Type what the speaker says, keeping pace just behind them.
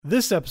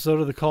This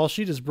episode of The Call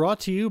Sheet is brought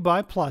to you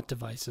by Plot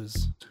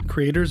Devices,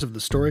 creators of the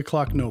Story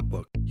Clock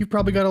Notebook. You've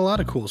probably got a lot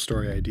of cool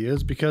story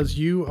ideas because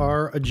you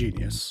are a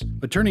genius.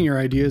 But turning your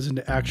ideas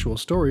into actual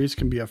stories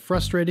can be a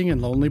frustrating and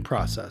lonely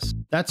process.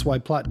 That's why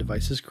Plot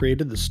Devices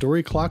created the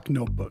Story Clock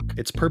Notebook.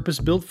 It's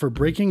purpose-built for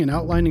breaking and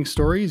outlining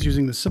stories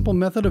using the simple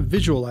method of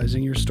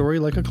visualizing your story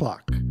like a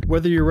clock.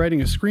 Whether you're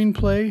writing a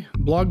screenplay,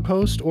 blog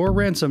post, or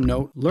ransom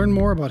note, learn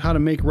more about how to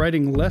make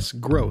writing less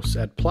gross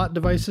at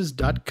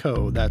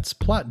plotdevices.co. That's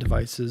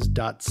plotdevices.co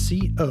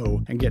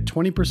and get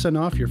 20%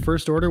 off your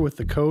first order with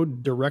the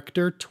code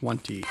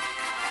DIRECTOR20.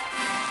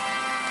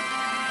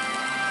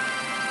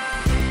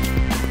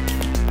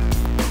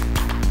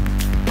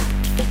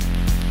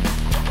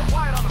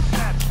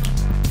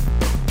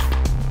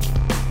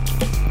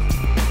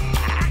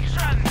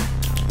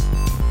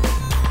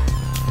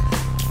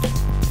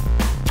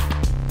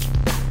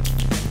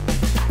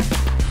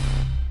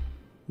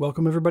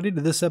 Welcome everybody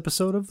to this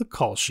episode of The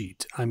Call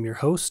Sheet. I'm your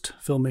host,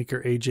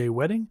 filmmaker AJ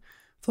Wedding,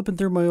 flipping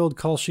through my old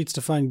call sheets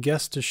to find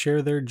guests to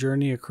share their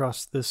journey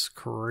across this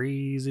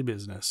crazy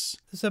business.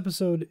 This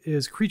episode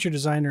is creature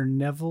designer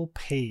Neville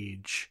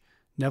Page.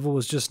 Neville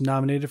was just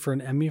nominated for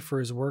an Emmy for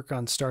his work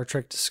on Star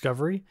Trek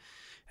Discovery,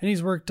 and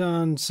he's worked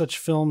on such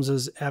films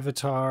as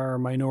Avatar,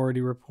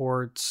 Minority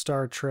Report,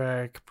 Star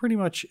Trek, pretty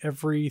much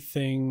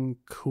everything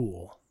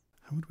cool.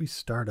 How would we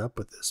start up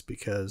with this?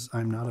 Because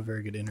I'm not a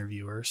very good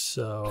interviewer,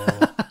 so...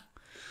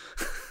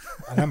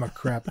 And I'm a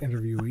crap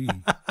interviewee.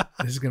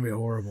 This is going to be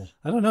horrible.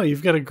 I don't know.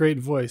 You've got a great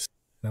voice.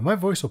 Now, my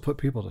voice will put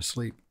people to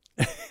sleep.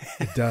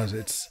 It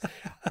does.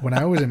 When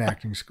I was in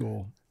acting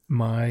school,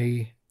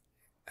 my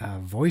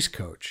voice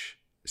coach,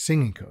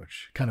 singing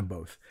coach, kind of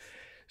both,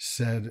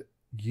 said,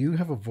 "You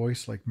have a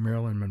voice like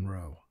Marilyn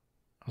Monroe."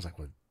 I was like,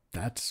 well,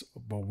 that's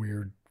a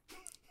weird...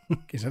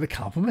 Is that a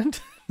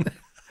compliment?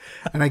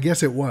 And I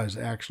guess it was,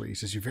 actually. He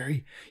says, you're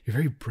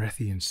very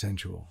breathy and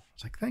sensual. I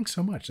was like, thanks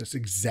so much. That's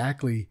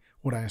exactly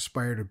what I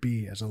aspire to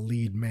be as a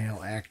lead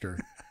male actor.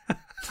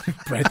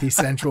 Breathy,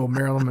 sensual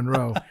Marilyn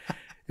Monroe.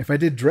 If I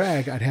did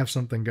drag, I'd have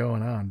something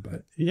going on.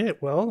 But yeah,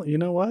 well, you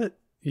know what?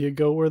 You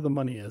go where the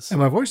money is. And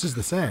my voice is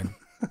the same.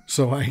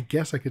 So I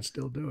guess I could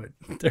still do it.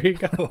 There you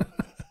go.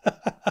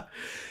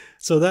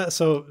 So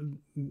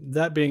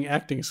that being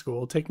acting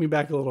school, take me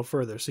back a little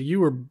further. So you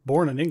were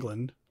born in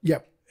England.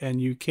 Yep. And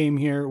you came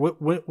here.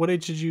 What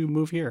age did you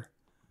move here?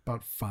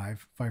 About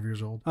five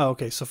years old. Oh,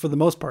 okay. So for the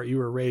most part, you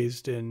were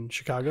raised in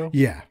Chicago?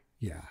 Yeah.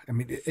 I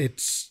mean,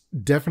 it's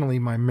definitely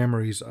my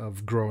memories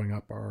of growing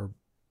up are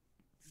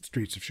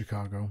streets of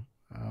Chicago.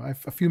 I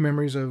have a few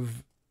memories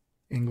of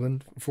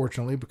England,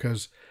 fortunately,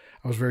 because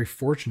I was very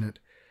fortunate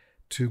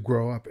to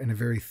grow up in a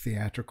very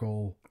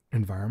theatrical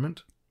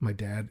environment. My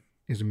dad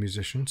is a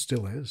musician,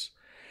 still is.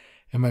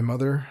 And my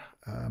mother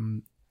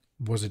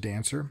was a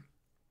dancer.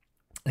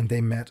 And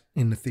they met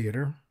in the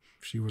theater.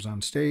 She was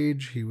on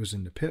stage, he was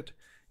in the pit,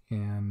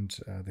 and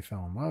they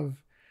fell in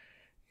love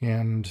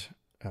and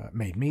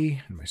made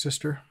me and my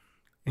sister.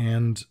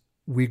 And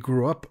we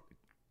grew up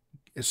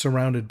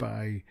surrounded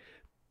by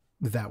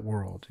that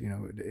world. You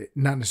know,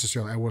 not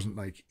necessarily, I wasn't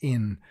like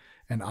in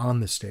and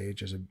on the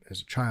stage as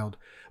a child,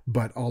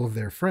 but all of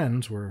their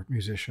friends were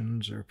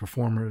musicians or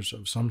performers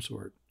of some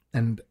sort.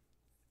 And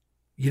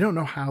you don't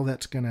know how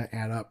that's going to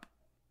add up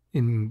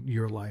in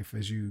your life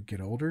as you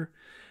get older,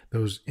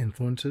 those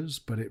influences,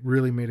 but it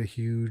really made a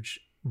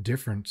huge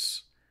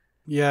difference.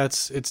 Yeah,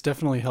 it's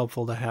definitely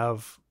helpful to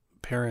have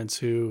parents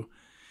who,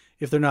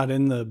 if they're not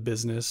in the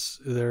business,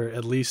 they're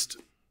at least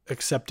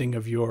accepting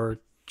of your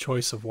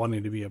choice of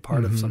wanting to be a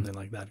part of something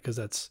like that. Because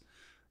that's,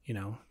 you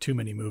know, too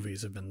many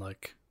movies have been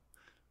like,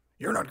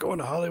 you're not going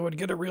to Hollywood,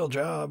 get a real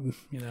job,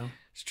 you know.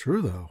 It's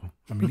true though.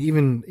 I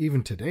mean,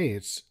 even today,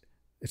 it's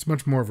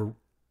much more of a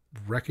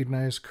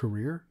recognized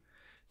career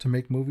to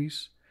make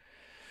movies,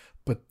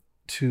 but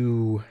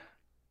to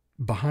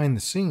behind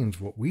the scenes,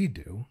 what we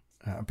do,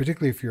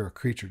 particularly if you're a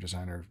creature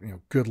designer, you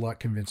know, good luck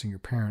convincing your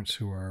parents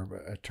who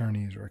are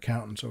attorneys or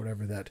accountants or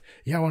whatever that,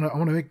 yeah, I want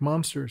to make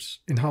monsters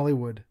in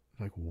Hollywood.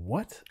 Like,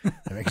 what?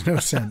 That makes no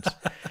sense.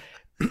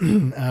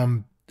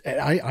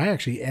 I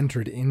actually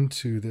entered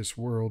into this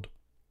world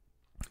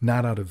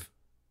not out of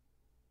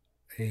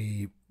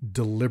a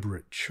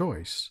deliberate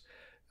choice,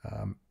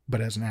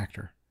 but as an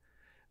actor.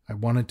 I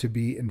wanted to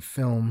be in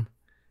film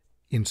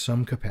in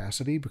some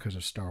capacity because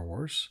of Star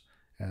Wars,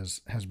 as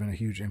has been a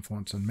huge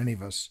influence on many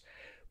of us.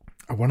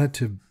 I wanted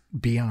to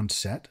be on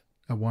set.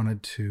 I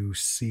wanted to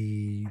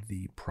see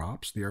the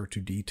props, the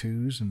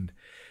R2-D2s, and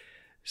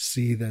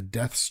see the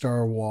Death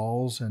Star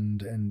walls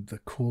and the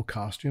cool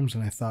costumes.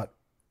 And I thought,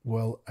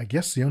 well, I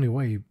guess the only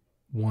way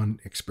one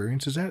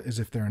experiences that is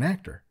if they're an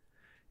actor.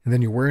 And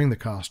then you're wearing the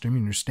costume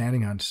and you're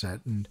standing on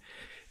set, and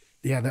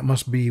yeah, that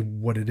must be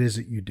what it is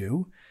that you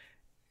do.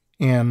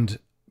 And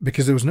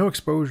because there was no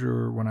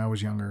exposure when I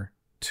was younger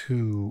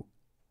to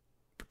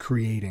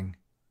creating,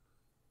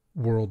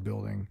 world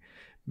building,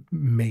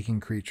 making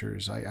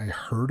creatures. I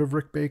heard of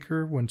Rick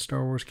Baker when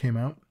Star Wars came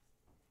out,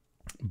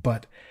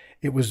 but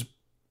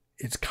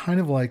it's kind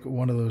of like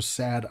one of those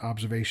sad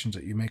observations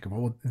that you make of,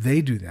 well,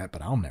 they do that,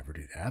 but I'll never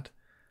do that.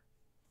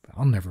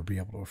 I'll never be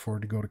able to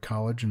afford to go to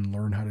college and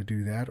learn how to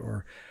do that.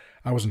 Or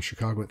I was in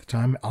Chicago at the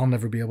time. I'll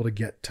never be able to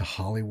get to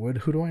Hollywood.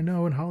 Who do I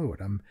know in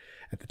Hollywood?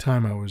 At the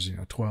time I was,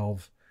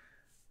 12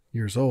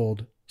 years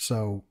old.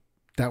 So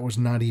that was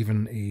not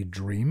even a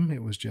dream.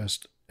 It was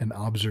just an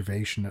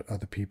observation that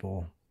other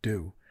people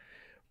do.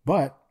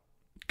 But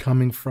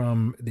coming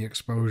from the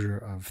exposure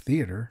of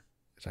theater,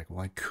 it's like, well,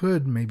 I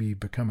could maybe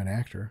become an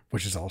actor,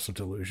 which is also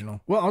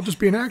delusional. Well, I'll just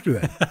be an actor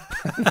then.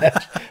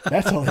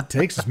 That's all it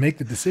takes is make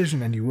the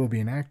decision and you will be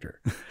an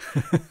actor.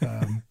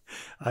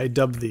 I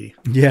dubbed thee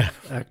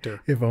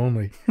actor. If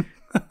only.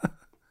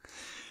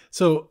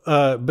 So,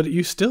 but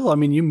you still,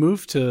 you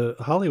moved to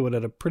Hollywood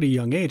at a pretty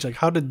young age. Like,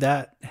 how did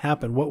that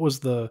happen? What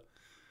was the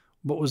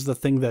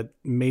thing that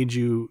made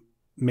you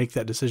make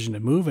that decision to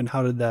move, and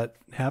how did that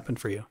happen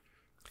for you?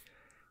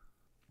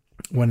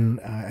 When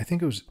I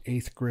think it was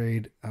 8th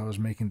grade, I was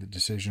making the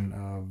decision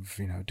of,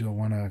 do I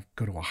want to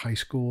go to a high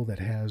school that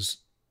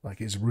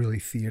is really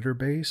theater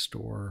based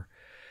or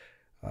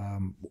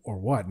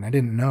what? And I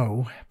didn't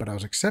know, but I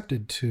was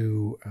accepted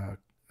to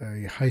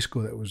a high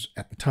school that was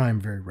at the time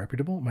very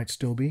reputable. It might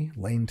still be,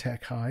 Lane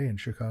Tech High in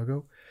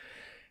Chicago.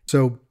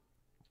 So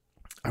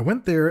I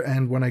went there,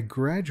 and when I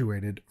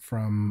graduated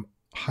from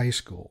high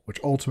school, which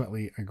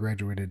ultimately I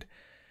graduated,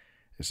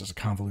 this is a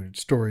convoluted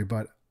story,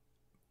 but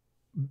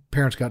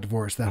parents got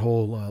divorced. That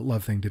whole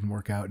love thing didn't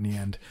work out in the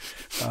end,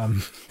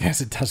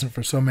 as it doesn't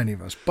for so many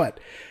of us. But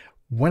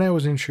when I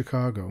was in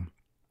Chicago,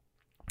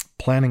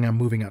 planning on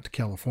moving out to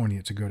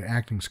California to go to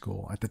acting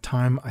school, at the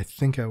time, I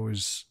think I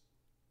was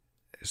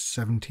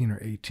 17 or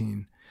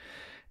 18.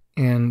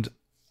 And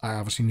I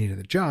obviously needed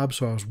a job,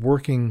 so I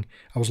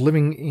was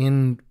living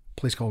in a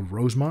place called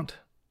Rosemont,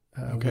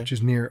 which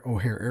is near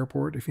O'Hare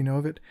Airport, if you know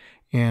of it.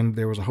 And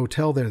there was a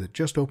hotel there that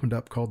just opened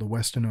up called the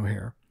Westin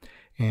O'Hare.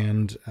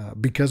 And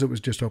because it was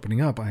just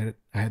opening up, I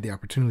had the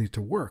opportunity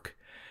to work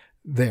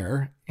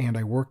there. And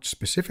I worked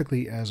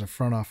specifically as a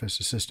front office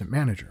assistant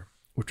manager,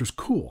 which was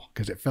cool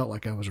because it felt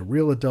like I was a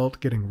real adult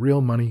getting real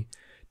money,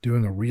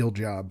 doing a real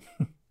job.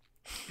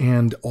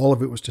 And all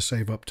of it was to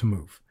save up to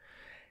move.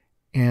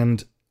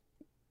 And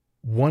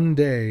one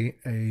day,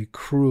 a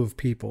crew of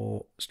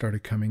people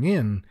started coming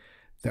in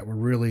that were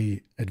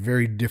really a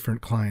very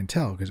different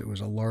clientele because it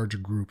was a larger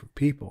group of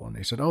people. And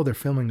they said, oh, they're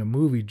filming a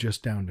movie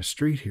just down the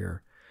street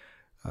here.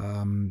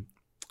 You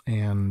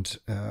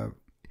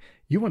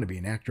want to be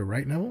an actor,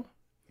 right, Neville?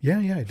 Yeah,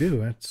 I do.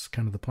 That's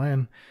kind of the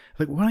plan.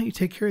 Like, why don't you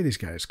take care of these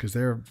guys? Because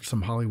they're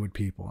some Hollywood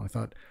people. I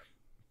thought,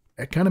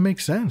 it kind of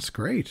makes sense.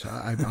 Great.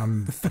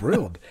 I'm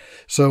thrilled.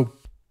 So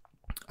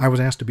I was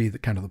asked to be the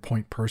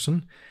point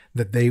person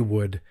that they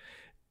would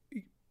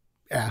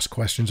ask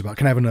questions about.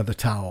 Can I have another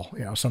towel?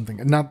 Something,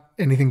 not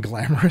anything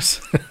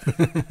glamorous.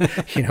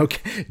 Do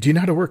you know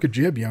how to work a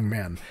jib, young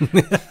man?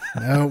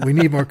 No, we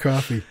need more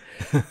coffee.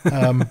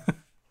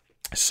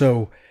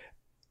 So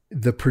one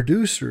of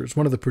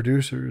the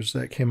producers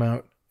that came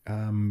out,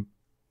 the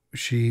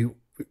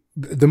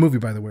movie,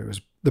 by the way,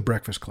 was The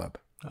Breakfast Club.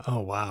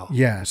 Oh, wow.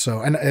 Yeah. So,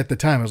 and at the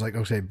time I was like,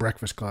 okay,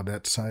 Breakfast Club,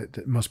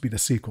 it must be the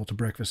sequel to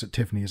Breakfast at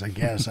Tiffany's, I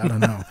guess. I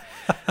don't know.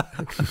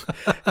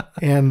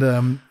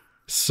 And,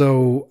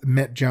 so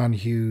met John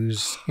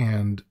Hughes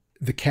and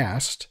the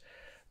cast,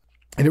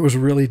 and it was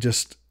really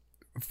just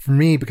for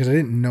me because I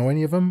didn't know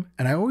any of them.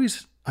 And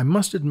I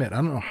must admit, I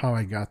don't know how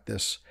I got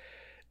this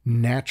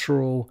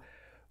natural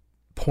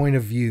point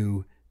of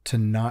view to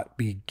not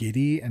be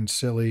giddy and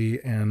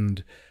silly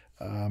and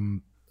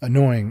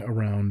annoying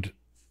around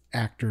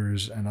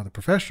actors and other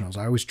professionals.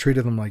 I always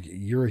treated them like,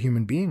 you're a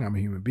human being, I'm a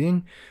human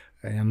being,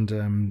 and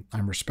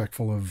I'm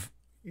respectful of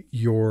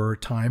your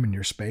time and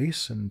your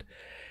space.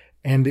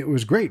 And it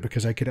was great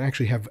because I could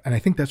actually and I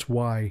think that's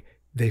why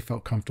they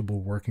felt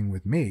comfortable working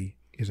with me,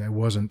 is I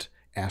wasn't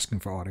asking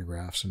for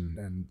autographs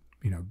and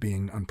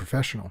being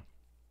unprofessional.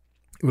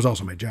 It was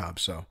also my job.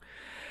 So,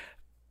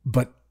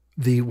 but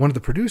one of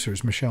the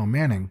producers, Michelle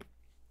Manning,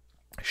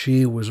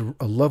 she was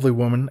a lovely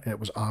woman. It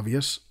was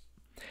obvious.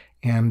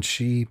 And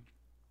she,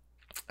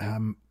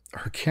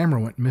 her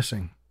camera went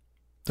missing.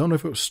 Don't know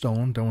if it was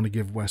stolen. Don't want to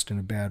give Weston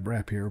a bad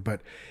rap here,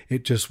 but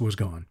it just was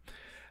gone.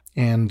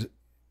 And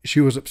she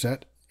was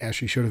upset, as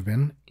she should have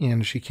been.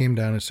 And she came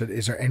down and said,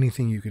 is there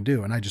anything you can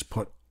do? And I just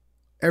put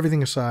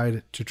everything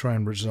aside to try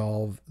and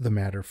resolve the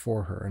matter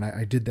for her. And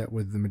I did that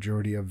with the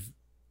majority of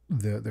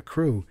the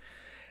crew.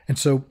 And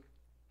so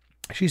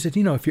she said,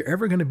 if you're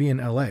ever going to be in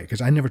LA,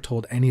 because I never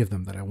told any of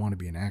them that I want to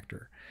be an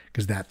actor,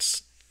 because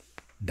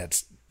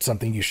that's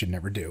something you should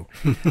never do.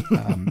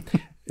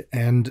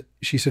 And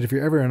she said, if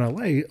you're ever in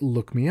LA,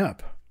 look me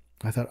up.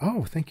 I thought,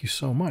 oh, thank you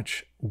so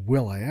much.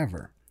 Will I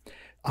ever?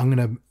 I'm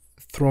going to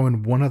throw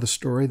in one other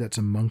story that's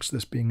amongst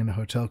this being in a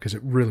hotel, because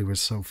it really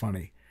was so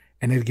funny.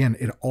 And again,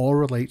 it all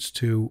relates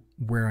to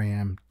where I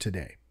am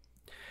today.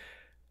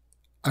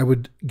 I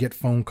would get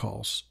phone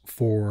calls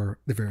for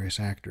the various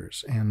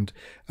actors, and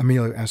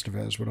Emilio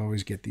Estevez would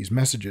always get these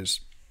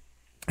messages.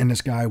 And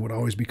this guy would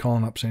always be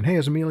calling up saying, hey,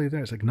 is Emilio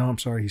there? It's like, no, I'm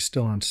sorry, he's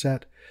still on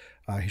set.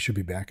 He should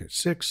be back at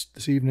 6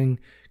 this evening.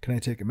 Can I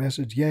take a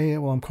message? Yeah,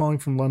 well, I'm calling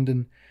from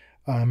London.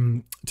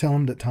 Tell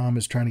him that Tom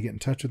is trying to get in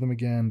touch with him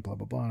again, blah,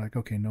 blah, blah. I'm like,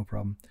 okay, no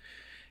problem.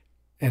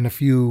 And a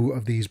few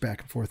of these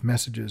back and forth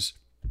messages.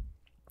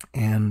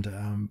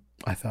 And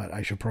I thought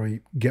I should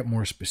probably get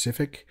more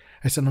specific.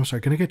 I said, I'm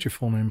sorry, can I get your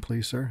full name,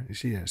 please, sir? He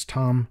said, yes,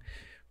 Tom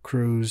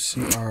Cruise,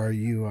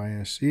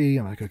 Cruise.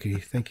 I'm like, okay,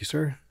 thank you,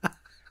 sir. I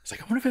was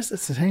like, I wonder if it's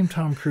the same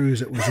Tom Cruise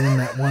that was in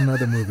that one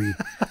other movie.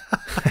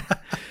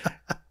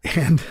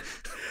 And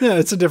yeah,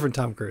 it's a different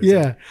Tom Cruise.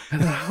 Yeah. I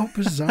thought, how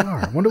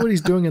bizarre. I wonder what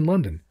he's doing in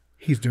London.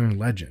 He's doing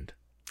Legend.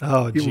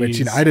 Oh, geez.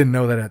 Which, I didn't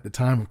know that at the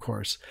time, of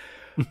course.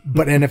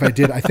 And if I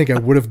did, I think I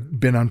would have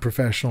been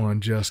unprofessional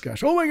and just,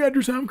 gosh, oh my God,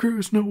 you're Tom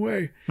Cruise. No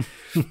way.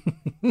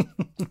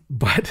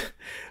 But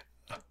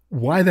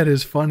why that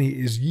is funny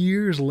is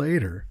years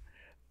later,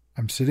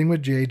 I'm sitting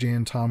with JJ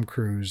and Tom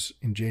Cruise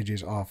in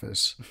JJ's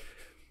office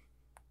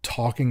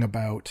talking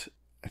about,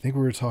 I think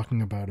we were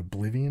talking about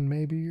Oblivion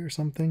maybe or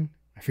something.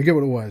 I forget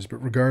what it was, but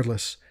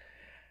regardless,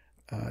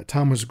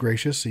 Tom was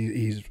gracious.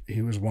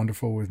 He was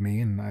wonderful with me,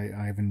 and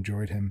I've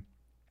enjoyed him.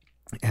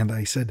 And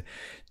I said,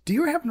 do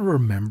you happen to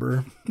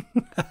remember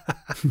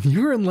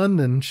you were in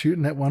London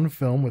shooting that one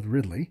film with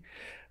Ridley,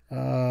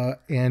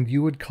 and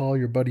you would call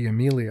your buddy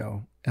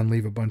Emilio and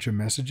leave a bunch of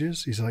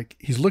messages?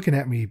 He's looking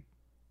at me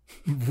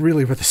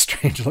really with a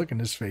strange look in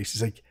his face.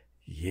 He's like,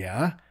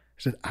 yeah. I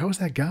said, I was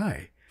that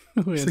guy.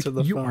 He's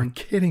like, you are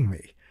kidding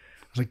me.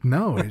 I was like,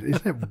 no,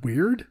 isn't that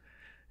weird?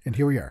 And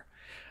here we are.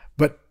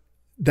 But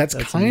that's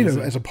kind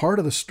amazing. Of as a part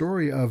of the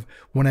story of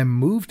when I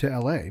moved to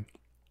LA,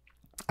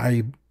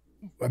 I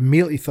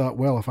immediately thought,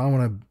 well, if I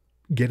want to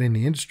get in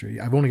the industry,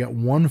 I've only got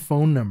one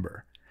phone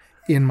number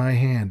in my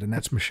hand, and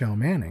that's Michelle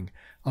Manning.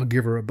 I'll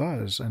give her a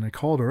buzz. And I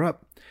called her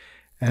up.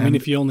 And, I mean,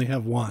 if you only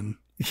have one.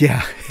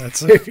 Yeah.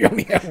 If you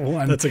only have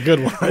one. That's a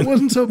good one. It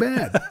wasn't so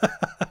bad.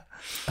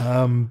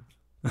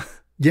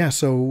 Yeah,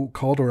 so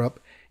called her up,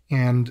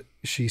 and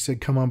she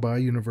said, come on by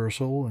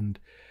Universal, and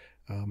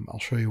I'll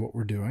show you what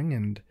we're doing.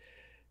 And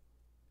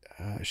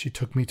she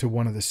took me to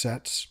one of the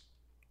sets,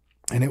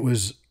 and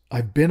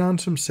I've been on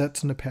some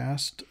sets in the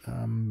past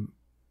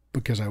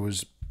because I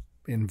was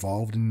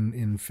involved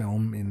in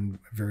film in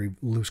a very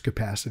loose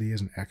capacity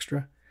as an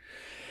extra.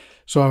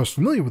 So I was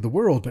familiar with the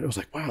world, but it was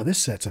like, wow, this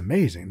set's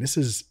amazing. This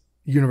is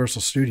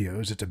Universal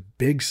Studios. It's a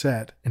big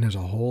set, and there's a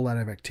whole lot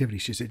of activity.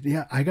 She said,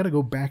 yeah, I got to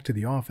go back to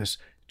the office.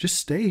 Just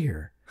stay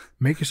here.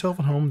 Make yourself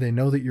at home. They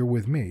know that you're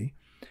with me.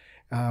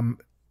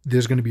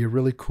 There's going to be a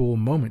really cool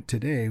moment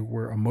today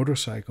where a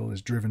motorcycle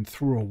is driven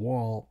through a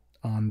wall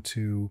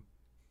onto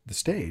the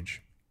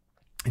stage.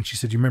 And she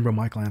said, you remember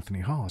Michael Anthony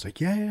Hall? I was like,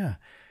 yeah.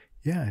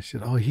 She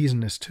said, oh, he's in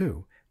this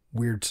too.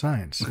 Weird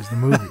Science is the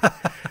movie.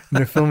 And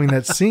they're filming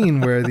that scene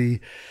where the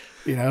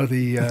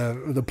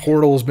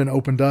portal's been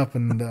opened up,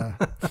 and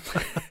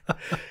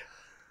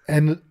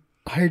and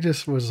I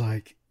just was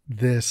like,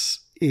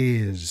 this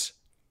is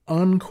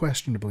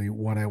unquestionably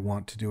what I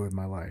want to do with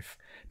my life.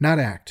 Not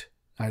act.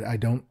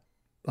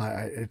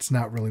 It's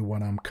not really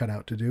what I'm cut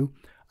out to do.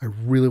 I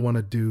really want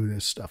to do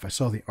this stuff. I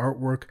saw the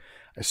artwork.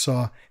 I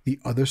saw the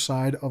other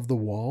side of the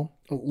wall,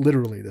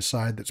 literally the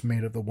side that's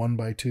made of the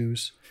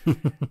 1x2s.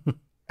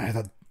 I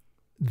thought,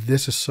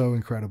 this is so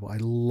incredible. I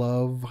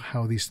love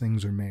how these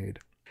things are made.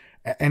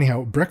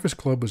 Anyhow, Breakfast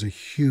Club was a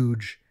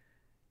huge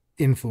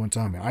influence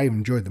on me. I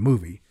enjoyed the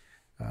movie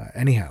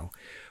anyhow.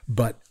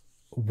 But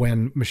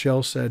when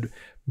Michelle said,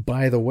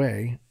 by the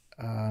way,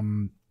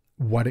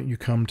 why don't you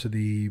come to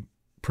the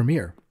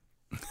premiere,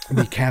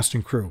 the cast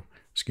and crew,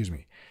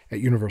 at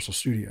Universal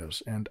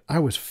Studios? And I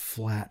was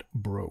flat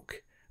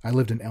broke. I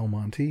lived in El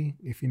Monte,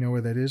 if you know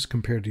where that is,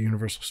 compared to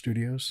Universal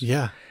Studios.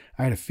 Yeah.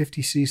 I had a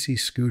 50cc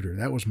scooter.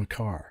 That was my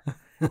car.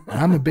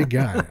 I'm a big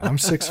guy. I'm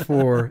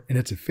 6'4", and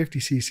it's a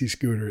 50cc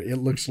scooter. It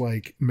looks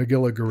like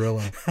Magilla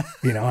Gorilla,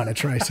 on a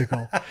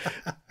tricycle.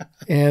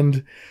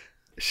 And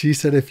she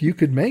said, if you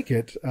could make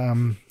it,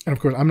 and of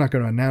course, I'm not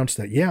going to announce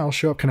that. Yeah, I'll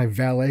show up. Can I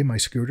valet my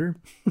scooter?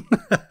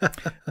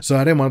 So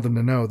I didn't want them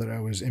to know that I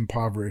was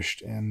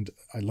impoverished and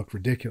I looked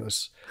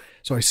ridiculous.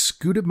 So I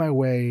scooted my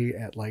way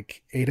at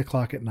like 8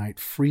 o'clock at night,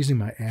 freezing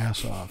my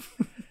ass off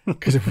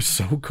because it was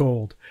so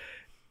cold.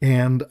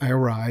 And I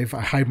arrive,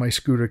 I hide my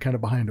scooter kind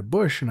of behind a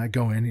bush, and I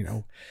go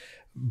in,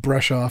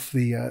 brush off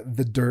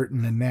the dirt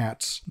and the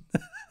gnats.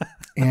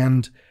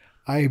 And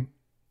I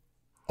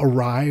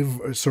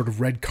arrive sort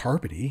of red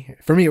carpety.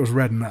 For me, it was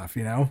red enough,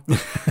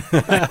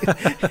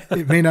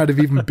 It may not have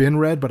even been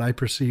red, but I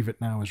perceive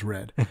it now as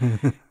red.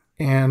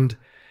 And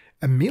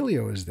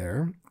Emilio is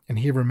there, and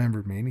he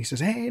remembered me, and he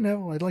says, hey,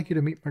 Neville, I'd like you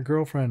to meet my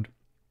girlfriend.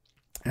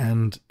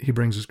 And he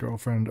brings his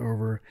girlfriend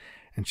over,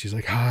 and she's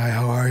like, hi,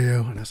 how are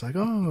you? And I was like,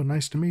 oh,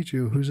 nice to meet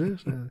you. Who's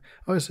this?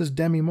 Oh, this is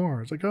Demi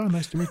Moore. It's like, oh,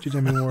 nice to meet you,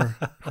 Demi Moore,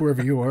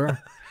 whoever you are.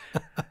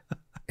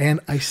 And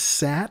I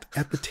sat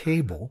at the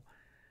table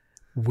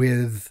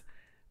with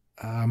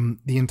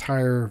the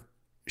entire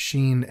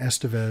Sheen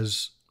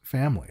Estevez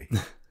family.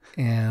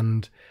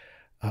 And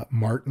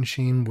Martin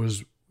Sheen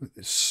was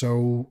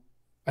so,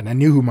 and I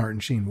knew who Martin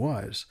Sheen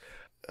was.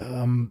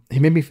 He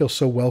made me feel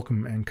so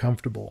welcome and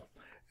comfortable.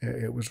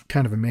 It was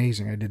kind of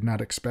amazing. I did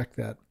not expect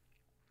that.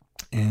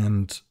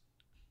 And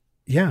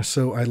yeah,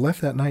 so I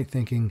left that night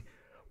thinking,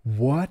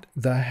 what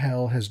the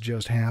hell has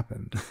just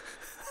happened?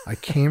 I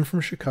came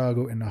from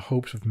Chicago in the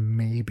hopes of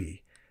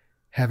maybe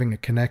having a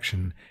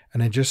connection,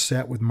 and I just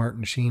sat with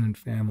Martin Sheen and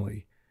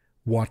family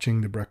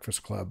watching The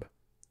Breakfast Club.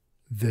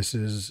 This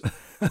is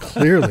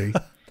clearly,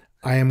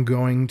 I am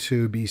going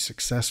to be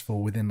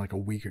successful within like a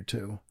week or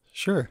two.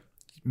 Sure.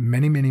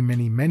 Many, many,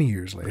 many, many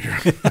years later,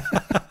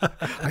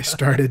 I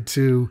started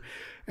to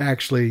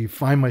actually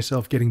find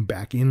myself getting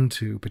back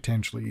into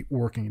potentially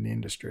working in the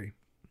industry.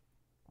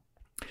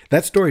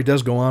 That story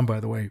does go on, by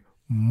the way,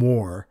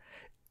 more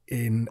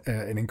in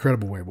an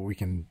incredible way, but we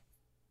can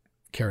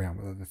carry on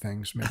with other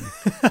things.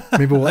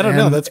 Maybe we'll I don't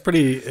know. That's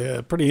pretty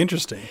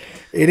interesting.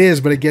 It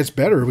is, but it gets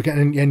better.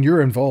 And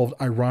you're involved,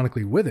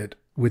 ironically, with it,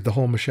 with the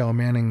whole Michelle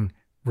Manning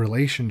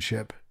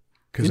relationship.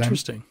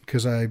 Interesting.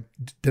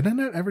 Did I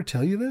not ever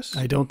tell you this?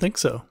 I don't think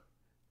so.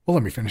 Well,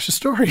 let me finish the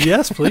story.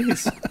 Yes,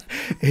 please.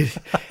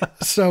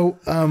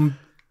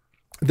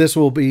 This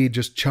will be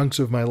just chunks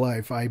of my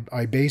life.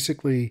 I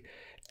basically,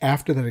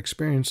 after that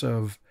experience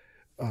of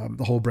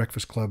the whole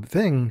Breakfast Club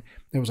thing,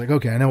 it was like,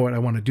 okay, I know what I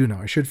want to do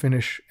now. I should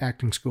finish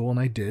acting school, and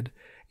I did.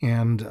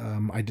 And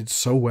I did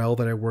so well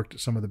that I worked at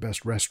some of the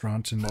best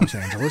restaurants in Los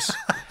Angeles.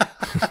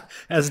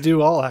 As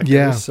do all actors.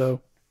 Yeah.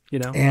 So,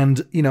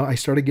 And, I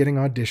started getting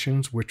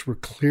auditions, which were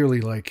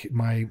clearly like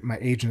my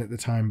agent at the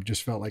time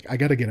just felt like I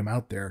got to get him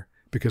out there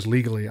because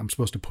legally I'm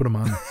supposed to put him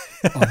on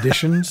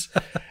auditions.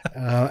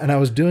 And I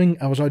was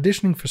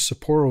auditioning for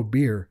Sapporo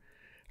beer.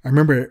 I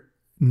remember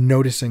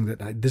noticing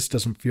that this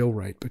doesn't feel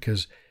right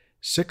because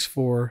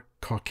 6'4"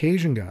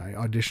 Caucasian guy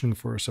auditioning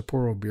for a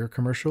Sapporo beer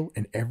commercial,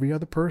 and every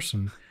other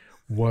person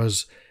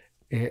was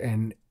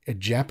a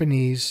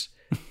Japanese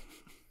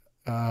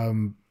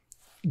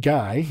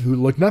guy who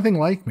looked nothing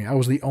like me. I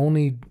was the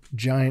only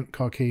giant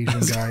Caucasian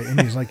guy, and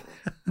he's like,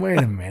 wait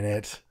a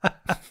minute.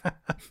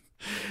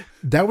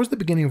 That was the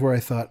beginning of where I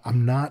thought,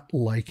 I'm not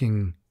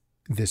liking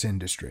this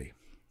industry.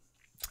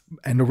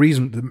 And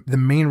the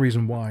main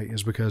reason why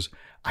is because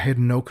I had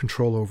no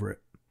control over it.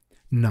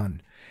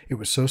 None. It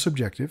was so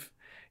subjective.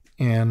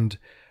 And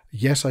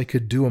yes, I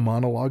could do a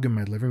monologue in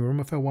my living room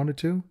if I wanted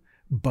to,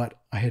 but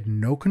I had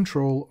no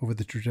control over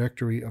the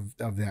trajectory of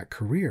that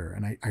career.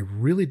 And I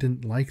really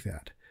didn't like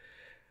that.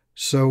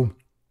 So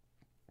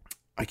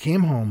I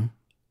came home,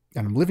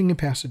 and I'm living in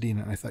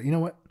Pasadena, and I thought, you know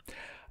what?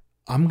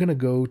 I'm going to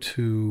go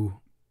to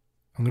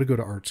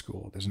art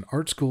school. There's an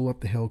art school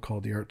up the hill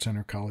called the Art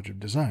Center College of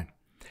Design.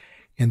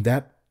 And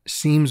that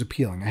seems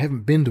appealing. I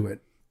haven't been to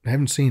it. I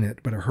haven't seen it,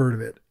 but I've heard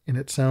of it. And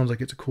it sounds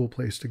like it's a cool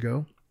place to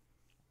go.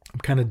 I'm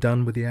kind of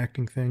done with the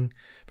acting thing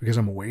because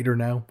I'm a waiter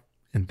now,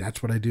 and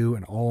that's what I do.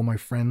 And all of my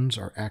friends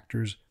are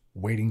actors,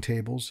 waiting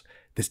tables.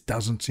 This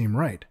doesn't seem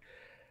right.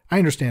 I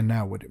understand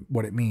now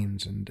what it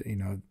means. And,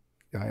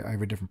 I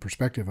have a different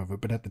perspective of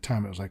it. But at the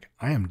time it was like,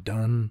 I am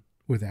done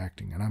with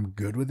acting and I'm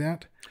good with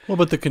that. Well,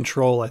 but the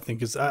control, I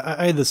think, is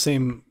I had the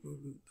same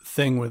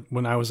thing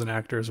when I was an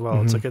actor as well.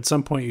 Mm-hmm. It's like at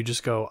some point you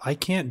just go, I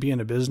can't be in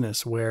a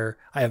business where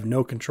I have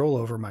no control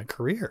over my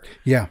career.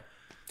 Yeah.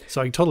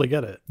 So I totally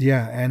get it.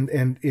 Yeah.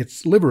 And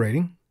it's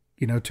liberating,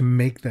 to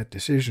make that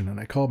decision. And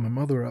I called my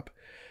mother up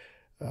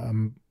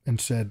and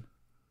said,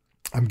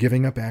 I'm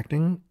giving up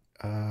acting.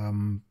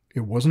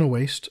 It wasn't a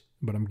waste,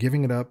 but I'm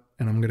giving it up,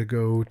 and I'm going to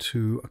go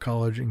to a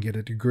college and get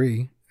a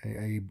degree,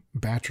 a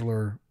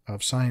Bachelor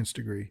of Science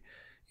degree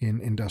in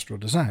industrial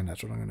design.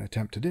 That's what I'm going to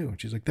attempt to do. And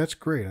she's like, that's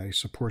great. I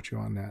support you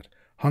on that.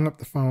 Hung up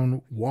the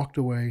phone, walked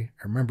away.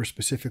 I remember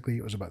specifically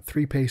it was about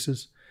 3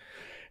 paces.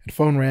 And the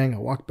phone rang. I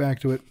walked back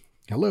to it.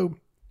 Hello.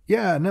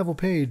 Yeah, Neville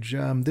Page.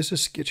 This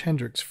is Skitch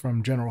Hendricks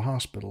from General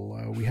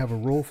Hospital. We have a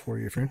role for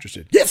you if you're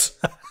interested. Yes,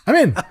 I'm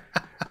in.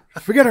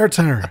 Forget Art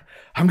Center.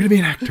 I'm going to be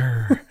an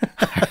actor.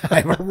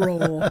 I have a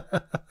role.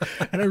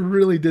 And I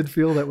really did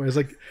feel that way. It's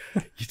like,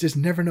 you just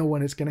never know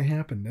when it's going to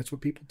happen. That's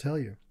what people tell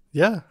you.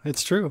 Yeah,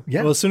 it's true.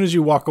 Yeah. Well, as soon as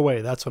you walk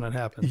away, that's when it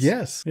happens.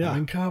 Yes. Yeah. I'm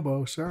in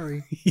Cabo.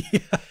 Sorry. Yeah.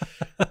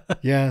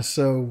 Yeah.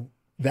 So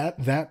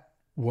that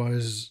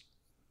was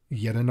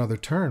yet another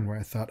turn where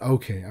I thought,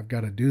 okay, I've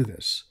got to do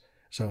this.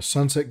 So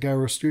Sunset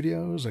Gyro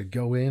Studios, I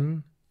go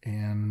in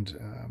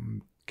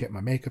and get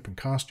my makeup and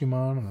costume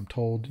on, and I'm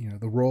told,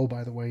 the role,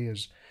 by the way,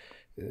 is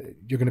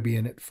you're going to be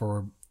in it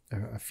for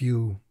a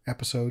few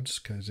episodes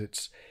because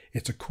it's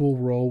a cool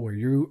role where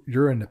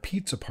you're in the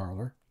pizza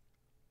parlor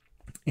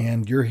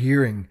and you're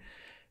hearing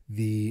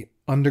the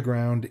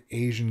underground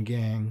Asian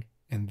gang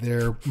and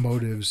their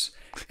motives.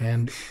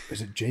 And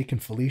is it Jake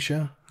and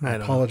Felicia? I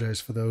apologize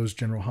for those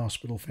General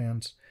Hospital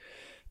fans.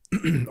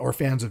 Or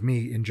fans of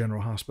me in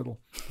General Hospital.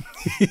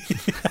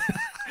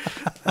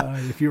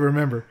 If you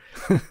remember.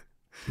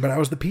 But I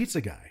was the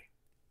pizza guy.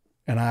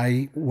 And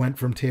I went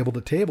from table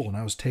to table and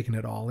I was taking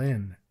it all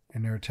in.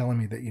 And they were telling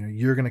me that,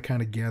 you're going to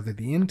kind of gather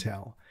the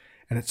intel.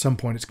 And at some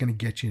point it's going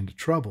to get you into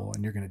trouble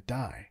and you're going to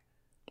die.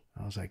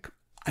 I was like,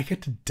 I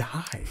get to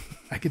die.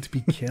 I get to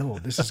be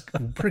killed. This is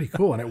pretty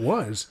cool. And it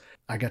was.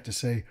 I got to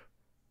say,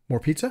 more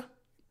pizza?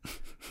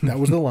 That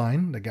was the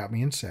line that got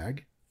me in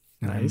SAG.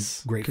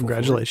 Nice. I'm grateful.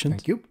 Congratulations.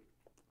 Thank you.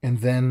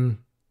 And then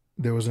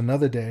there was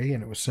another day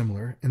and it was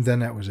similar. And then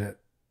that was it.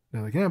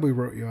 They're like, yeah, we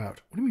wrote you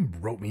out. What do you mean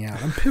wrote me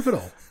out? I'm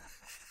pivotal.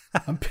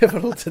 I'm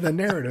pivotal to the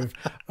narrative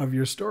of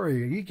your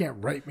story. You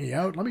can't write me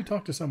out. Let me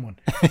talk to someone.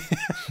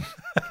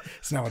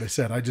 It's not what I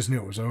said. I just knew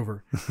it was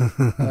over.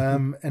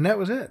 And that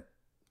was it.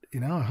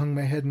 I hung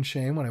my head in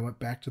shame when I went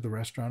back to the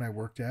restaurant I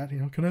worked at.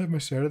 Can I have my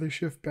Saturday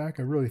shift back?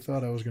 I really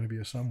thought I was going to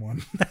be a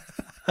someone.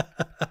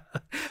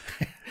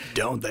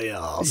 Don't they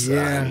all,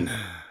 son? Yeah.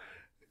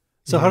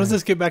 So how does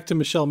this get back to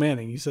Michelle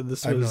Manning? You said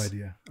this was... I have no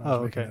idea. I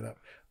was making that up.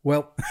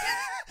 Well...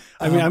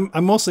 I mean,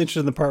 I'm mostly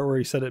interested in the part where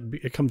you said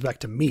it comes back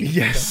to me.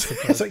 Yes.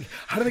 It's like,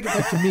 how did it get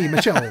back to me?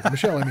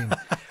 Michelle, I mean.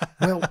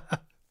 Well,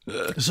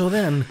 so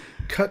then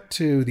cut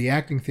to the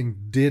acting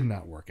thing did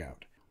not work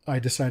out. I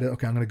decided,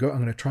 okay, I'm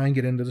going to try and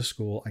get into the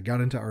school. I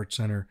got into Art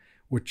Center,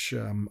 which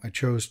I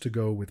chose to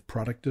go with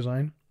product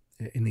design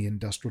in the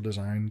industrial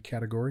design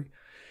category.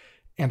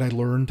 And I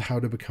learned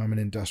how to become an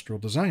industrial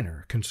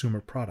designer,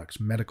 consumer products,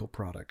 medical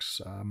products,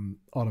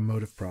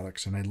 automotive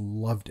products, and I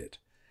loved it.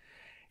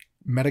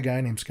 Met a guy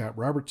named Scott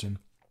Robertson,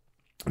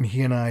 and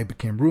he and I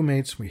became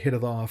roommates. We hit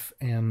it off,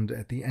 and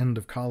at the end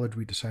of college,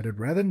 we decided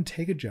rather than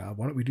take a job,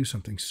 why don't we do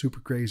something super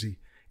crazy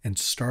and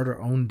start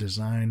our own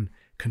design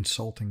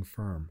consulting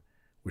firm,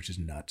 which is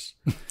nuts.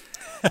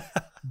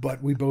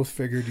 But we both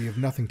figured you have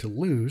nothing to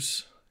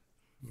lose.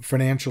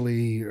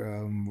 Financially,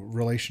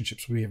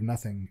 relationships, we have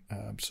nothing.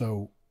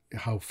 So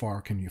how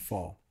far can you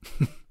fall?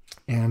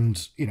 And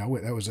that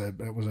was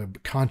a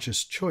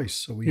conscious choice.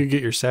 So you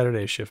get your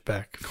Saturday shift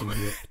back.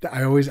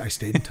 I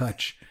stayed in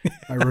touch.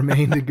 I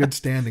remained in good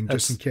standing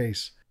just in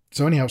case.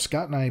 So anyhow,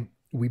 Scott and I,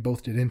 we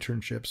both did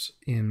internships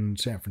in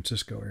San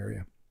Francisco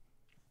area.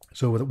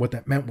 So what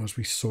that meant was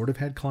we sort of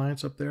had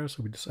clients up there.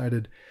 So we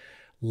decided,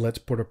 let's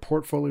put our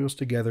portfolios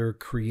together,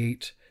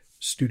 create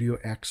Studio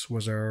X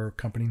was our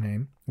company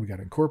name. We got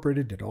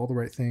incorporated, did all the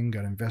right thing,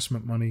 got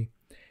investment money,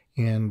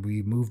 and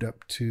we moved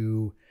up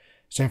to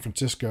San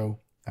Francisco,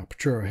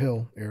 Potrero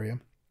Hill area,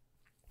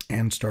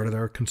 and started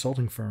our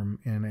consulting firm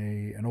in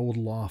an old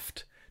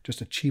loft, just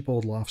a cheap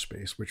old loft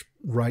space, which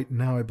right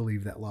now I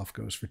believe that loft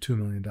goes for $2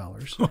 million.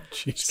 Oh,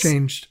 it's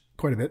changed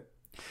quite a bit.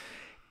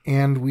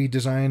 And we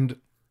designed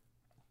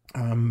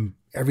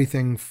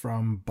everything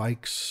from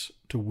bikes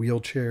to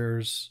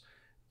wheelchairs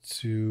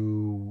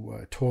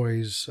to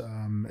toys.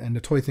 And the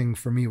toy thing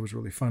for me was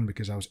really fun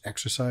because I was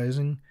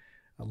exercising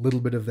a little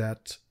bit of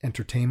that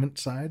entertainment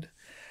side,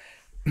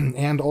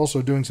 and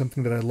also doing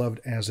something that I loved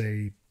as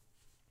a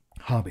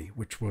hobby,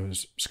 which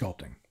was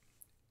sculpting.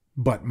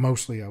 But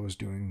mostly I was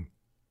doing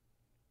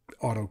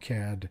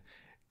AutoCAD,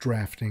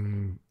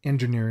 drafting,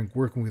 engineering,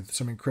 working with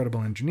some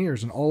incredible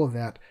engineers, and all of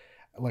that,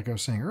 like I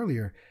was saying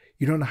earlier,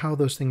 you don't know how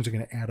those things are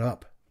going to add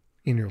up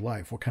in your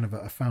life. What kind of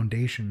a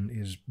foundation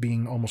is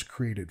being almost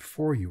created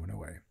for you in a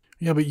way.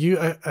 Yeah, but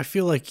I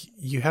feel like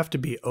you have to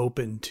be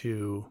open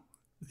to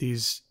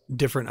these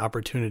different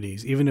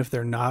opportunities, even if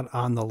they're not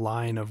on the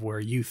line of where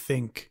you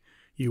think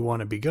you want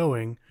to be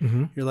going.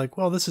 Mm-hmm. You're like,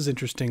 well, this is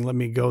interesting. Let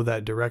me go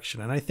that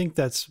direction. And I think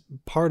that's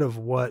part of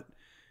what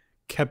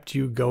kept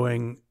you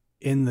going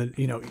in the,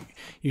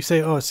 you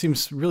say, oh, it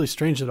seems really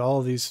strange that all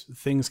of these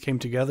things came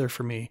together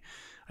for me.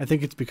 I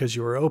think it's because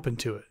you were open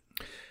to it.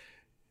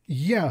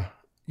 Yeah.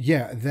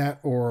 Yeah. That,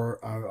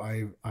 or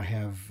I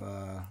have,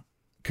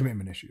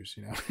 commitment issues,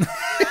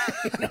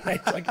 It's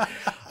like,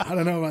 I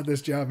don't know about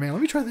this job, man.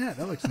 Let me try that.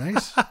 That looks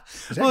nice.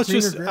 Is that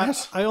greener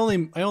grass? I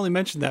only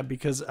mentioned that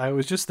because I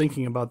was just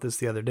thinking about this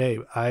the other day.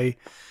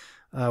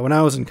 When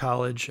I was in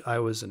college, I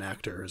was an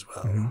actor as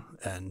well.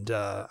 Mm-hmm. And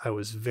I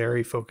was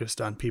very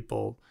focused on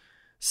people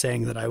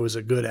saying that I was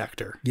a good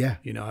actor. Yeah.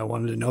 I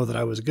wanted to know that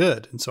I was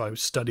good. And so I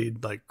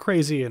studied like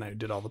crazy and I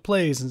did all the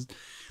plays.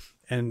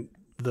 And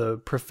the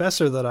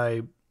professor that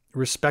I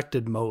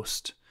respected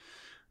most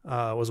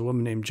was a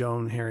woman named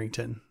Joan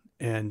Harrington,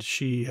 and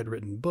she had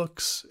written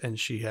books and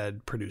she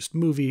had produced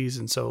movies.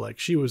 And so like,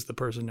 she was the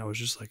person I was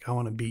just like, I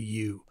want to be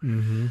you,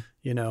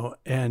 mm-hmm.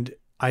 And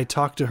I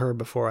talked to her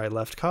before I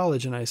left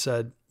college and I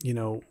said,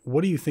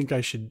 what do you think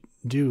I should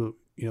do?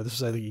 This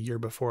was, I think, a year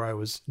before I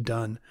was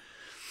done.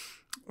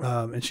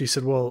 And she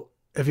said, well,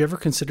 have you ever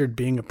considered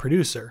being a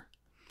producer?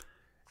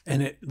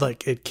 And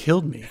it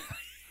killed me.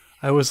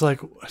 I was like,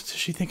 does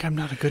she think I'm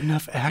not a good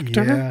enough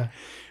actor? Yeah.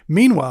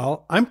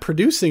 Meanwhile, I'm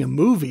producing a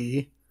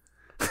movie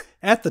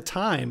at the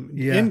time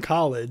in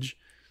college.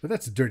 But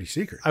that's a dirty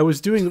secret. I was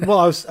doing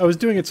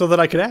it so that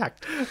I could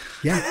act.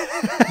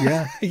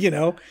 Yeah.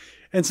 Yeah.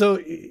 And so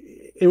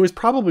it was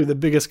probably the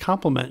biggest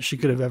compliment she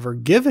could have ever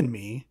given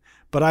me,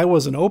 but I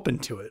wasn't open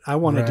to it. I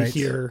wanted to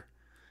hear,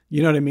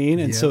 you know what I mean?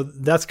 And so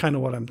that's kind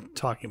of what I'm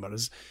talking about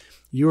is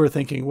you were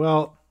thinking,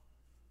 well,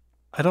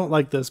 I don't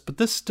like this, but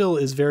this still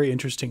is very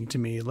interesting to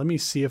me. Let me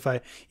see if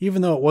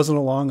even though it wasn't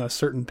along a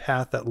certain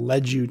path that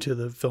led you to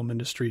the film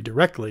industry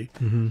directly,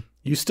 mm-hmm.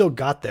 you still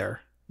got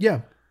there.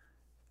 Yeah.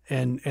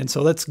 And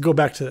so let's go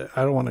back to,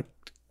 I don't want to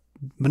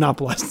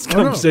monopolize this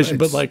conversation,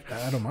 but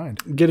I don't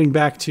mind getting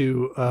back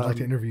to, I'd like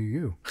to interview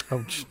you.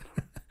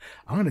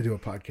 I'm going to do a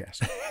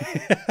podcast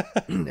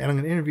and I'm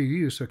going to interview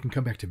you so it can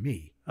come back to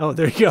me. Oh,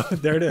 there you go.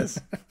 There it is.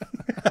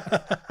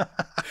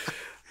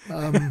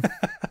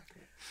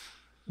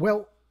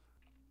 Well,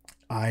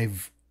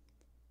 I've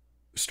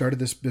started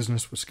this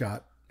business with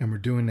Scott, and we're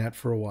doing that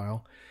for a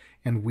while.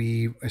 And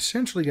we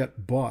essentially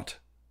got bought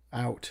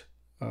out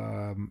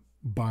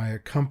by a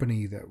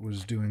company that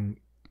was doing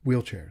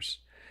wheelchairs.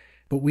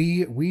 But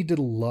we did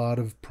a lot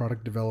of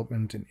product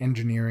development and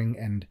engineering,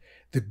 and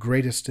the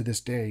greatest to this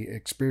day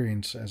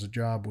experience as a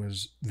job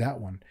was that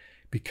one,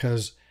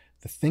 because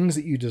the things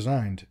that you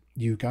designed,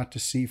 you got to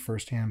see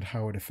firsthand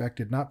how it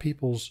affected not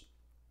people's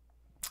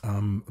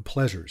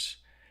pleasures,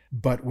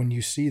 but when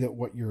you see that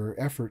what your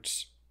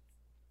efforts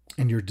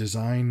and your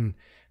design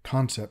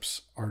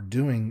concepts are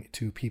doing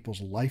to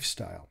people's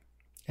lifestyle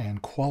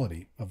and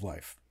quality of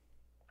life.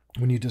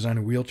 When you design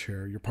a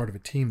wheelchair, you're part of a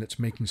team that's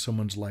making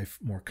someone's life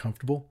more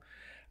comfortable.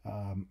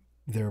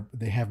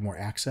 They have more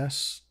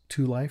access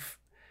to life,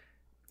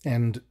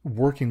 and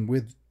working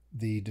with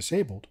the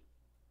disabled,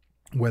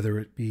 whether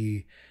it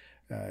be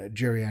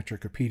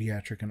geriatric or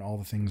pediatric and all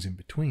the things in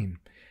between,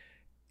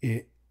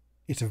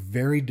 it's a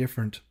very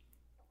different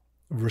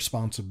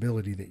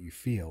responsibility that you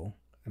feel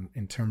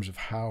in terms of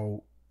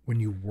how, when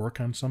you work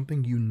on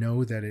something, you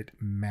know that it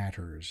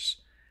matters.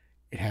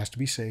 It has to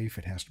be safe.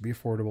 It has to be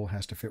affordable. It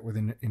has to fit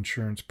within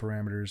insurance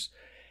parameters.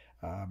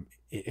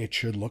 It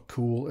should look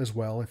cool as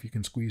well if you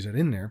can squeeze it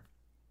in there.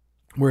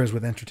 Whereas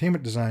with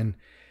entertainment design,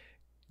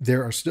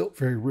 there are still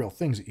very real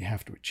things that you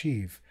have to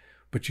achieve,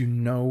 but you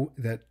know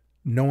that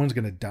no one's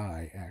going to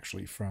die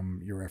actually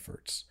from your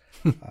efforts.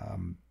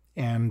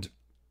 And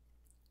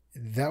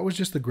that was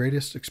just the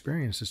greatest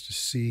experience, is to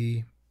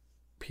see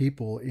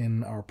people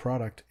in our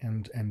product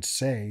and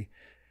say,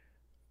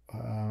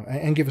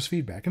 and give us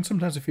feedback. And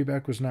sometimes the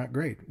feedback was not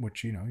great,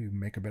 which, you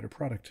make a better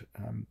product.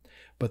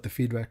 But the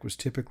feedback was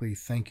typically,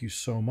 thank you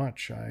so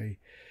much.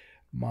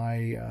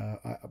 My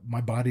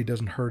body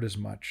doesn't hurt as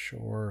much,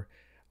 or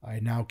I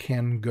now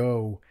can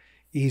go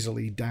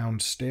easily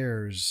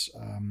downstairs.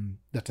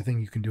 That's a thing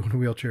you can do in a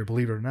wheelchair,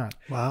 believe it or not.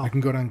 Wow. I can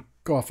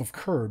go off of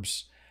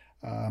curbs.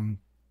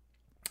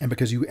 And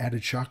because you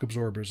added shock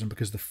absorbers, and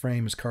because the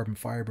frame is carbon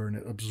fiber and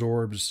it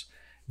absorbs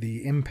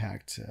the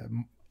impact,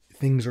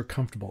 things are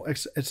comfortable,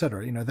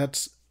 etc.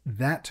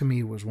 That to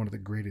me was one of the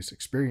greatest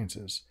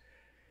experiences.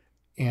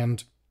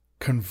 And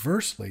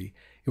conversely,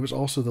 it was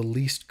also the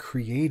least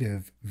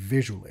creative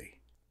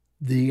visually.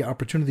 The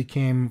opportunity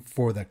came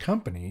for the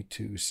company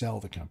to sell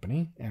the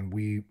company, and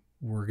we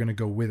were going to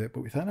go with it,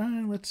 but we thought,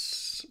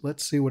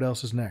 let's see what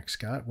else is next.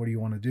 Scott, what do you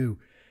want to do?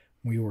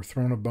 We were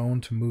thrown a bone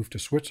to move to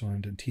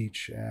Switzerland and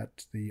teach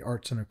at the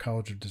Art Center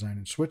College of Design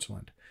in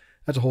Switzerland.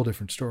 That's a whole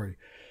different story.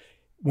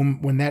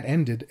 When that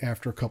ended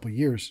after a couple of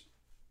years,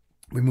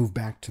 we moved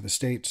back to the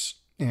States,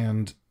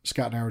 and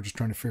Scott and I were just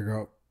trying to figure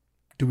out,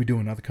 do we do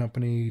another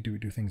company? Do we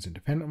do things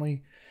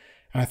independently?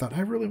 And I thought,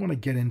 I really want to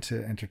get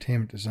into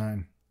entertainment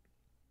design.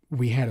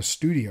 We had a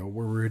studio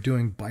where we were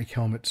doing bike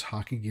helmets,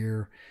 hockey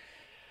gear,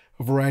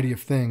 a variety of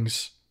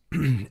things.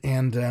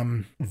 And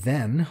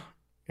then,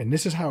 and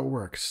this is how it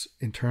works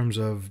in terms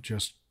of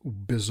just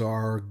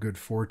bizarre good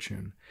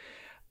fortune,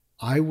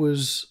 I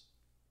was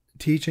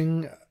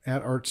teaching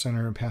at Art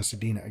Center in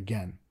Pasadena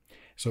again.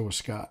 So was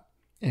Scott.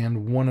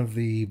 And one of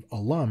the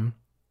alum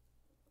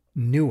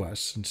knew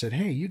us and said,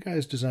 hey, you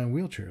guys design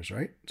wheelchairs,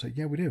 right? I said,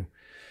 yeah, we do.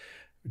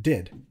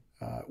 Did.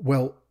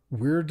 Well,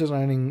 we're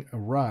designing a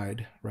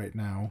ride right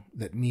now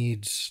that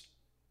needs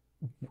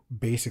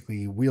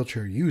basically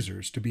wheelchair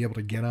users to be able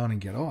to get on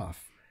and get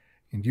off.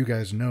 And you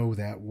guys know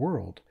that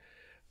world.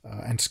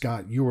 And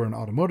Scott, you were an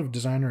automotive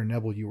designer, and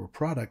Neville, you were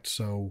product.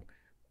 So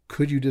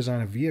could you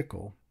design a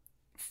vehicle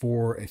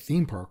for a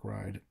theme park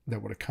ride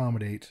that would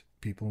accommodate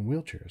people in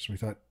wheelchairs? We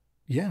thought,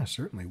 yeah,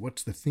 certainly.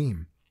 What's the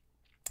theme?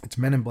 It's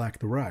Men in Black,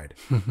 the ride.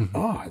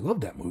 Oh, I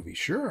love that movie.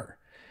 Sure.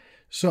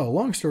 So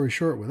long story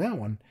short with that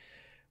one,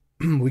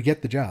 we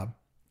get the job,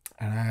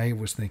 and I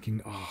was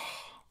thinking,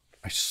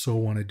 I so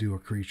want to do a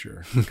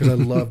creature, because I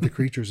love the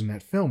creatures in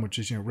that film, which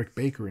is, Rick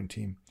Baker and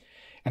team.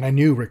 And I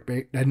knew Rick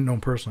Baker. I didn't know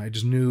him personally. I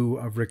just knew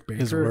of Rick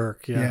Baker. His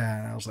work, yeah. Yeah,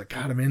 and I was like,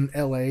 God, I'm in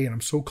LA, and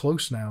I'm so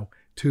close now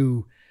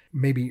to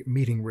maybe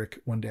meeting Rick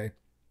one day.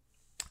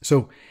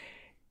 So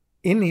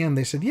in the end,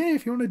 they said, yeah,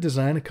 if you want to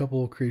design a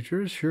couple of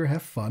creatures, sure,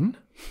 have fun.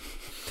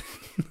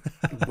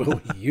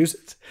 Will we use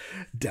it?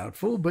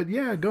 Doubtful, but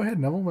yeah, go ahead,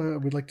 Neville.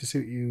 We'd like to see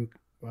what you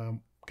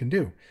can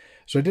do.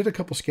 So I did a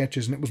couple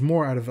sketches, and it was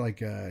more out of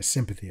like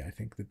sympathy, I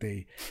think, that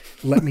they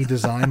let me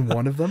design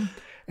one of them.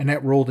 And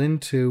that rolled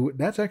into,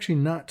 that's actually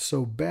not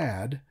so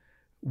bad.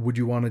 Would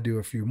you want to do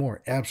a few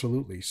more?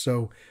 Absolutely.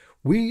 So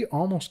we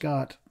almost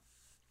got,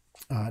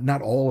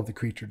 not all of the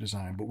creature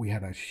design, but we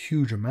had a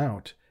huge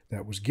amount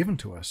that was given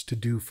to us to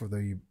do for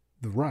the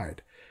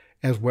ride,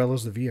 as well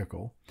as the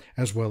vehicle,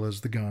 as well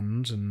as the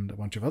guns and a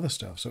bunch of other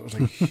stuff. So it was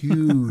a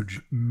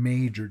huge,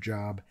 major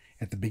job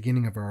at the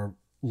beginning of our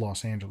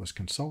Los Angeles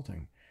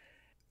consulting.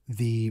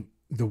 The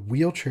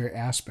wheelchair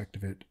aspect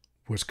of it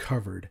was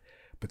covered,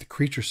 but the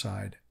creature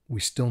side, we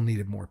still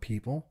needed more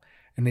people.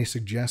 And they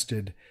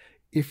suggested,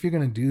 if you're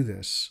going to do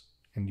this,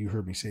 and you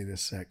heard me say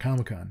this at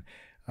Comic-Con,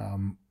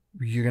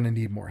 you're going to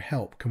need more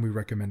help. Can we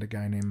recommend a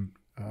guy named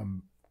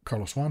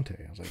Carlos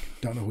Wante? I was like,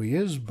 don't know who he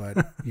is, but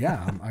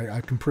yeah,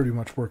 I can pretty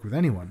much work with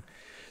anyone.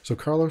 So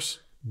Carlos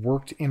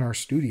worked in our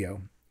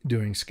studio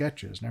doing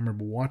sketches. And I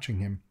remember watching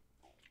him,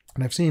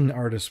 and I've seen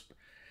artists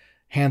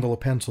handle a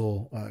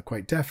pencil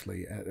quite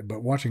deftly,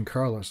 but watching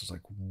Carlos is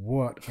like,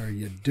 what are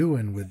you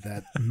doing with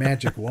that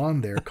magic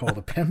wand there called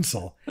a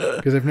pencil?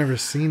 Because I've never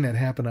seen that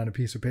happen on a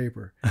piece of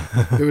paper.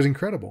 It was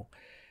incredible.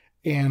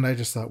 And I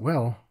just thought,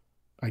 well,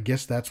 I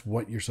guess that's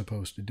what you're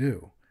supposed to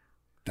do.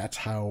 That's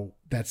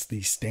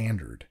the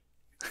standard.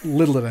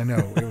 Little did I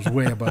know, it was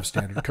way above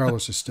standard.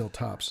 Carlos is still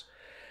tops.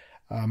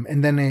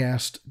 And then they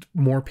asked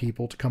more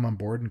people to come on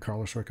board, and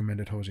Carlos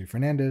recommended Jose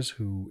Fernandez,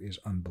 who is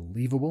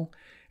unbelievable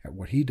at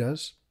what he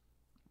does.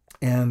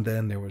 And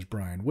then there was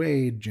Brian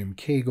Wade, Jim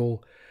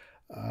Cagle.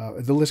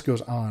 The list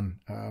goes on.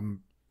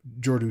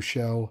 Jordu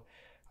Shell.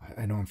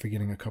 I know I'm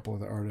forgetting a couple of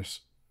the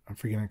artists.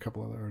 Here,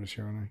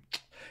 aren't I?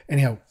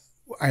 Anyhow,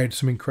 I had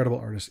some incredible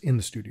artists in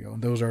the studio,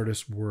 and those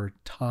artists were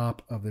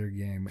top of their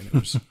game.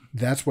 And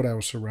that's what I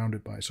was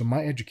surrounded by. So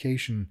my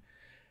education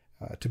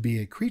to be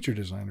a creature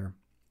designer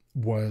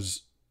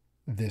was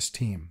this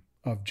team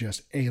of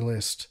just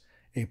A-list,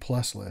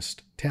 A-plus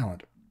list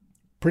talent.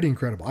 Pretty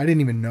incredible. I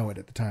didn't even know it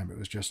at the time. It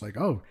was just like,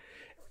 oh,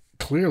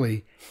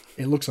 clearly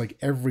it looks like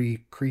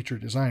every creature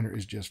designer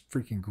is just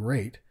freaking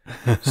great.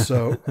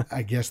 So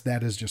I guess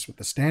that is just what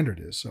the standard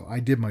is. So I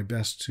did my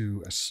best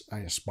I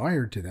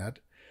aspired to that.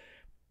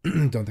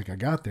 Don't think I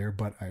got there,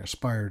 but I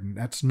aspired. And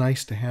that's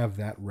nice to have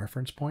that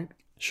reference point.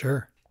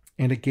 Sure.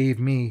 And it gave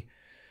me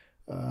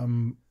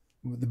the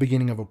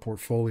beginning of a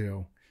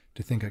portfolio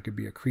to think I could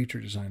be a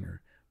creature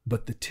designer.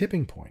 But the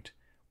tipping point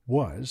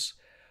was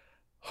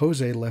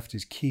Jose left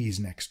his keys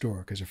next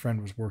door because a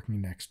friend was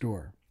working next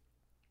door.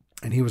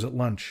 And he was at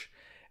lunch,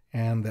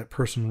 and that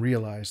person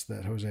realized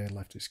that Jose had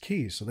left his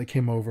keys. So they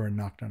came over and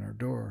knocked on our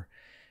door.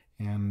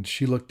 And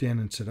she looked in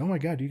and said, oh my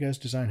God, do you guys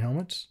design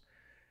helmets?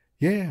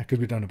 Yeah, because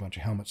we've done a bunch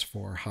of helmets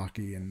for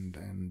hockey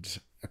and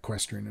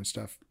equestrian and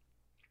stuff.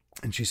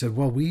 And she said,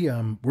 well,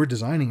 we're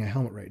designing a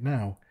helmet right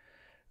now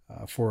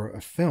for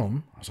a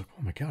film. I was like,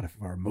 oh my God,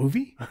 for a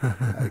movie?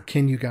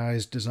 Can you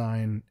guys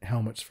design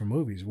helmets for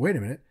movies? Wait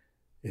a minute.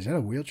 Is that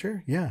a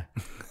wheelchair? Yeah.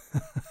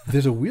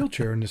 There's a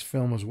wheelchair in this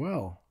film as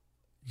well.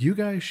 You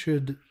guys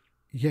should,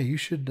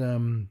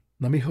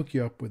 let me hook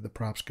you up with the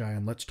props guy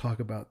and let's talk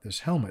about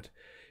this helmet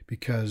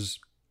because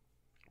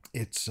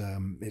it's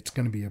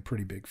going to be a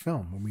pretty big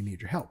film and we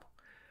need your help.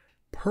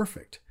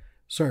 Perfect.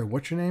 Sorry,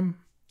 what's your name,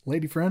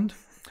 lady friend?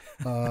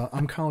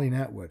 I'm Colleen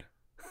Atwood.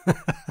 All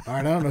right,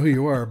 I don't know who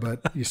you are,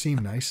 but you seem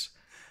nice.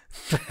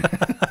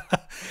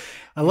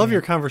 I love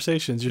your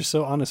conversations. You're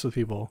so honest with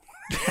people.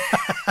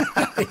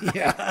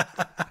 Yeah.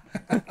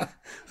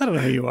 I don't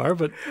know who you are,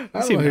 but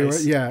you seem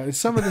nice. Yeah,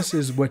 some of this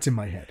is what's in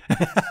my head.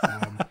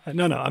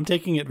 No, I'm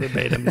taking it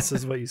verbatim. This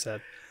is what you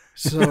said.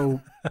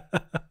 So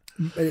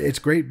it's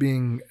great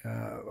being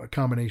a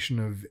combination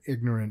of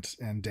ignorant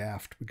and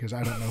daft because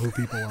I don't know who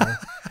people are.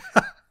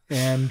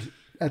 And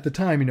at the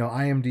time,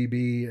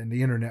 IMDb and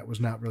the internet was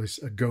not really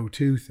a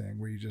go-to thing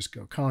where you just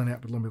go, Colin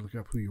Atwood, let me look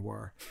up who you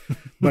are.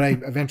 But I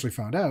eventually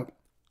found out,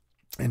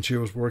 and she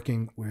was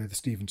working with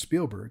Steven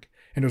Spielberg,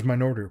 and it was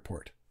Minority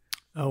Report.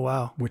 Oh,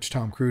 wow. Which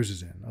Tom Cruise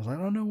is in. I was like,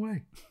 oh, no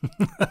way.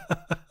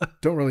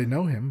 Don't really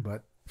know him,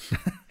 but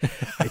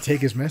I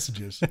take his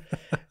messages.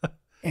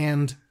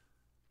 And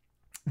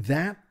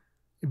that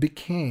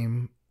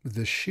became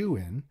the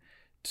shoe-in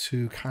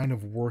to kind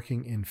of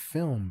working in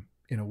film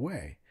in a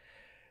way.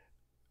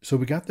 So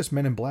we got this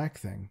Men in Black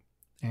thing,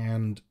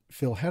 and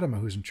Phil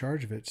Hedema, who's in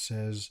charge of it,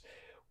 says,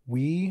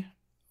 we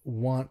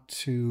want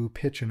to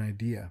pitch an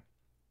idea,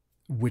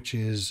 which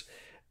is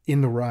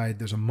in the ride,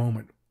 there's a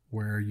moment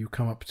where you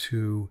come up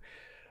to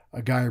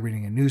a guy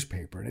reading a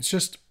newspaper, and it's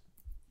just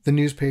the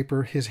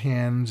newspaper, his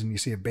hands, and you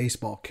see a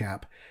baseball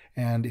cap.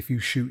 And if you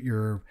shoot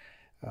your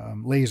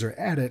laser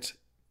at it,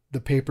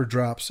 the paper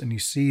drops, and you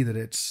see that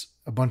it's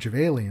a bunch of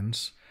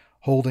aliens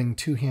holding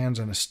two hands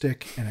on a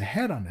stick and a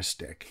head on a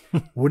stick.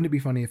 Wouldn't it be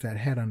funny if that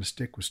head on a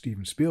stick was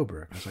Steven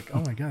Spielberg? I was like,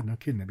 oh my God, no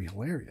kidding, that'd be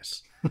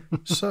hilarious.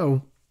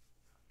 So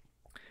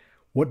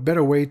what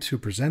better way to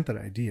present that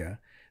idea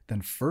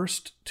than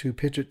first to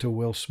pitch it to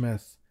Will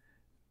Smith,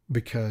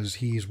 because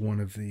he's one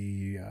of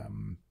the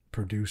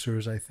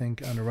producers, I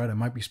think, on the ride. I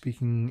might be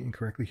speaking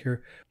incorrectly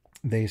here.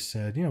 They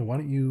said, why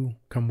don't you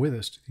come with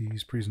us to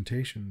these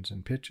presentations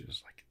and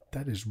pitches? Like,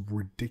 that is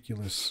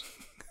ridiculous,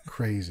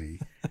 crazy.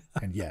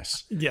 And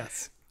yes.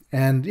 Yes.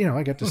 And,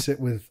 I got to sit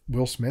with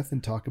Will Smith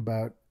and talk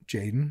about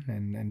Jaden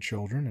and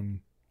children, and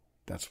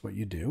that's what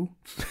you do.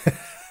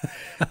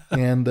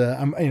 And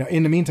I'm,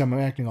 in the meantime, I'm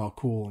acting all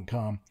cool and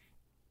calm.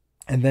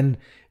 And then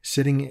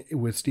sitting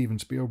with Steven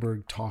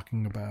Spielberg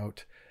talking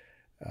about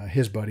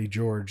his buddy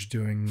George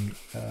doing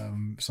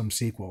some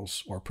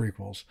sequels or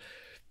prequels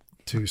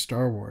to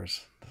Star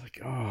Wars. Like,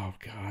 oh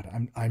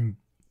God, I'm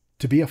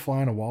to be a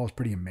fly on a wall is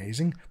pretty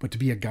amazing, but to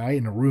be a guy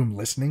in a room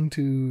listening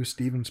to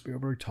Steven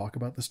Spielberg talk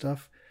about the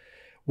stuff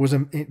was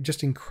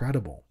just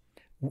incredible.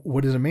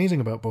 What is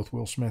amazing about both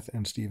Will Smith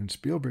and Steven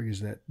Spielberg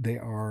is that they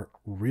are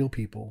real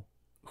people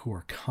who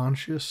are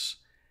conscious,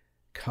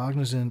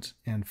 cognizant,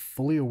 and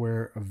fully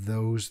aware of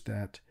those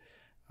that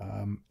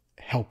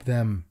help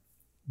them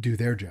do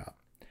their job.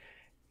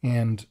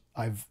 And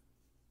I've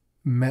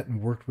met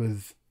and worked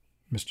with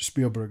Mr.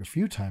 Spielberg a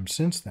few times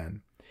since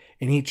then,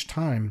 and each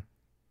time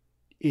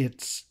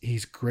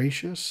he's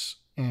gracious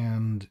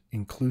and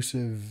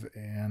inclusive.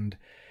 And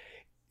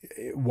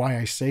why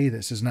I say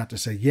this is not to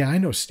say, yeah, I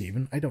know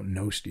Steven. I don't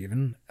know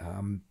Steven.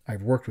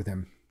 I've worked with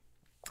him.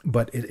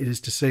 But it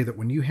is to say that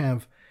when you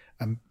have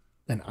an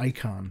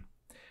icon,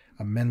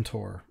 a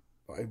mentor,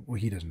 well,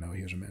 he doesn't know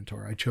he was a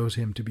mentor. I chose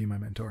him to be my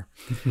mentor.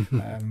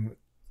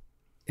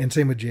 And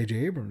same with J.J.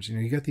 Abrams.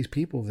 You got these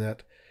people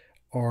that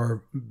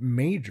are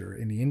major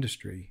in the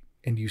industry,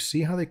 and you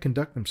see how they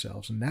conduct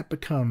themselves, and that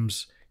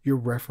becomes your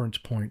reference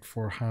point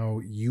for how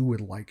you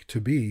would like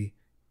to be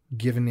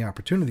given the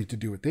opportunity to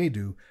do what they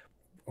do.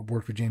 I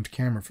worked with James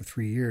Cameron for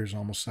 3 years,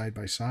 almost side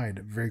by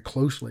side, very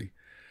closely.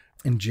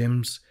 And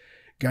Jim's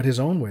got his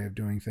own way of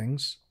doing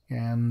things.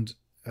 And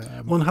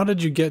well, and how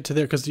did you get to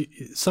there? Because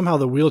somehow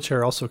the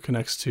wheelchair also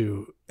connects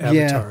to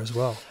Avatar as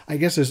well. I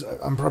guess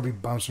I'm probably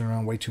bouncing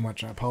around way too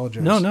much. I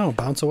apologize. No,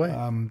 bounce away.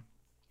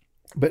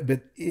 But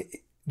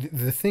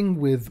the thing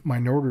with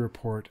Minority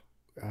Report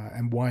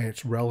and why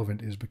it's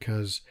relevant is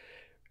because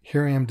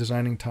here I am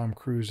designing Tom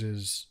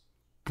Cruise's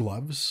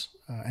gloves,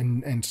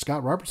 and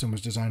Scott Robertson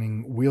was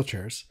designing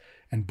wheelchairs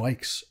and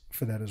bikes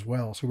for that as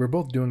well. So we're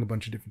both doing a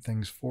bunch of different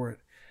things for it.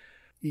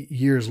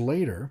 Years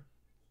later,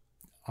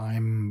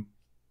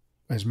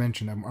 as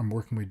mentioned, I'm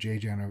working with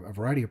JJ on a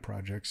variety of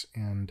projects,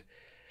 and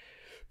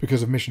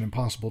because of Mission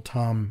Impossible,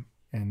 Tom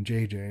and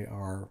JJ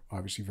are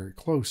obviously very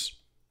close.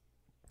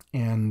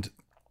 And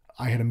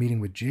I had a meeting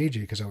with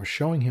JJ because I was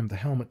showing him the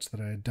helmets that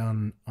I had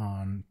done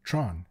on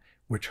Tron,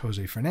 which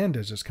Jose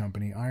Fernandez's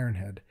company,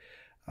 Ironhead,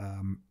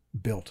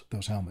 built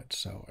those helmets.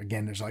 So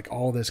again, there's like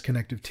all this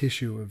connective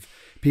tissue of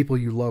people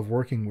you love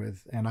working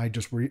with. And I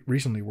just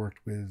recently worked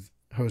with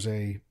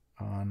Jose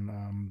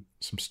on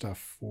some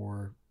stuff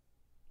for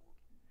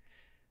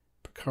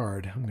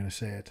Picard. I'm going to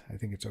say it. I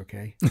think it's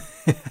okay.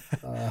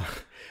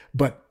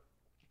 But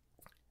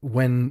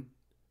when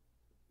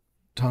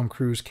Tom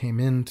Cruise came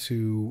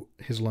into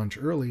his lunch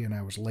early and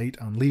I was late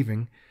on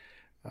leaving,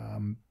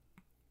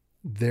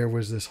 there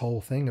was this whole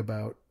thing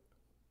about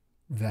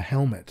the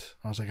helmet.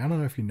 I was like, I don't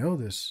know if you know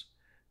this,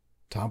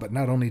 Tom, but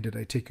not only did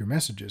I take your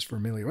messages for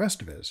Emilio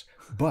Estevez,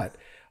 but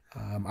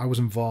I was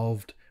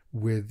involved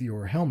with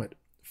your helmet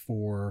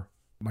for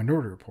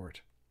Minority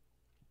Report.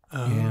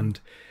 And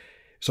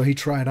so he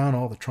tried on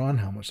all the Tron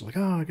helmets. Like,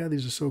 oh my God,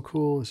 these are so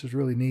cool. This is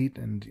really neat.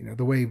 And,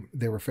 the way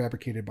they were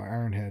fabricated by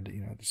Ironhead,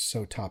 this is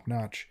so top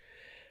notch.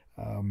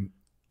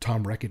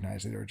 Tom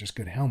recognized that they were just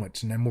good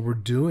helmets. And then when we're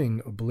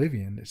doing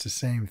Oblivion, it's the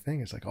same thing.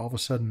 It's like all of a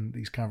sudden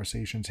these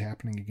conversations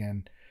happening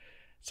again.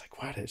 It's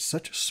like, wow, it's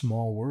such a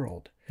small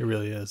world. It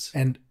really is.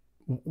 And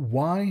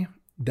why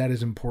that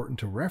is important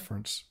to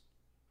reference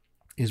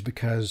is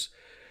because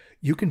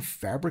you can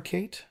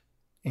fabricate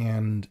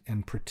and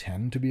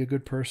pretend to be a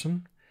good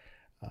person.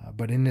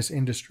 But in this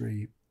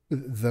industry,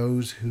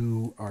 those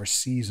who are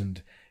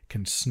seasoned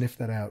can sniff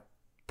that out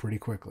pretty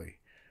quickly.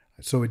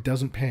 So it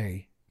doesn't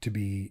pay to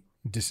be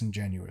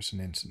disingenuous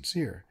and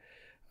insincere.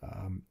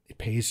 It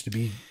pays to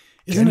be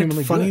genuinely good.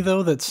 Isn't it funny,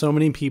 though, that so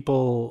many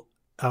people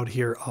out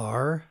here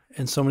are,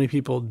 and so many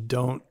people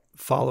don't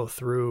follow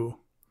through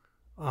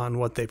on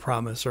what they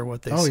promise or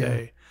what they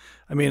say?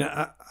 Yeah. I mean,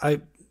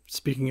 I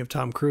speaking of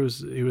Tom Cruise,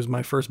 he was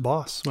my first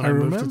boss when I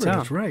moved to town.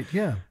 That's right,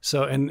 yeah.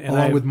 So and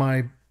along with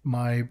my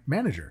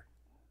manager.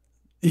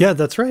 Yeah,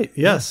 that's right.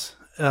 Yes.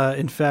 Yeah.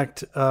 In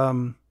fact,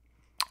 I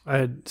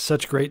had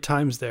such great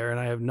times there, and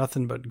I have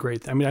nothing but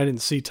great. I mean, I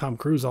didn't see Tom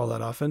Cruise all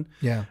that often.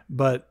 Yeah.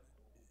 But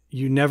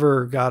you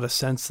never got a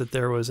sense that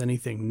there was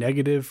anything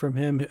negative from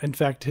him. In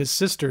fact, his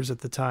sisters at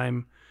the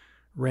time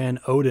ran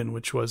Odin,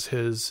 which was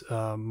his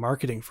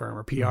marketing firm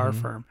or PR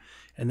firm,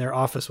 and their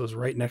office was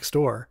right next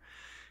door.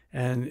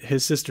 And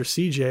his sister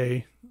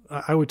CJ,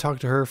 I would talk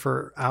to her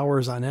for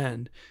hours on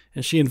end,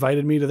 and she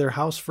invited me to their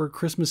house for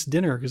Christmas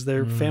dinner because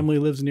their family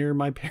lives near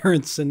my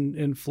parents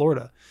in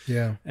Florida.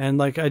 Yeah. And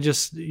like, I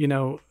just,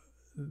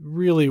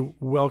 really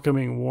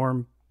welcoming,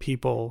 warm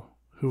people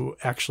who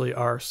actually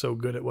are so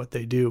good at what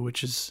they do,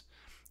 which is,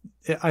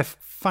 I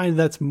find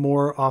that's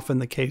more often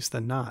the case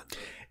than not.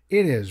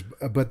 It is,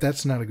 but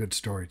that's not a good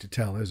story to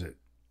tell, is it?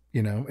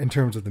 In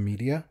terms of the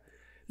media.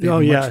 They'd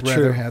much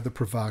rather have the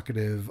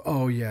provocative,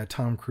 oh yeah,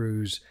 Tom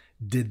Cruise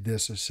did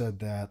this or said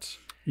that.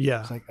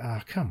 Yeah. It's like,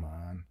 come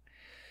on.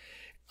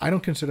 I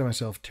don't consider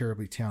myself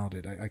terribly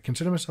talented. I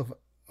consider myself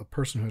a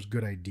person who has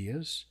good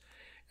ideas,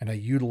 and I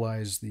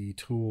utilize the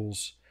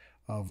tools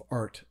of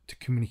art to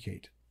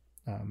communicate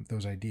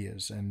those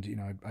ideas.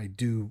 And, I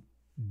do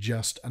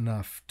just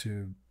enough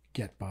to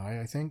get by,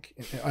 I think.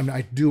 I mean,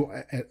 I do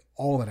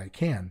all that I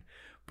can,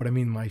 but I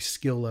mean, my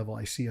skill level,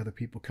 I see other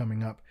people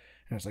coming up,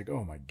 and it's like,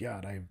 oh my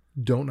God, I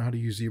don't know how to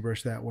use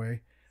ZBrush that way.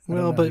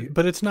 Well,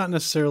 but it's not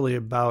necessarily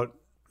about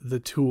the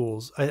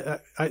tools.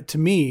 To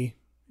me,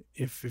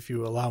 if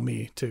you allow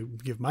me to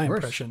give my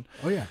impression.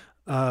 Oh yeah.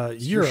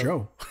 You're your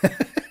show.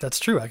 That's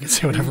true. I can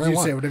say whatever I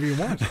want. Say whatever you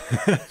want.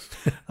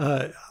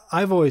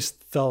 I've always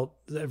felt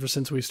ever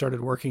since we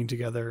started working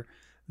together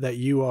that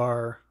you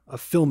are a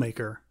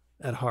filmmaker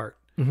at heart.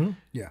 Mm-hmm.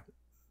 Yeah.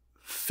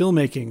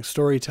 Filmmaking,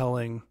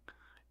 storytelling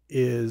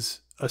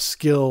is a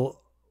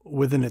skill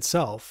within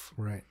itself.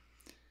 Right.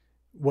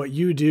 What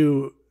you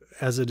do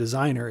as a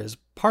designer is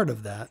part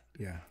of that.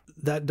 Yeah.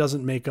 That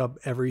doesn't make up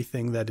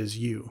everything that is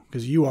you,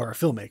 because you are a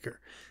filmmaker.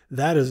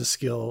 That is a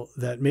skill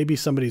that maybe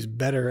somebody's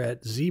better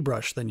at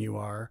ZBrush than you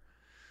are,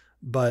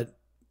 but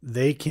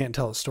they can't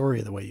tell a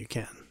story the way you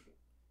can.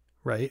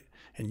 Right.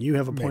 And you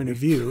have a point of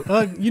view.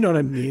 You know what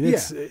I mean?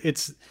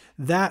 It's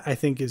that I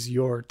think is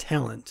your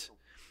talent.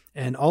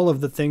 And all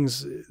of the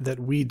things that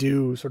we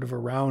do sort of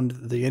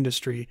around the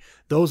industry,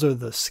 those are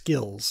the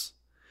skills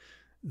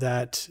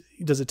that,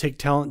 does it take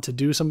talent to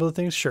do some of the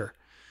things? Sure.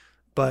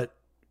 But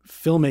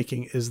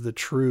filmmaking is the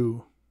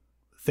true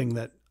thing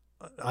that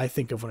I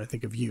think of when I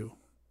think of you.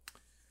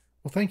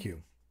 Well, thank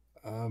you.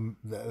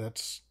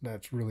 That's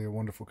really a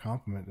wonderful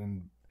compliment.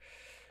 And,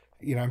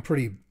 you know, I'm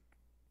pretty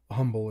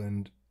humble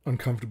and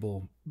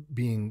uncomfortable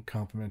being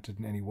complimented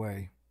in any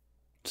way.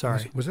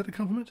 Sorry. Was that a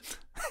compliment?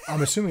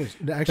 I'm assuming it's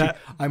actually,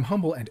 I'm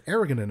humble and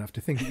arrogant enough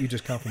to think that you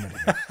just complimented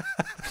me.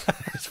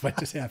 That's what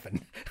just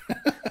happened.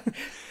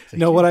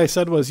 No, what I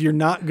said was you're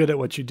not good at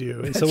what you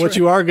do. And so what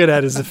you are good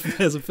at is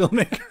as a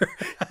filmmaker.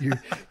 You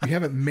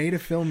haven't made a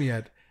film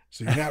yet,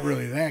 so you're not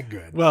really that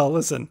good. Well,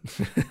 listen,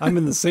 I'm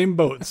in the same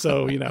boat.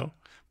 So, you know,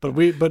 but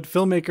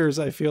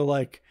filmmakers, I feel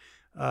like,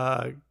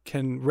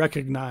 can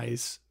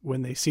recognize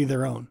when they see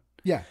their own.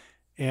 Yeah.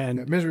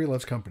 And misery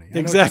loves company.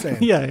 Exactly.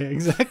 Yeah,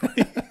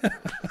 exactly.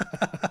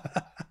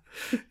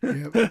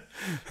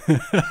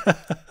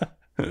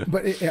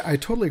 But I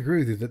totally agree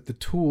with you that the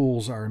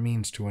tools are a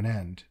means to an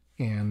end.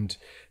 And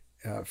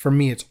for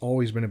me, it's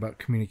always been about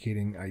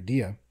communicating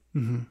idea,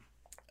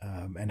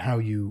 and how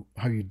you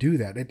do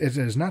that. It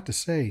is not to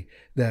say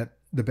that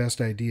the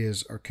best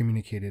ideas are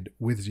communicated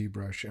with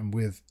ZBrush and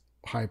with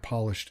high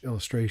polished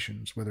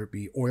illustrations, whether it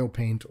be oil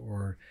paint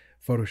or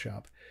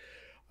Photoshop.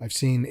 I've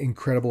seen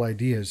incredible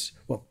ideas.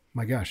 Well,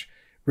 my gosh,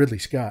 Ridley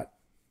Scott,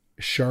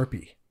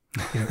 Sharpie.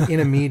 You know, in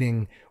a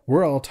meeting,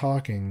 we're all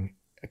talking,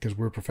 because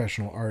we're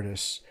professional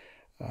artists,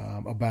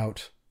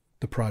 about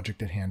the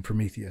project at hand,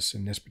 Prometheus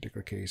in this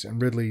particular case.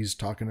 And Ridley's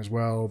talking as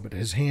well, but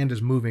his hand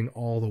is moving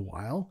all the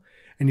while.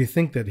 And you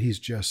think that he's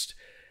just,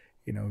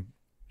 you know,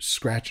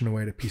 scratching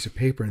away at a piece of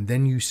paper. And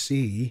then you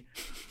see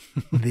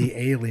the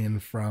alien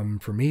from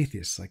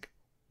Prometheus, like,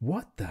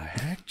 what the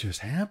heck just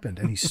happened?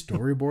 And he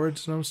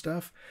storyboards and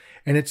stuff.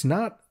 And it's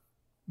not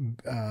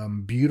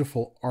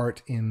beautiful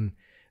art in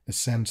the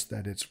sense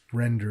that it's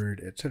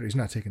rendered, etc. He's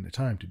not taking the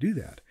time to do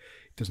that.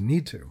 He doesn't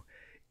need to.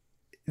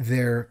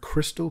 They're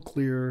crystal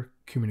clear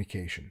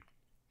communication.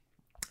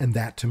 And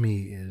that to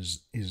me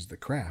is the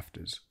craft.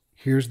 Is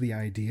here's the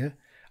idea.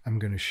 I'm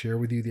going to share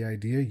with you the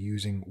idea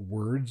using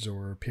words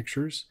or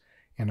pictures,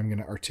 and I'm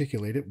going to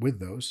articulate it with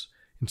those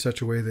in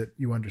such a way that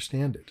you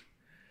understand it.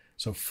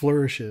 So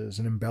flourishes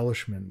and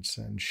embellishments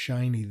and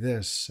shiny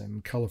this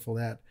and colorful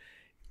that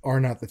are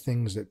not the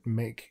things that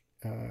make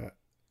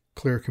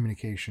clear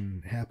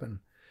communication happen.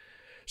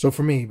 So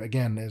for me,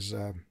 again, as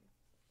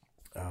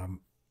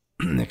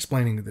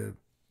explaining the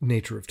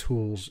nature of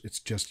tools, it's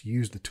just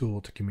use the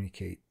tool to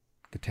communicate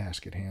the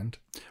task at hand.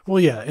 Well,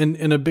 yeah.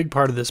 And a big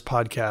part of this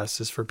podcast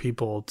is for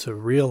people to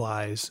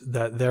realize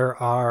that there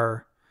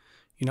are,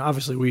 you know,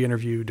 obviously we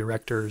interview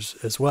directors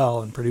as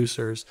well and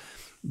producers,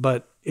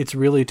 but it's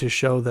really to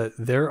show that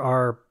there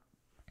are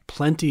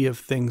plenty of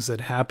things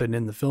that happen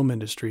in the film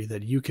industry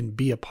that you can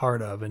be a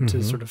part of, and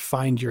to sort of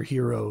find your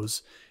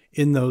heroes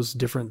in those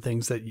different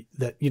things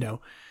that, you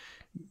know,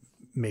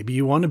 maybe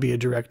you want to be a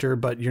director,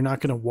 but you're not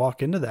going to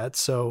walk into that.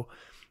 So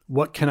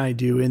what can I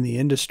do in the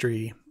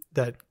industry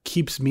that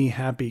keeps me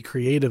happy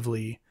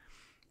creatively,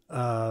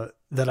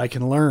 that I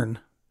can learn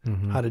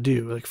how to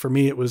do? Like for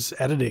me, it was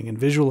editing and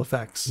visual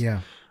effects.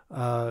 Yeah.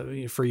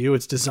 For you,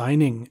 it's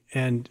designing,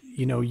 and,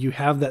 you know, you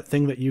have that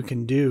thing that you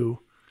can do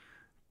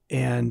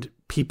and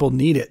people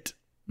need it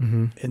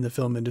in the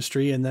film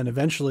industry. And then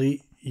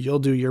eventually you'll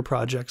do your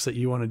projects that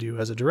you want to do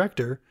as a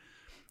director,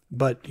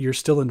 but you're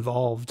still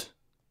involved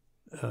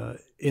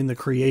in the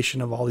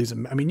creation of all these.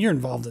 I mean, you're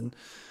involved in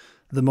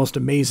the most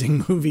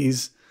amazing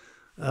movies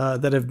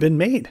that have been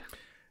made.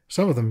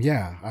 Some of them,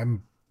 yeah.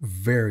 I'm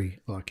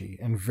very lucky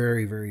and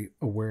very, very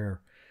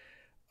aware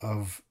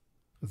of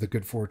the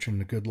good fortune,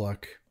 the good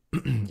luck,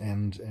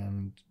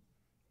 and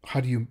how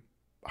do you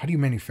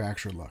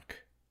manufacture luck?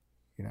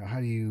 You know, how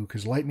do you,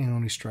 because lightning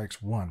only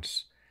strikes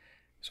once.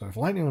 So if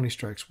lightning only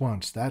strikes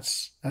once,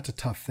 that's a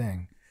tough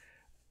thing.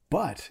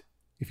 But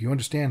if you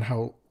understand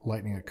how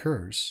lightning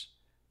occurs,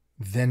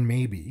 then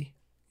maybe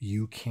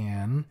you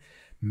can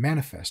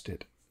manifest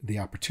it, the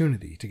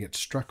opportunity to get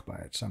struck by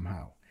it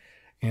somehow.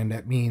 And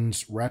that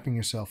means wrapping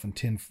yourself in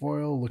tin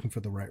foil, looking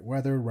for the right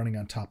weather, running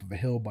on top of a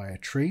hill by a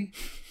tree,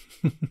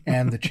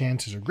 and the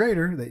chances are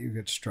greater that you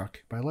get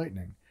struck by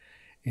lightning.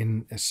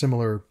 In a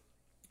similar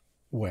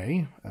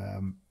way,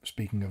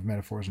 speaking of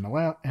metaphors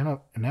and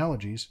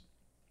analogies,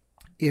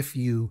 if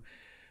you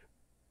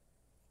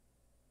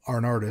are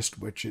an artist,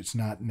 which it's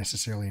not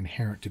necessarily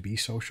inherent to be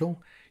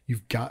social,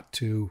 you've got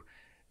to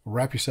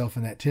wrap yourself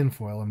in that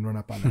tinfoil and run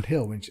up on that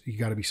hill. You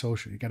got to be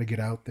social. You got to get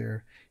out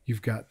there.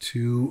 You've got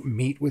to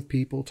meet with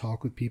people,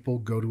 talk with people,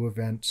 go to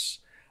events,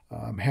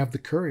 have the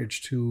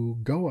courage to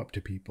go up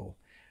to people.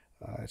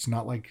 It's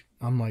not like,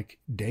 unlike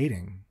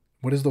dating.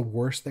 What is the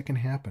worst that can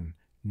happen?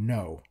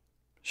 No.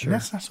 Sure. And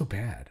that's not so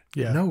bad.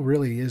 Yeah. No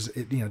really is.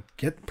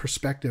 Get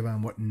perspective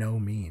on what no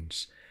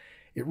means.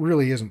 It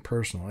really isn't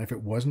personal. If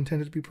it was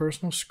intended to be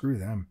personal, screw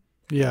them.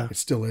 Yeah. It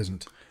still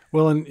isn't.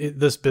 Well, and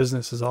this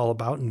business is all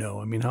about no.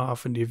 I mean, how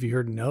often have you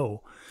heard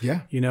no?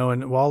 Yeah.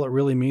 And all it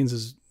really means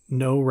is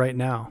no right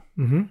now.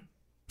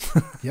 Mm-hmm.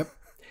 Yep.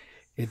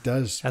 It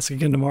does. Ask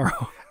again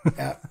tomorrow.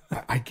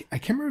 I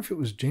can't remember if it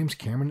was James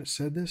Cameron that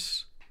said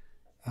this.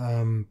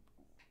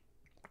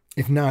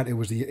 If not, it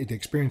was the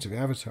experience of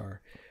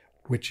Avatar,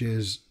 which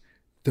is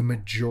the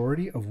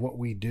majority of what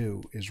we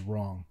do is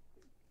wrong.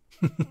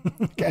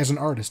 As an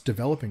artist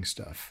developing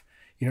stuff,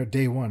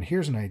 day one,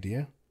 here's an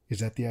idea. Is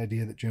that the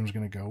idea that Jim's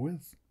going to go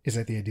with? Is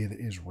that the idea that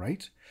is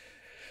right?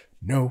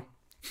 No.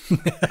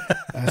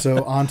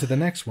 So on to the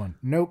next one.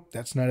 Nope,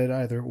 that's not it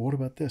either. What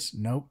about this?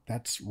 Nope,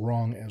 that's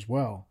wrong as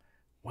well.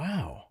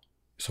 Wow.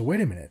 So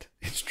wait a minute.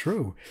 It's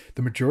true.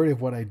 The majority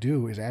of what I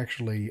do is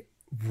actually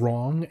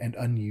wrong and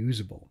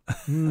unusable.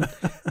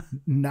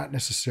 Not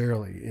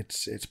necessarily.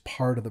 It's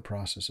part of the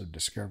process of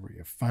discovery,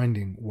 of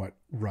finding what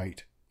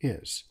right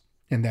is.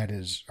 And that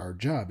is our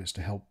job, is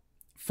to help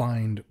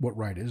find what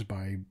right is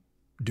by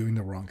doing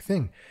the wrong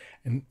thing.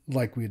 And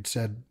like we had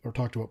said or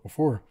talked about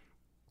before,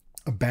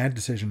 a bad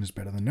decision is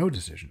better than no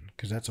decision,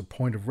 because that's a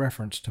point of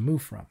reference to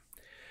move from.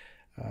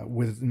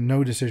 With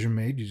no decision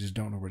made, you just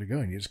don't know where to go,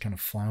 and you just kind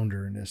of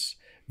flounder in this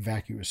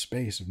vacuous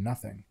space of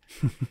nothing.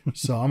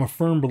 So I'm a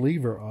firm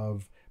believer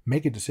of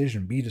make a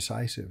decision, be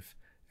decisive,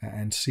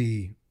 and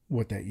see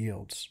what that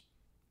yields.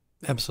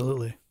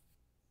 Absolutely.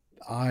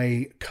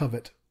 I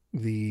covet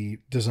the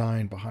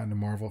design behind the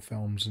Marvel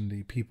films and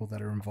the people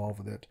that are involved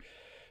with it,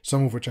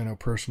 some of which I know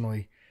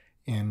personally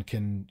and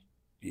can,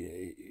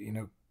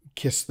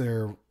 kiss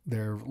their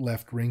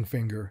left ring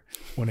finger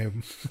when I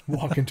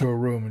walk into a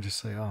room and just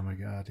say, oh my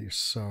God, you're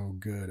so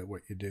good at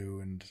what you do,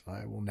 and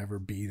I will never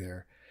be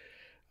there.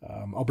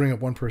 I'll bring up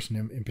one person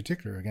in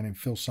particular, a guy named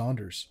Phil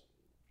Saunders.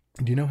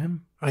 Do you know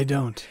him? I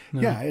don't.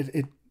 No. Yeah,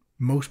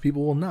 most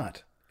people will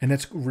not. And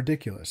that's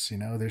ridiculous.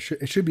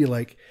 It should be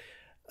like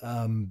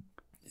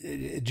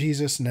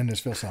Jesus, and then there's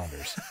Phil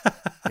Saunders.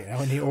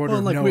 In the order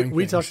of knowing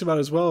we things. talked about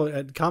as well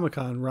at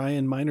Comic-Con,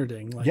 Ryan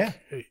Meinerding.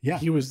 Yeah.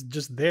 He was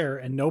just there,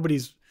 and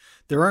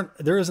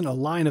there isn't a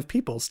line of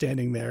people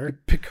standing there.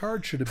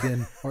 Picard should have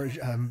been, or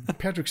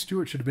Patrick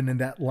Stewart should have been in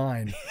that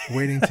line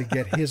waiting to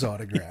get his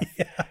autograph.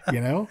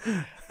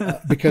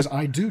 Because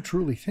I do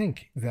truly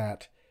think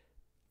that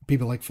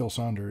people like Phil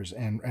Saunders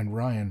and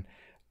Ryan,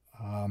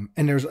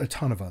 and there's a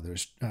ton of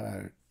others,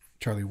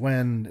 Charlie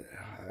Wen,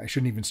 I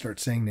shouldn't even start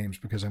saying names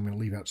because I'm going to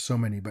leave out so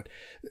many, but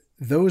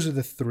those are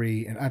the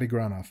three, and Adi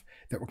Granov,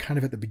 that were kind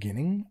of at the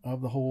beginning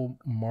of the whole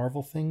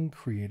Marvel thing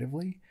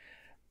creatively.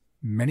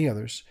 Many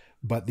others,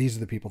 but these are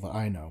the people that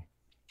I know.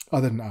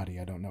 Other than Adi,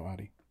 I don't know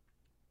Adi.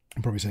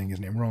 I'm probably saying his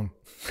name wrong.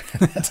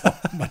 That's how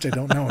much I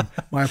don't know him.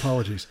 My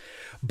apologies.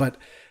 But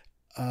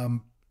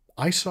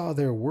I saw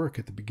their work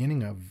at the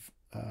beginning of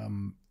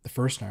the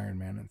first Iron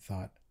Man and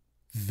thought,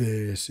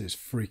 this is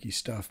freaky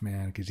stuff,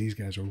 man, because these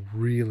guys are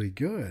really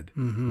good.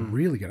 Mm-hmm.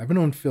 Really good. I've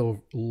known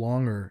Phil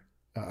longer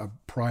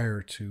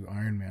prior to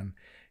Iron Man.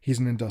 He's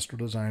an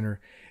industrial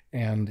designer,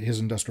 and his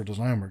industrial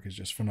design work is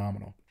just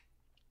phenomenal.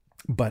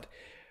 But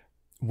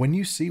when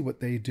you see what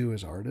they do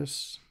as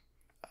artists,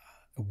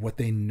 what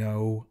they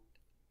know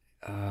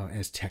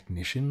as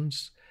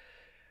technicians,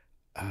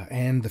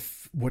 and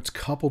what's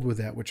coupled with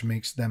that, which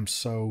makes them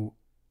so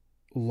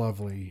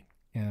lovely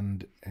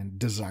and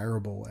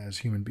desirable as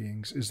human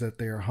beings, is that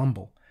they are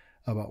humble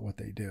about what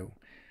they do.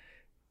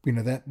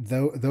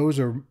 Those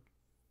are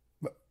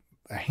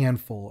a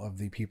handful of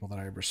the people that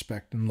I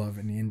respect and love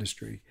in the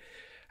industry.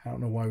 I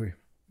don't know why we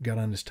got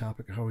on this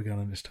topic, or how we got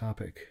on this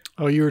topic.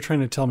 Oh, you were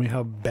trying to tell me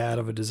how bad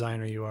of a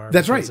designer you are.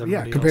 That's right.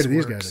 Yeah, compared to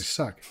these guys, I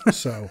suck.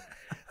 So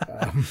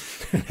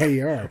there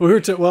you are.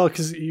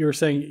 Because you were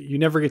saying you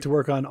never get to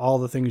work on all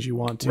the things you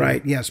want to.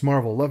 Right. Yes.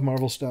 Marvel. Love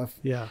Marvel stuff.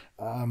 Yeah.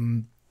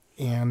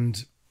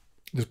 And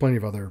there's plenty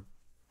of other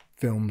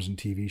films and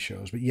TV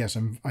shows, but yes,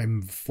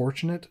 I'm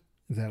fortunate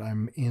that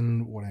I'm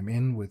in what I'm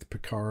in with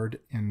Picard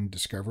and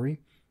Discovery,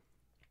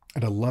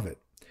 and I love it.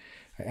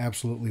 I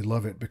absolutely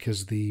love it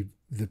because the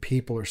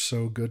people are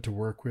so good to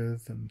work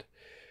with, and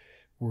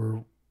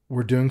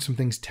we're doing some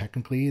things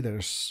technically that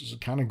are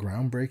kind of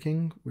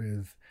groundbreaking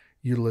with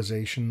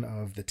utilization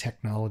of the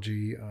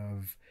technology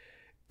of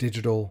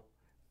digital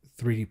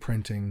 3D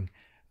printing,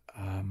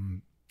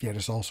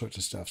 just all sorts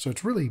of stuff. So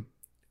it's really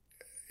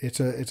it's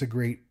a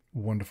great,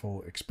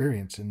 wonderful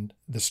experience. And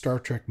the Star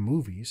Trek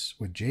movies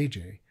with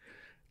JJ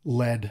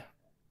led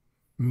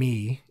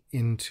me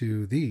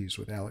into these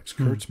with Alex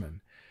Kurtzman.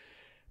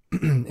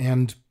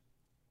 And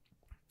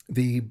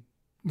the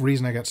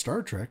reason I got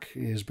Star Trek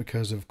is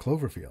because of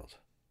Cloverfield.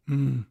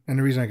 And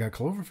the reason I got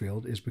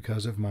Cloverfield is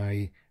because of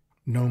my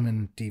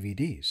Gnomon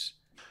DVDs.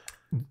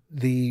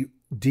 The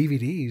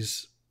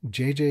DVDs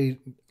JJ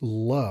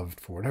loved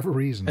for whatever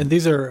reason. And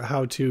these are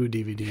how-to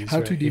DVDs.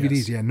 How-to right? DVDs,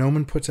 Yes. yeah.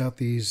 Gnomon puts out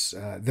these.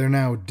 They're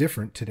now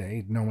different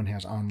today. Gnomon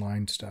has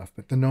online stuff,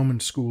 but the Gnomon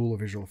School of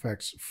Visual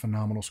Effects,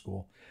 phenomenal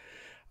school,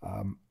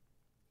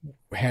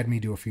 had me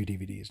do a few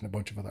DVDs, and a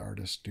bunch of other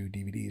artists do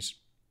DVDs.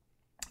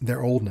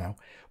 They're old now,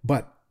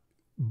 but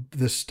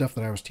the stuff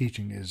that I was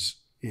teaching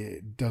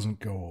it doesn't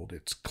go old.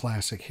 It's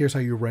classic. Here's how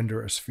you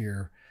render a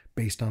sphere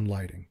based on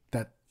lighting.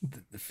 That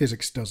the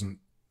physics doesn't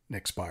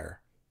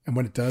expire. And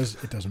when it does,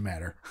 it doesn't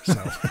matter.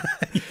 So,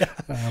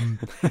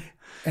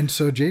 and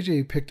so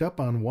JJ picked up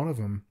on one of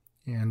them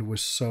and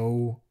was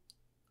so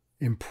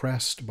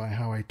impressed by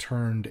how I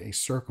turned a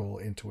circle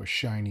into a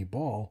shiny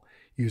ball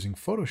using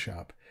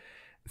Photoshop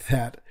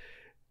that,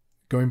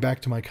 going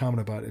back to my comment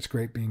about it's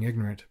great being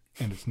ignorant,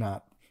 and it's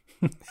not,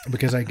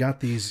 because I got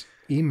these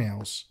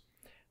emails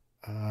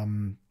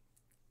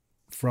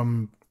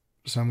from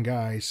some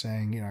guy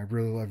saying, I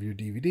really love your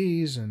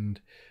DVDs, and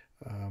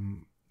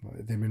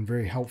they've been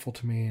very helpful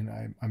to me,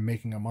 and I'm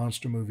making a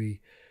monster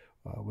movie.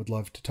 Would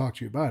love to talk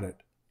to you about it.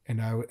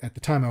 And at the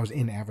time I was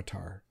in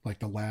Avatar, like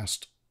the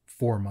last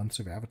 4 months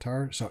of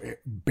Avatar. So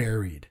it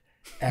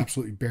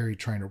absolutely buried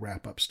trying to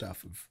wrap up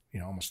stuff of,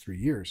 almost 3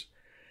 years.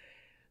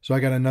 So I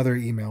got another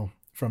email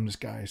from this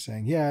guy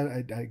saying,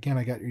 I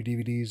got your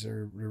DVDs.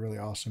 They're really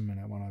awesome. And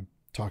I want to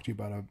talk to you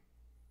about a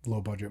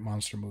low budget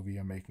monster movie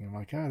I'm making. I'm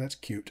like, that's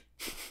cute.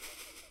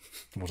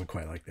 It wasn't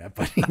quite like that,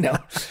 but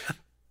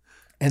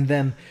and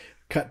then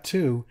cut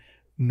to,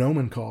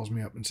 Gnomon calls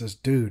me up and says,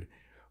 dude,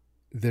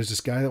 there's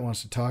this guy that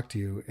wants to talk to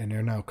you, and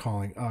they're now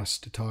calling us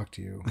to talk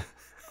to you.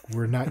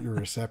 We're not your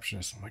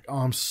receptionist. I'm like, oh,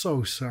 I'm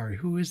so sorry.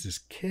 Who is this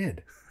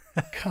kid?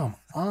 Come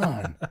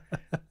on,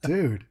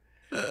 dude.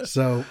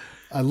 So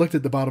I looked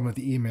at the bottom of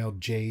the email,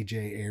 J.J.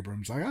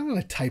 Abrams. Like, I'm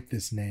going to type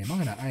this name.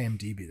 I'm going to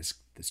IMDb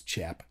this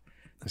chap,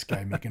 this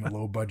guy making a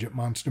low budget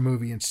monster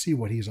movie, and see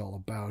what he's all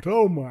about.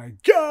 Oh my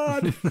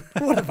God,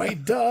 what have I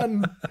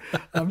done?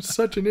 I'm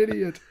such an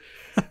idiot.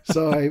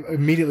 So I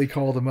immediately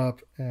called him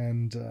up,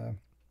 and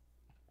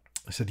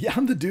I said,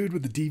 I'm the dude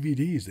with the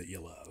DVDs that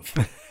you love.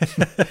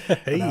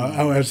 Hey.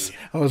 I was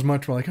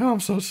much more like, oh, I'm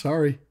so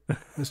sorry,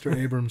 Mr.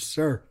 Abrams,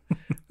 sir,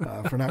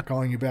 for not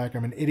calling you back.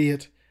 I'm an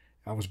idiot.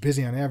 I was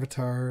busy on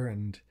Avatar.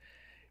 And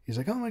he's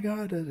like, oh my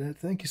God,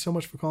 thank you so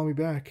much for calling me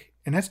back.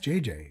 And that's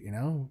JJ,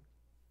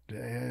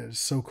 it's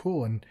so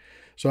cool. And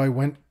so I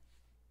went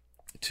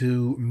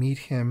to meet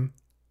him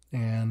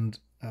and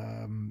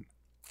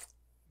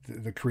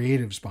the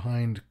creatives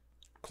behind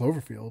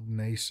Cloverfield, and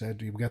they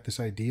said, we've got this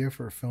idea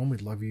for a film.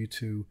 We'd love you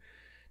to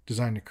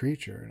design the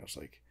creature. And I was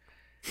like,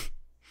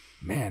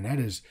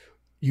 man,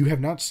 you have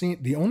not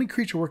seen, the only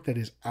creature work that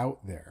is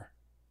out there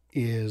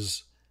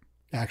is,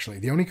 actually,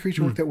 the only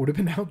creature work that would have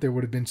been out there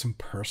would have been some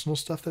personal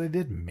stuff that I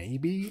did,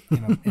 maybe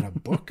in a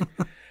book.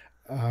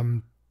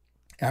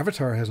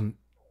 Avatar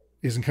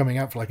isn't coming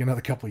out for like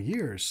another couple of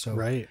years. So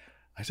right.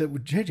 I said,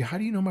 well, JJ, how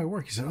do you know my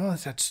work? He said, oh,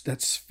 that's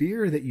that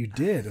sphere that you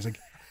did. I was like,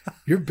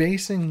 you're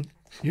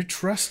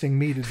trusting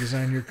me to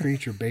design your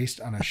creature based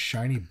on a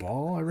shiny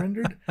ball I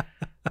rendered?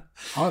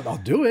 I'll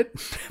do it.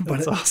 But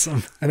that's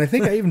awesome. And I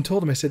think I even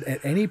told him, I said,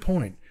 at any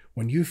point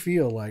when you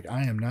feel like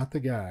I am not the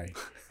guy,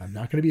 I'm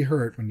not going to be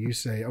hurt when you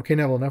say, okay,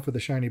 Neville, enough with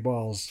the shiny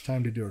balls.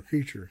 Time to do a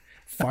creature.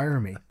 Fire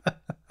me.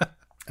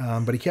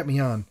 But he kept me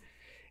on.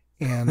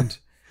 And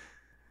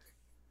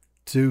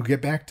to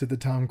get back to the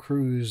Tom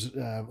Cruise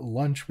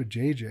lunch with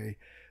JJ,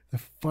 the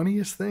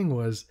funniest thing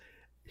was,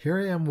 here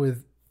I am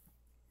with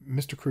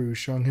Mr. Cruise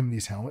showing him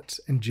these helmets,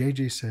 and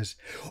JJ says,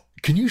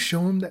 can you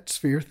show him that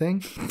sphere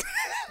thing?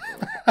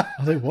 I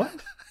was like,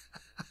 what?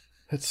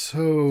 That's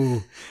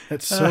so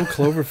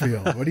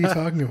Cloverfield. What are you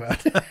talking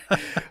about?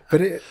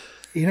 But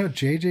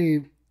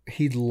JJ,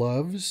 he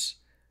loves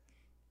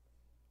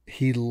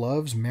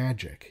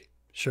magic.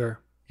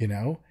 Sure.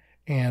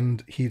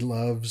 And he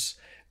loves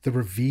the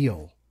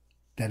reveal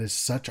that is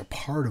such a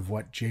part of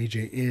what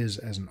JJ is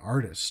as an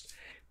artist.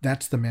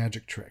 That's the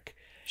magic trick.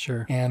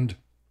 Sure. And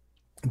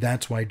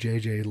that's why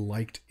JJ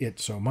liked it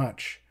so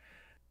much.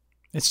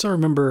 I still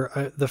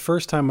remember the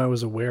first time I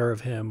was aware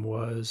of him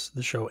was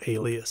the show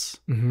Alias.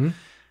 Mm-hmm.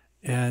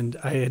 And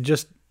I had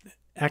just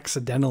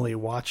accidentally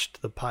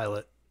watched the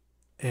pilot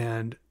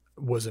and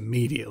was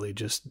immediately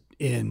just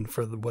in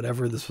for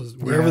wherever this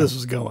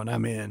was going,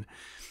 I'm in.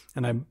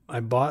 And I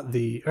bought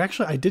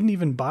I didn't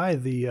even buy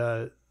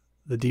the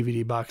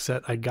DVD box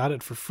set. I got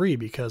it for free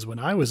because when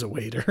I was a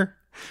waiter,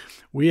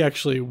 we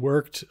actually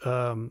worked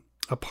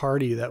a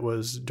party that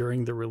was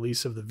during the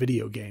release of the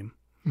video game,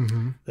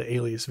 the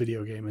Alias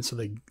video game. And so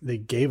they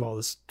gave all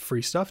this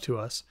free stuff to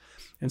us.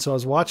 And so I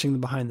was watching the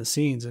behind the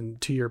scenes, and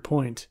to your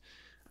point,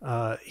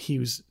 he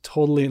was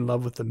totally in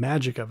love with the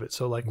magic of it.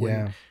 So like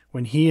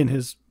when he and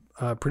his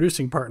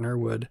producing partner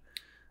would,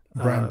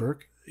 Brian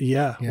Burke.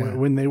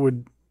 when they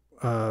would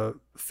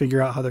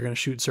figure out how they're going to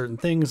shoot certain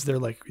things.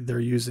 They're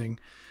using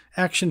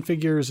action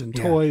figures and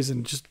toys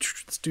and just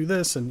let's do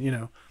this.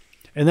 And,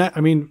 and that,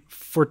 I mean,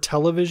 for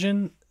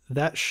television,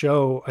 that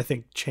show, I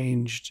think,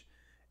 changed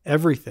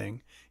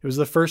everything. It was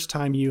the first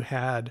time you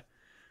had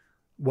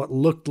what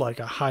looked like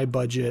a high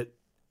budget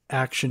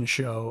action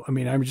show. I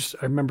mean, I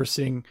remember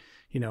seeing,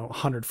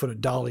 100-foot of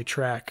dolly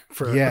track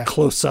for a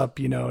close up,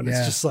 and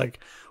it's just like,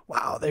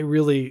 wow, they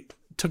really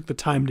took the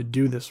time to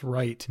do this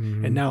right.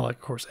 Mm-hmm. And now,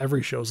 of course,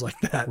 every show's like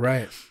that.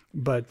 Right.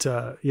 But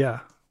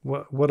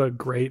what a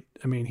great,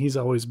 I mean, he's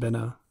always been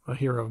a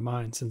hero of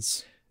mine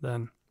since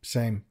then.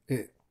 Same.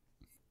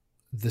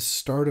 The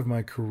start of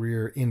my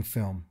career in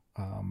film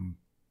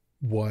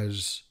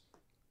was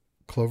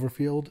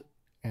Cloverfield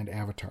and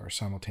Avatar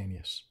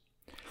simultaneous.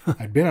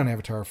 I'd been on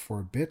Avatar for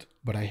a bit,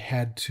 but I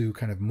had to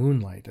kind of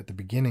moonlight at the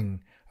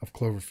beginning of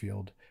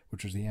Cloverfield,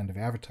 which was the end of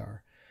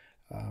Avatar.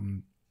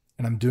 And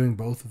I'm doing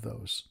both of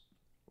those.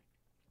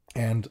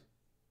 And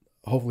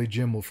hopefully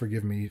Jim will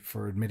forgive me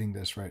for admitting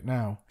this right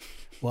now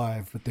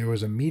live, but there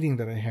was a meeting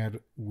that I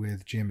had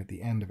with Jim at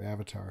the end of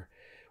Avatar,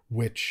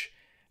 which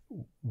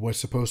was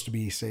supposed to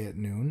be, say, at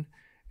noon.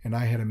 And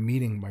I had a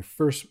meeting, my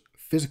first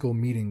physical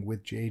meeting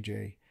with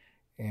JJ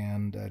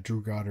and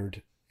Drew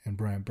Goddard and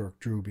Brian Burke,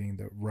 Drew being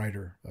the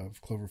writer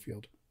of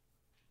Cloverfield,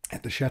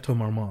 at the Chateau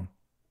Marmont,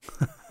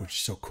 which is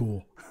so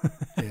cool.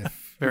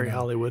 Very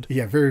Hollywood.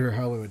 Yeah, very, very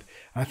Hollywood.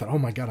 And I thought, oh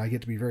my God, I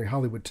get to be very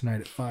Hollywood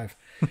tonight at 5.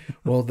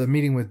 Well, the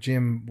meeting with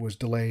Jim was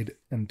delayed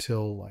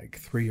until like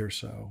 3 or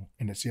so,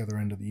 and it's the other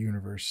end of the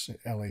universe,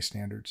 LA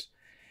standards.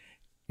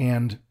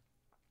 And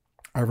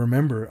I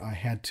remember I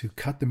had to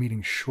cut the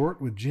meeting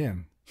short with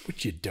Jim,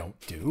 which you don't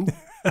do.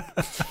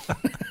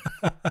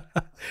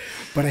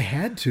 But I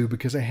had to,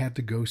 because I had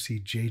to go see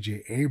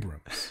J.J.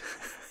 Abrams.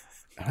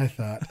 I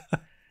thought,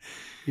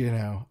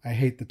 I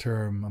hate the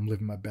term, I'm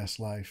living my best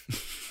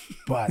life,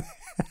 but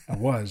I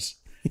was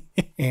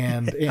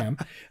and am.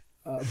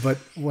 But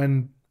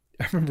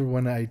I remember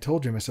when I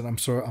told Jim, I said, I'm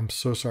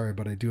so sorry,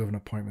 but I do have an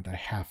appointment I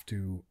have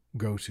to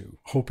go to,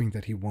 hoping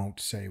that he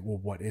won't say, well,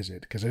 what is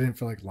it? Because I didn't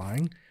feel like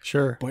lying.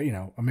 Sure. But,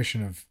 a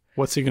mission of...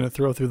 What's he going to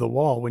throw through the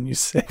wall when you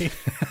say,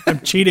 I'm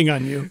cheating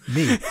on you?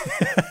 Me.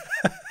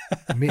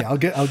 I'll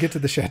get to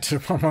the Chateau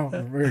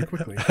Marmont very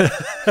quickly.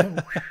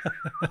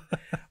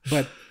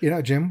 But,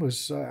 Jim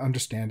was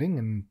understanding,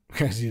 and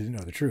because he didn't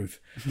know the truth.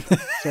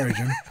 Sorry,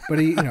 Jim. But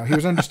he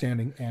was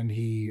understanding, and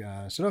he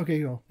said,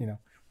 okay, we'll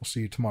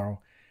see you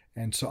tomorrow.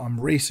 And so I'm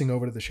racing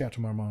over to the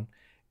Chateau Marmont.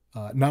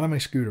 Not on my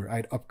scooter.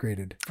 I'd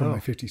upgraded from my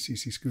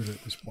 50cc scooter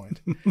at this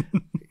point.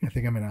 I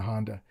think I'm in a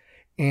Honda.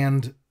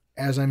 And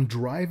as I'm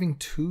driving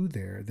to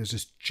there's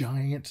this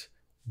giant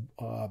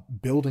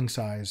building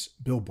size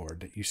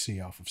billboard that you see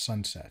off of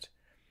Sunset.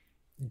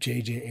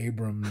 J.J.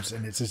 Abrams,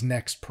 and it's his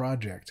next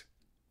project.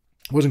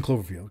 It wasn't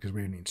Cloverfield because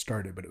we hadn't even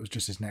started, but it was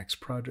just his next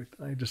project.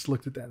 I just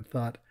looked at that and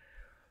thought,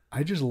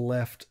 I just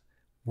left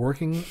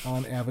working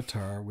on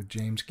Avatar with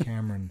James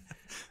Cameron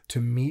to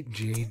meet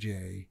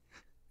J.J.,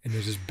 and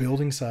there's this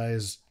building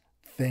size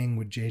thing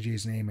with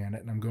JJ's name in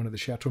it, and I'm going to the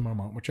Chateau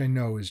Marmont, which I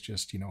know is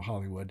just,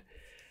 Hollywood.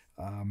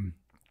 And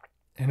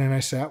then I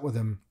sat with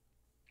him,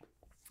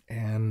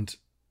 and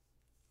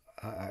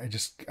I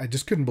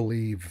just couldn't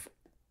believe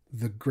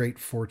the great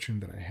fortune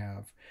that I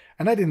have.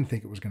 And I didn't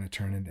think it was going to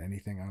turn into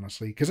anything,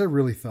 honestly, because I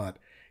really thought,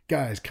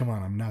 guys, come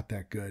on, I'm not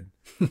that good.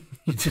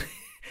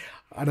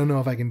 I don't know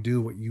if I can do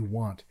what you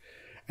want.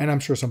 And I'm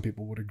sure some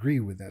people would agree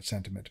with that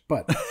sentiment,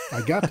 but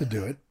I got to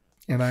do it.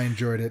 And I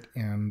enjoyed it,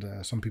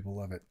 and some people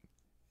love it.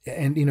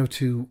 And,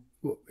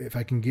 if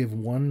I can give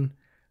one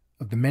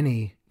of the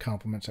many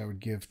compliments I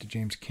would give to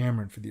James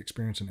Cameron for the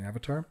experience in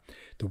Avatar,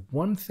 the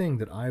one thing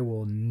that I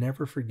will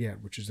never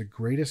forget, which is the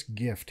greatest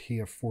gift he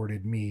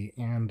afforded me,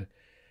 and,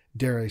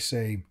 dare I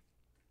say,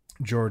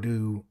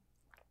 Jordu,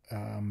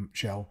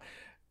 Shell,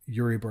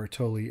 Yuri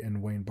Bartoli,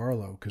 and Wayne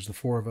Barlow, because the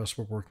 4 of us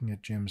were working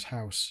at Jim's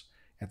house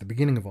at the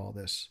beginning of all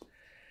this.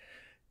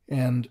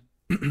 And...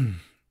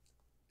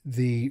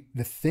 The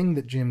thing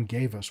that Jim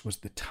gave us was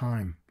the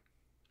time,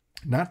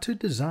 not to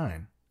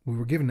design. We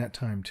were given that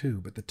time too,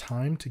 but the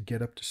time to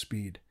get up to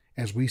speed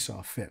as we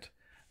saw fit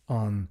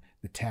on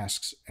the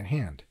tasks at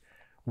hand,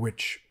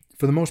 which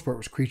for the most part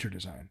was creature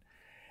design.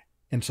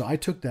 And so I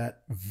took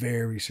that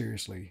very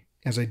seriously,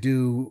 as I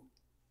do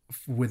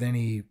with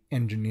any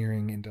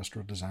engineering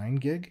industrial design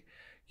gig.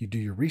 You do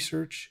your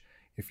research.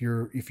 If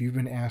you've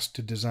been asked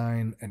to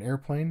design an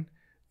airplane,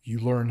 you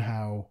learn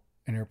how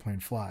an airplane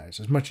flies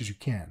as much as you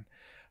can.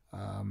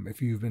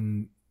 If you've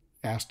been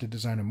asked to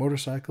design a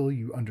motorcycle,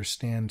 you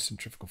understand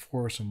centrifugal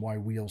force and why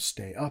wheels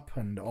stay up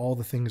and all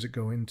the things that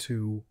go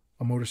into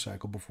a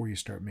motorcycle before you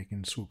start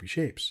making swoopy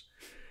shapes.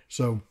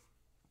 So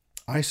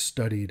I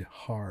studied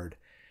hard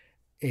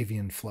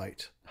avian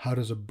flight. How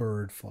does a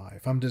bird fly?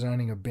 If I'm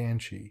designing a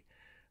Banshee,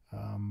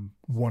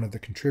 one of the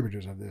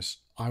contributors of this,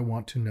 I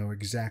want to know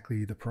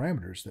exactly the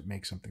parameters that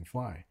make something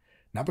fly.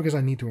 Not because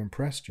I need to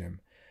impress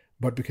Jim,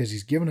 but because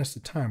he's given us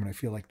the time, and I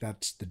feel like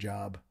that's the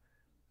job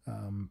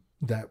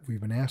that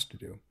we've been asked to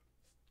do.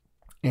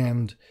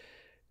 And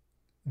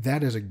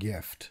that is a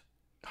gift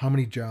how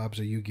many jobs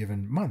are you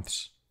given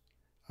months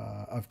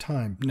of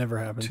time? Never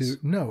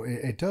happens. No,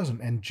 it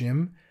doesn't. And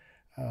Jim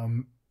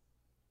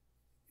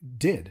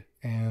did.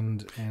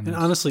 And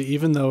honestly,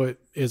 even though it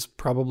is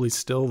probably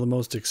still the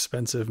most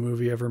expensive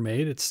movie ever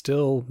made, it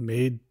still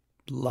made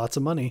lots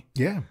of money.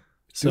 Yeah.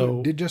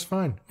 So did just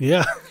fine.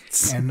 Yeah.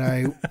 And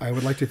I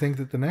would like to think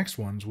that the next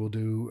ones will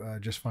do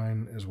just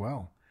fine as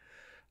well.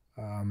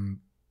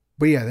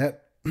 But yeah,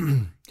 that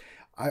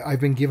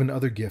I've been given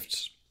other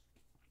gifts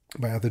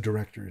by other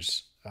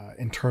directors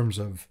in terms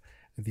of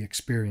the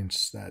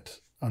experience that,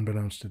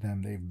 unbeknownst to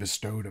them, they've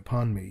bestowed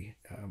upon me,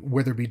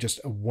 whether it be just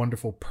a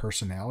wonderful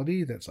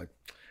personality that's like,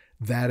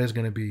 that is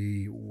going to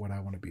be what I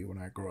want to be when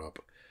I grow up,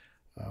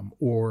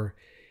 or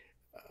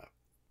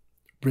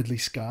Ridley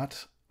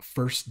Scott.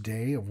 First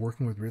day of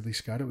working with Ridley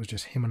Scott, it was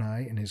just him and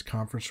I in his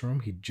conference room.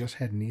 He just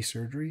had knee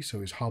surgery, so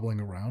he's hobbling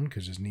around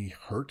because his knee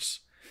hurts.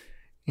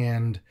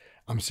 And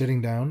I'm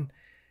sitting down.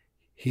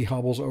 He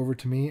hobbles over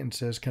to me and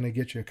says, "Can I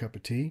get you a cup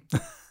of tea?"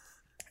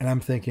 And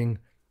I'm thinking,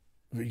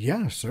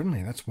 yeah,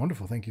 certainly. That's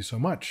wonderful. Thank you so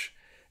much.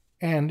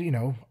 And,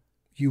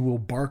 you will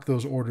bark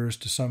those orders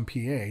to some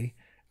PA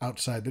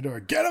outside the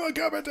door. "Get him a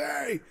cup of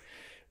tea."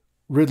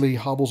 Ridley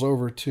hobbles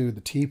over to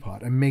the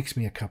teapot and makes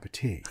me a cup of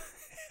tea.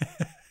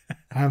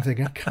 I'm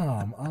thinking,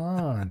 come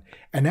on.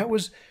 And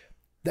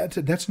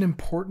that's an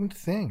important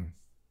thing.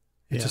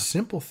 It's a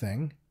simple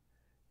thing.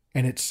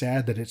 And it's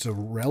sad that it's a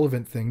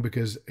relevant thing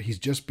because he's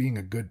just being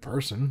a good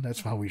person.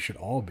 That's how we should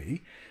all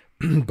be.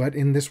 But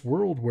in this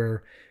world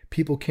where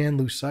people can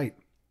lose sight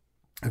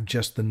of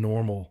just the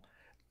normal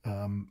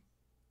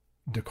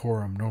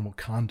decorum, normal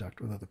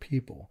conduct with other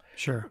people.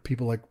 Sure.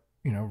 People like,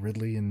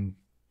 Ridley and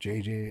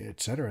JJ,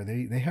 etc.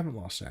 They haven't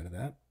lost sight of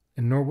that,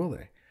 and nor will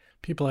they.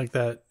 People like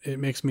that, it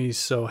makes me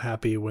so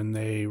happy when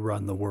they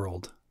run the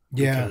world.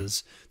 Yeah.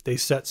 Because they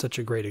set such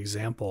a great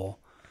example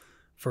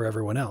for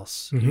everyone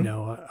else.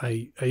 Mm-hmm.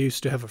 I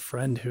used to have a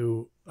friend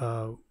who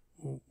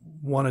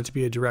wanted to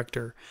be a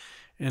director,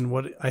 and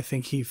what I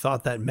think he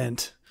thought that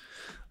meant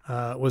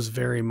was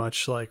very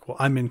much like, well,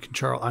 I'm in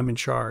control, I'm in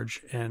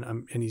charge,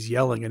 and he's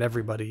yelling at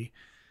everybody,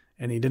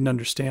 and he didn't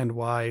understand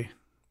why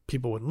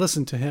people wouldn't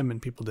listen to him and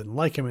people didn't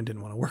like him and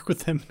didn't want to work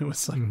with him. And it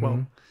was like,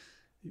 well,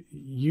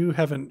 you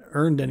haven't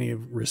earned any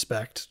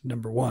respect,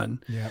 number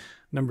one. Yeah.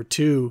 Number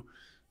two,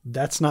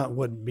 that's not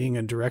what being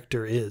a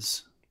director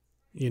is.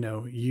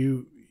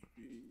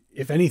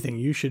 If anything,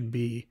 you should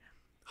be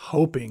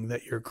hoping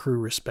that your crew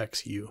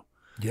respects you.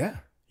 Yeah.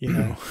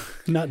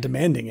 Not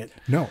demanding it.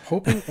 No,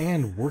 hoping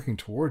and working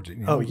towards it.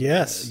 Oh,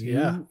 yes.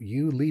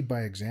 You lead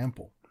by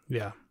example.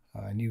 Yeah.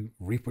 And you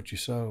reap what you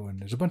sow. And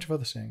there's a bunch of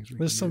other sayings.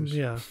 There's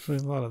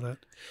a lot of that.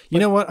 You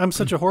know what? I'm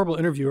such a horrible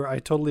interviewer. I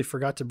totally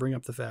forgot to bring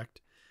up the fact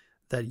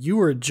that you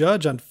were a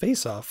judge on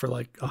Face Off for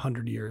like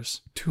 100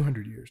 years.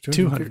 200 years.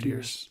 200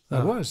 years.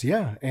 I was,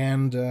 yeah.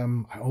 And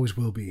I always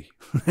will be.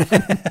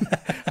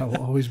 I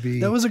will always be.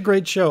 That was a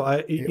great show.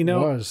 It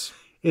was.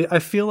 I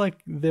feel like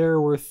there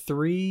were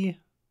three,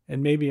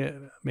 and maybe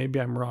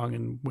I'm wrong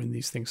in when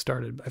these things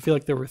started. I feel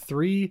like there were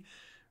three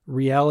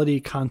reality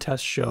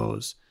contest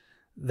shows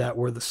that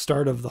were the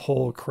start of the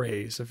whole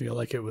craze. I feel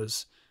like it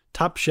was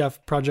Top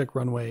Chef, Project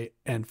Runway,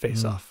 and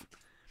Face Off.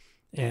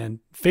 And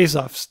Face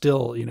Off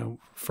still,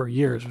 for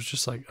years was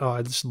just like, oh,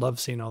 I just love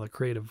seeing all the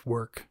creative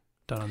work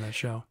done on that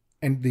show.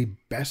 And the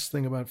best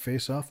thing about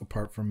Face Off,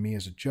 apart from me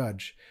as a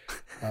judge,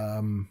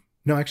 no,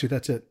 actually,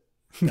 that's it.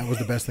 That was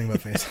the best thing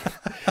about Face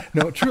Off.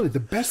 No, truly, the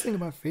best thing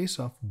about Face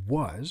Off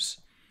was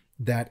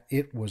that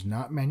it was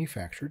not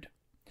manufactured.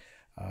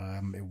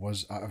 It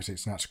was, obviously,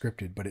 it's not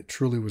scripted, but it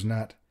truly was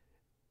not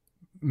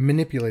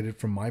manipulated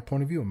from my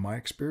point of view and my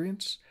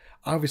experience.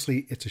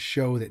 Obviously, it's a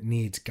show that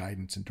needs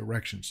guidance and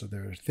direction, so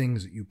there are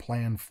things that you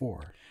plan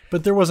for.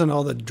 But there wasn't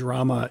all the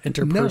drama,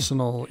 interpersonal.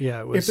 No.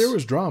 Yeah, it was. If there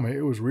was drama,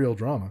 it was real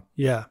drama.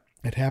 Yeah.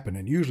 It happened,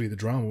 and usually the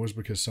drama was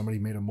because somebody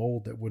made a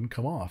mold that wouldn't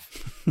come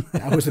off.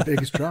 That was the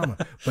biggest drama.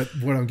 But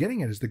what I'm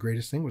getting at is the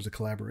greatest thing was the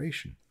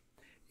collaboration.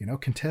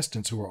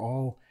 Contestants who are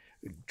all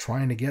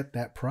trying to get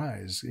that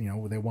prize,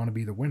 they want to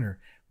be the winner.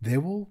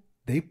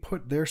 They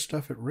put their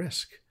stuff at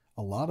risk,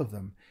 a lot of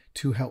them,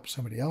 to help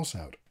somebody else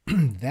out.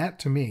 That,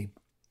 to me,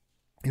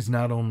 is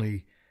not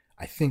only,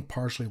 I think,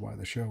 partially why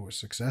the show was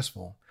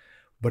successful,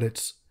 but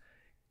it's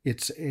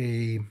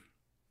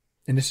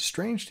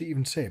strange to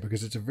even say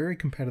because it's a very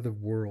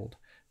competitive world,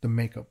 the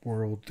makeup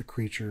world, the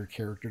creature,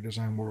 character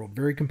design world,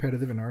 very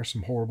competitive, and there are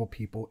some horrible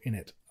people in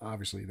it.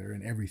 Obviously, they're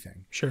in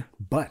everything. Sure.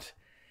 But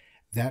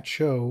that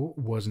show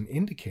was an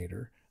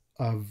indicator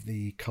of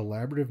the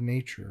collaborative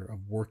nature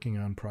of working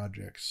on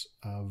projects,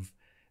 of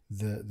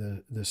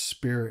the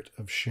spirit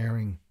of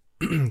sharing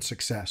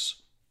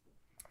success.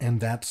 And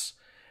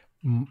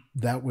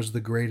that was the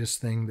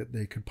greatest thing that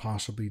they could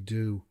possibly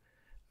do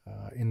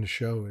in the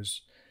show.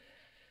 Is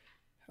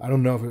I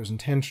don't know if it was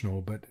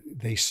intentional, but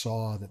they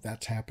saw that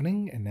that's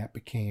happening, and that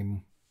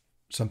became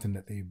something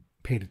that they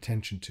paid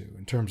attention to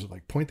in terms of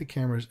like point the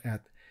cameras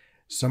at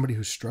somebody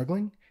who's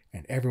struggling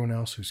and everyone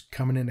else who's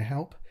coming in to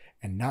help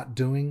and not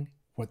doing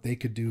what they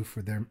could do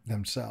for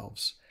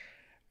themselves.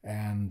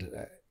 And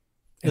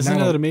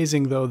Isn't it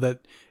amazing, though,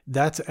 that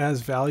that's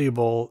as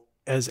valuable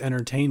as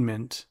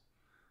entertainment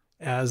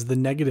as the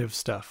negative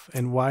stuff?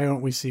 And why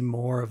don't we see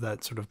more of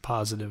that sort of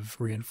positive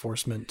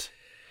reinforcement?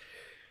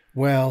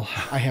 Well,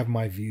 I have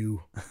my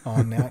view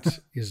on that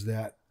is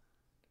that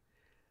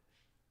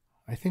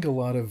I think a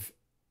lot of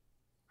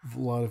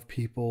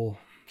people,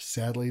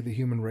 sadly, the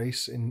human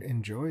race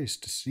enjoys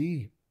to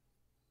see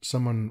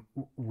someone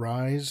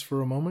rise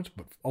for a moment,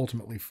 but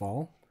ultimately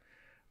fall.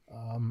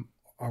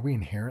 Are we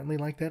inherently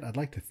like that? I'd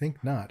like to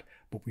think not,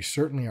 but we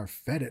certainly are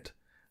fed it,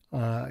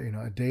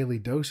 a daily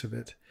dose of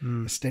it,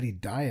 a steady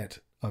diet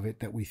of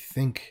it that we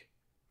think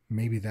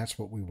maybe that's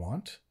what we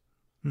want.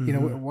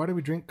 Mm-hmm. Why do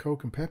we drink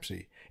Coke and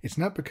Pepsi? It's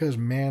not because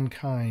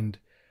mankind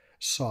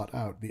sought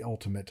out the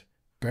ultimate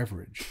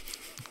beverage.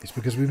 It's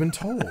because we've been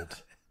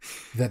told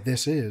that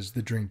this is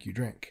the drink you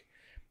drink.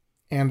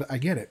 And I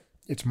get it.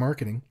 It's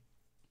marketing.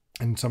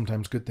 And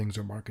sometimes good things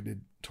are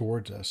marketed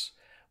towards us.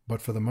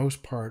 But for the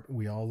most part,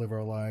 we all live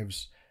our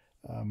lives,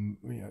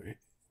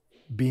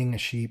 being a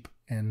sheep.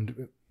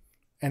 And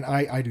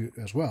I do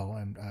as well.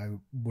 And I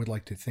would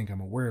like to think I'm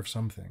aware of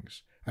some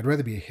things. I'd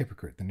rather be a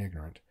hypocrite than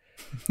ignorant.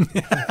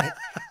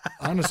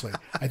 Honestly,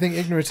 I think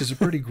ignorance is a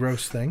pretty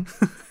gross thing.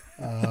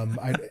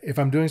 If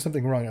I'm doing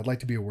something wrong, I'd like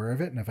to be aware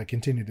of it. And if I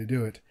continue to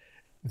do it,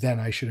 then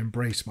I should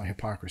embrace my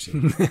hypocrisy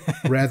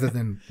rather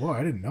than, well,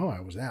 I didn't know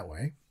I was that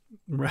way.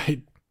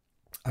 Right.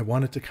 I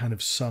wanted to kind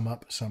of sum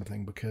up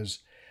something because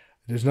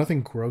there's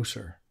nothing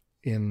grosser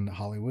in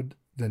Hollywood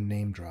than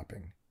name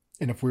dropping.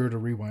 And if we were to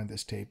rewind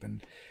this tape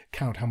and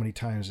count how many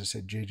times I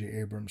said J.J.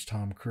 Abrams,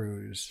 Tom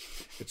Cruise,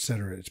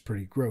 etc., it's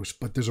pretty gross.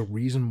 But there's a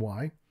reason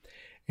why.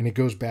 And it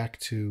goes back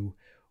to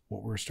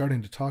what we're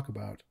starting to talk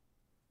about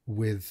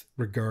with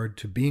regard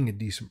to being a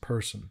decent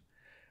person.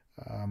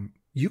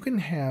 You can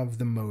have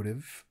the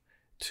motive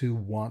to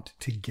want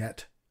to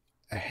get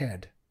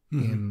ahead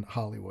in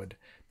Hollywood.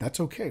 That's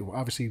okay. Well,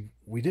 obviously,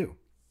 we do.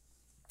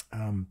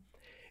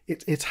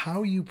 It's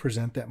how you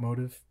present that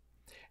motive,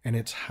 and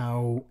it's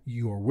how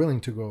you are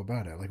willing to go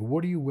about it. Like,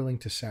 what are you willing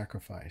to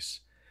sacrifice?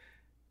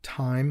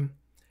 Time,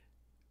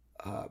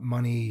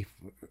 money,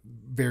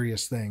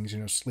 various things,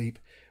 sleep.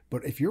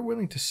 But if you're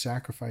willing to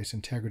sacrifice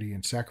integrity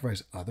and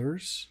sacrifice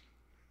others,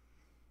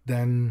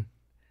 then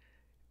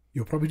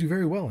you'll probably do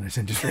very well in this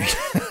industry.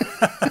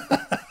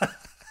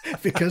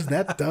 Because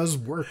that does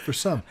work for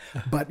some.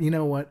 But you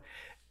know what?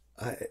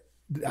 I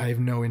have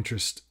no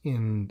interest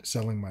in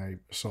selling my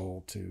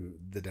soul to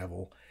the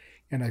devil.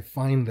 And I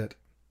find that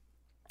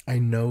I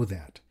know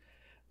that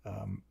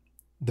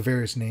the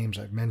various names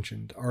I've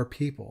mentioned are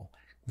people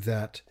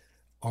that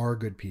are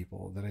good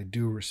people, that I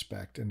do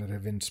respect, and that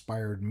have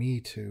inspired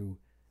me to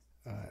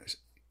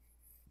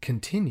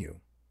continue.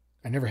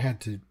 I never had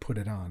to put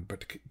it on,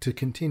 but to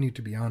continue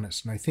to be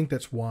honest. And I think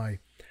that's why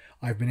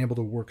I've been able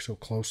to work so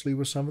closely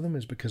with some of them,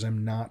 is because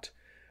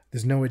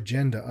there's no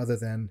agenda other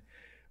than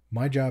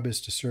my job is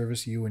to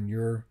service you and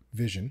your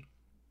vision.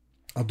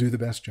 I'll do the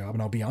best job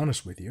and I'll be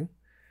honest with you.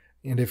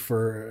 And if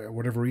for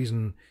whatever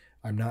reason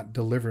I'm not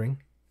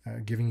delivering,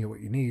 giving you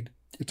what you need,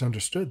 it's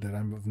understood that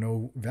I'm of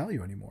no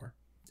value anymore.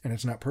 And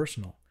it's not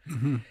personal.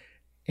 Mm-hmm.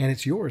 And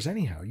it's yours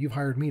anyhow. You've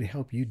hired me to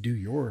help you do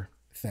your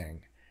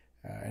thing.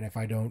 And if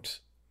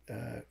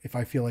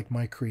I feel like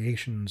my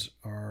creations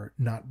are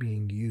not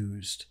being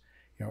used,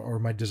 or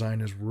my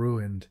design is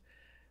ruined,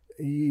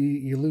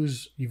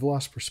 you've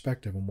lost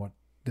perspective on what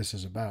this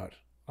is about.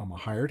 I'm a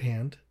hired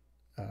hand.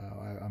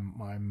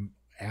 I'm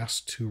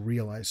asked to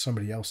realize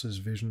somebody else's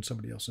vision,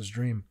 somebody else's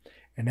dream.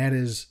 And that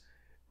is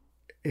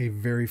a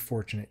very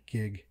fortunate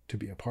gig to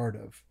be a part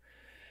of.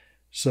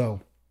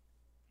 So,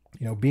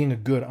 being a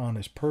good,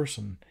 honest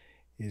person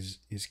is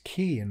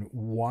key. And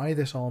why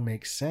this all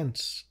makes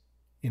sense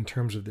in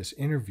terms of this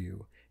interview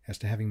as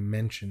to having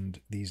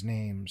mentioned these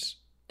names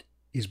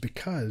is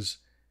because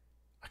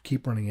I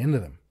keep running into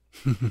them.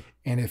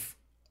 And if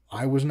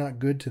I was not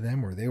good to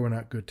them or they were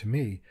not good to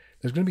me,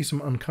 there's going to be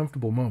some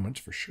uncomfortable moments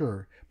for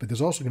sure, but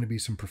there's also going to be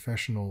some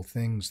professional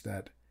things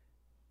that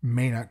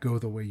may not go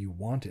the way you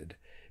wanted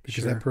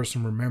because that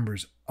person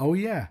remembers, oh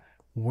yeah,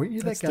 weren't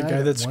you That's that guy? The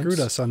guy that screwed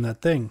us on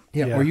that thing.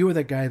 Yeah, or you were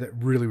that guy that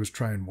really was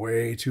trying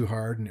way too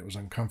hard and it was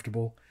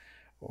uncomfortable,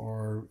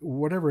 or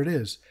whatever it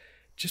is.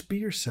 Just be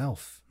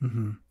yourself,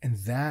 and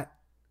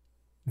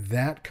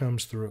that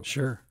comes through.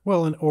 Sure.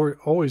 Well, or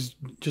always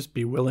just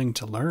be willing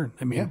to learn.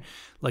 I mean,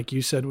 like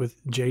you said,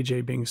 with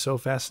JJ being so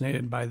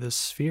fascinated by this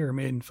sphere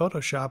made in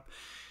Photoshop,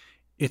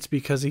 it's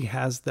because he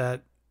has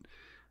that,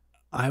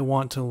 I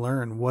want to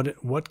learn.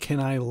 What can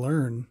I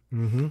learn?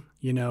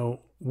 Mm-hmm.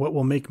 What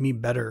will make me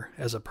better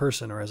as a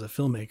person or as a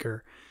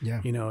filmmaker?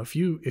 Yeah. If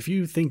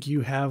you think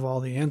you have all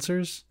the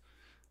answers,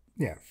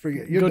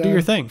 forget. Go do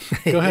your thing.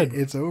 Go ahead.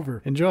 It's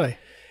over. Enjoy.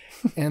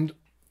 And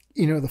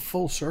the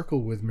full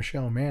circle with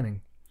Michelle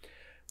Manning.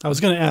 I was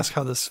going to ask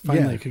how this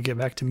finally could get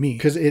back to me,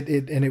 because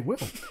it will.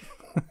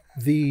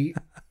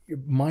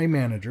 My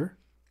manager,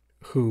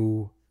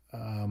 who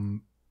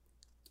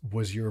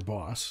was your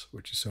boss,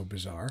 which is so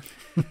bizarre.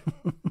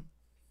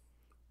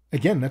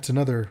 Again, that's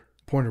another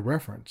point of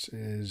reference.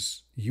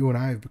 Is you and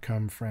I have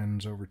become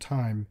friends over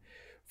time.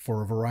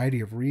 for a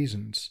variety of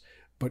reasons.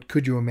 But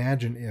could you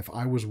imagine if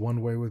I was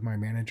one way with my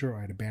manager, or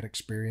I had a bad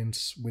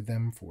experience with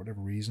them for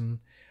whatever reason,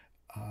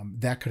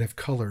 that could have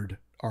colored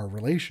our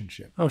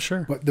relationship. Oh,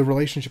 sure. But the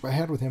relationship I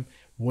had with him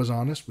was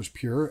honest, was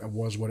pure, it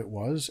was what it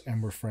was,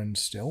 and we're friends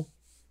still.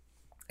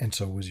 And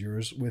so was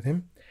yours with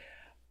him.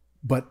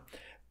 But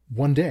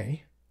one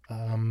day,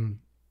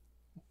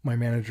 my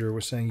manager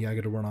was saying, yeah, I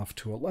got to run off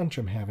to a lunch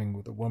I'm having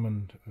with a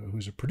woman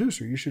who's a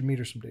producer. You should meet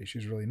her someday.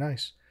 She's really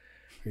nice.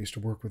 I used to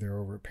work with her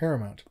over at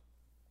Paramount.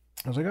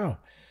 I was like, oh,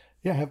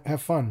 yeah,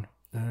 have fun.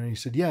 And he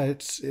said, yeah,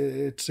 it's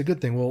a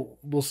good thing.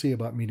 We'll see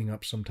about meeting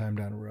up sometime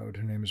down the road.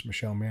 Her name is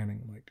Michelle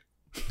Manning. I'm like,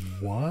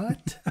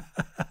 what?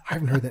 I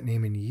haven't heard that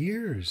name in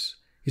years.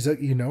 He's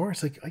like, you know her?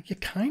 It's like you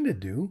kind of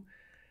do.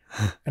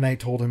 And I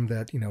told him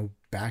that,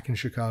 back in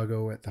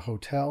Chicago at the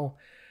hotel,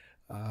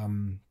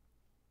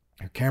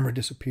 her camera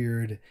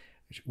disappeared.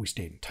 We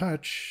stayed in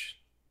touch,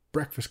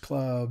 Breakfast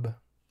Club,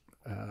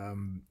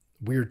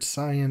 Weird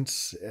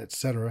Science,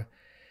 etc.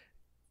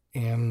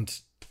 And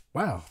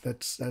wow,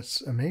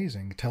 that's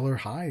amazing. Tell her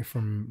hi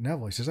from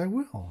Neville. He says, I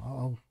will.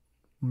 I'll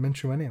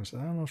mention my name. I said,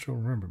 I don't know if she'll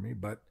remember me,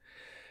 but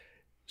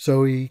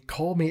so he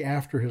called me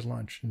after his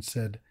lunch and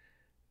said,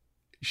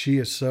 she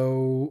is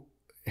so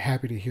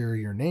happy to hear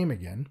your name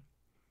again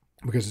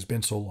because it's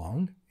been so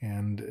long,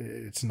 and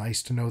it's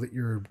nice to know that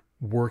you're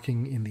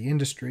working in the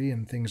industry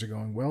and things are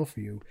going well for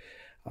you.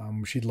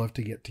 She'd love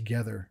to get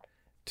together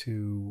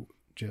to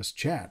just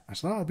chat. I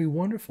said, oh, that'd be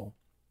wonderful.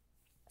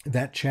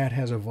 That chat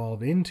has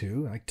evolved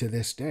into, like, to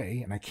this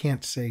day, and I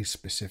can't say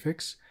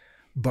specifics,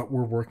 but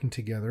we're working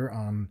together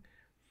on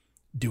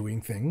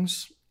doing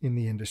things in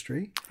the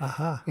industry.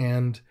 Aha.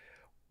 And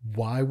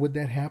why would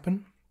that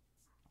happen?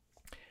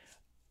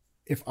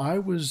 If I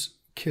was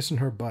kissing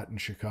her butt in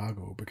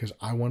Chicago because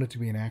I wanted to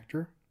be an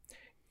actor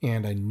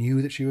and I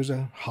knew that she was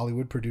a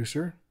Hollywood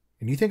producer,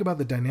 and you think about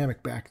the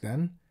dynamic back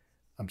then,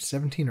 I'm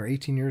 17 or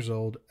 18 years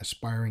old,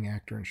 aspiring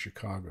actor in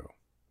Chicago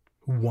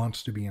who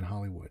wants to be in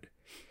Hollywood.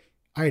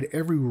 I had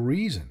every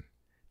reason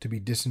to be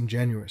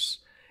disingenuous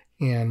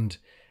and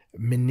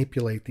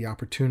manipulate the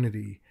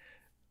opportunity.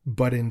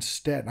 But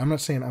instead, I'm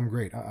not saying I'm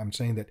great. I'm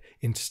saying that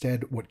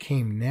instead what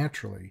came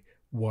naturally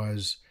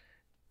was,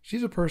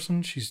 she's a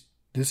person,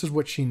 this is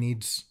what she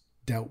needs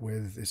dealt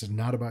with. This is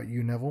not about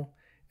you, Neville.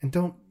 And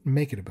don't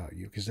make it about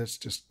you, because that's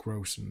just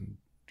gross. And,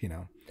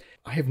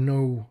 I have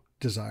no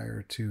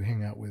desire to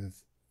hang out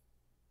with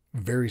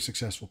very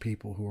successful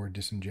people who are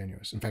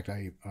disingenuous. In fact,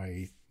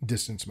 I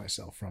distance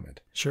myself from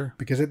it. Sure.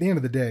 Because at the end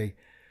of the day,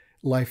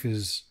 life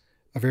is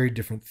a very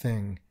different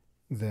thing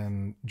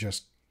than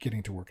just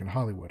getting to work in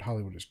Hollywood.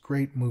 Hollywood is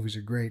great. Movies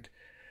are great.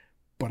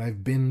 But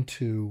I've been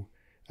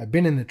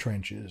in the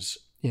trenches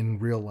in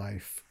real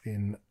life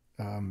in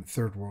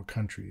third world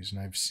countries,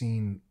 and I've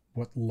seen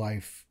what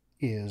life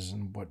is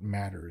and what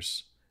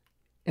matters,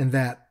 and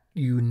that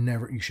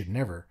you should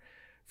never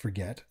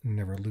forget,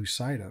 never lose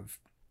sight of.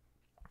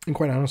 And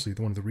quite honestly,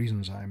 one of the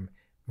reasons I'm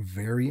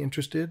very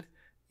interested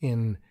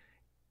in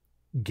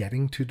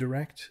getting to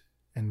direct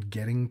and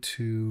getting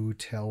to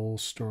tell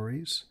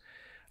stories,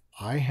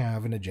 I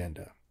have an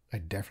agenda. I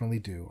definitely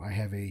do. I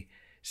have a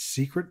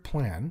secret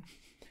plan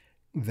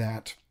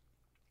that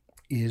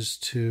is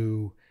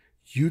to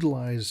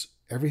utilize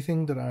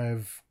everything that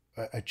I've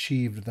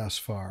achieved thus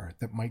far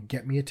that might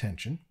get me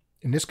attention.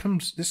 And this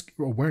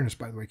awareness,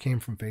 by the way, came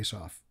from Face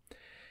Off,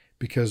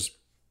 because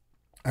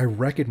I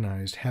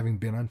recognized, having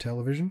been on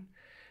television,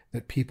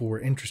 that people were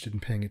interested in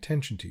paying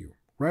attention to you,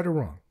 right or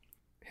wrong.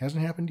 It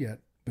hasn't happened yet,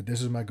 but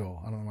this is my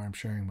goal. I don't know why I'm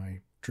sharing my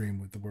dream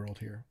with the world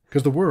here,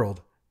 because the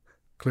world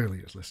clearly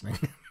is listening.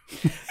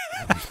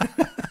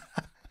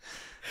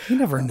 You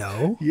never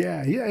know.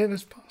 Yeah,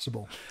 it's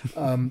possible.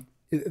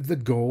 The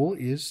goal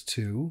is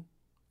to,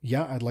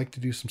 I'd like to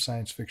do some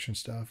science fiction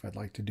stuff. I'd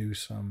like to do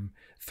some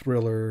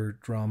thriller,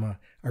 drama.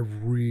 I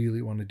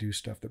really want to do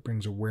stuff that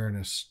brings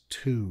awareness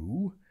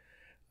to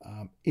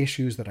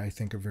issues that I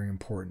think are very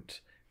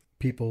important.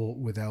 People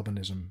with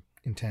albinism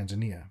in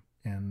Tanzania,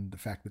 and the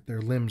fact that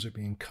their limbs are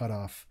being cut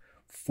off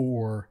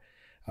for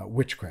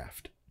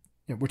witchcraft.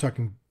 We're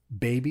talking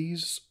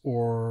babies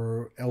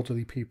or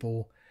elderly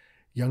people,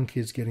 young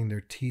kids getting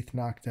their teeth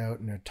knocked out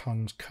and their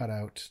tongues cut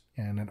out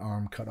and an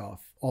arm cut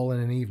off, all in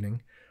an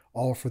evening,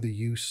 all for the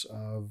use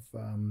of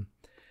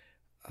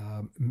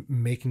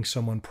making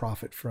someone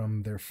profit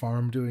from their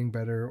farm doing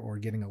better or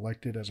getting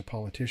elected as a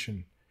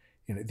politician.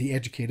 The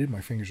educated, my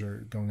fingers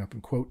are going up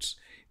in quotes,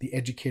 the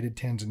educated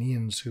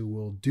Tanzanians who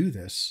will do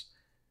this,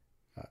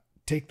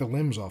 take the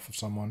limbs off of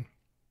someone.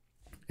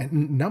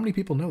 And not many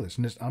people know this.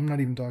 And I'm not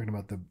even talking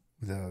about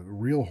the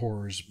real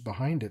horrors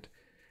behind it.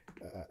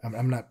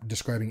 I'm not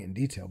describing it in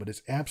detail, but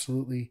it's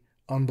absolutely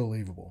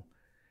unbelievable.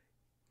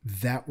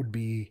 That would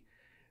be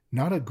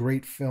not a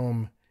great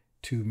film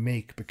to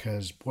make,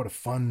 because what a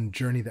fun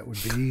journey that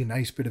would be.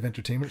 Nice bit of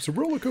entertainment. It's a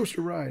roller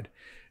coaster ride.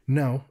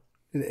 No,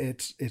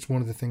 it's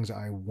one of the things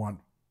I want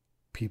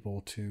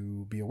people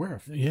to be aware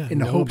of. Yeah, in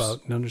the know hopes,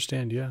 about and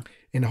understand, yeah.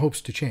 In the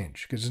hopes to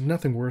change, because there's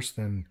nothing worse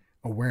than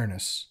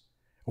awareness.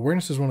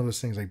 Awareness is one of those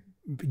things, like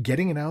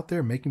getting it out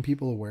there, making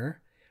people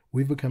aware,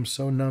 we've become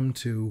so numb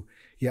to,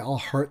 yeah, I'll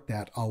heart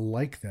that. I'll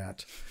like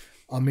that.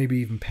 I'll maybe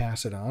even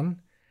pass it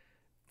on.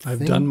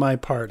 I've done my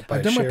part.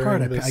 I've done my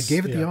part. This, I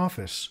gave it the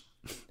office.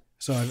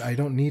 So I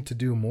don't need to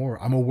do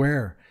more. I'm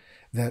aware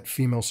that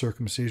female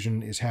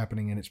circumcision is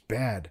happening and it's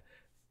bad,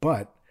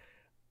 but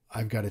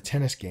I've got a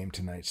tennis game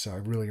tonight. So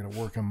I've really got to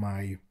work on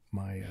my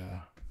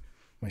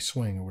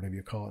swing, or whatever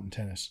you call it in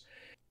tennis.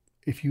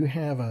 If you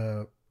have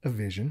a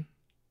vision,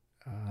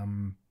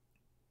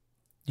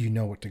 you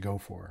know what to go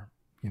for.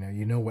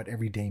 You know what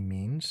every day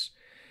means.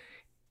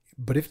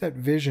 But if that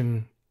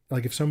vision,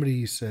 like if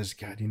somebody says,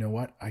 God, you know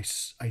what? I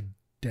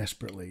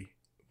desperately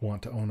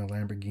want to own a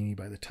Lamborghini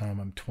by the time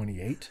I'm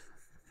 28.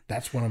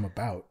 That's what I'm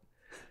about.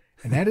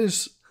 And that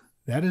is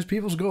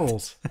people's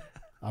goals.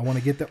 I want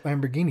to get that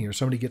Lamborghini, or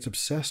somebody gets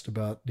obsessed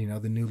about, the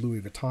new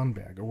Louis Vuitton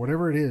bag or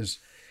whatever it is.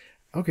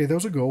 Okay,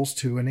 those are goals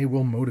too, and they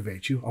will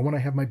motivate you. I want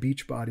to have my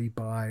beach body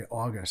by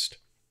August,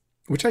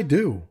 which I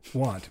do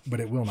want, but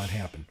it will not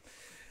happen.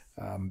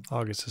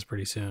 August is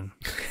pretty soon.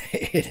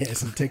 It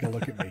is. And take a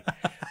look at me.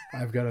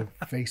 I've got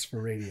a face for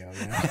radio.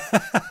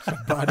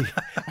 Body.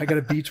 I got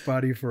a beach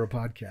body for a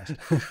podcast.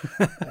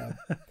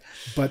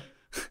 But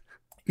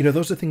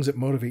those are things that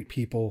motivate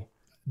people.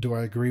 Do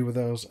I agree with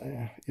those?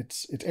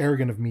 It's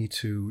arrogant of me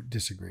to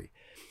disagree.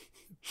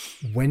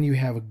 When you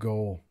have a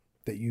goal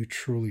that you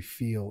truly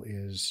feel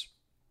is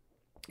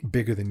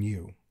bigger than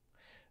you,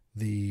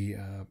 the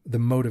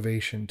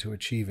motivation to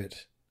achieve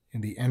it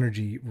and the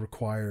energy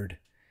required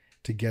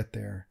to get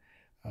there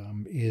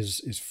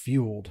is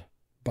fueled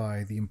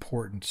by the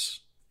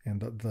importance and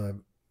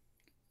the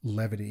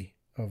levity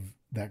of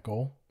that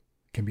goal.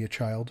 Can be a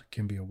child,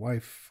 can be a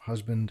wife,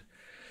 husband,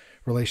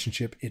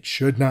 relationship. It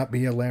should not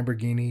be a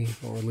Lamborghini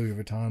or a Louis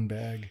Vuitton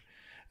bag.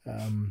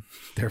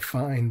 They're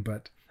fine,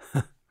 but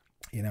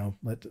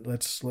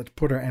let's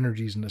put our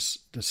energies into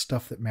the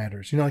stuff that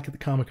matters. Like at the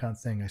Comic-Con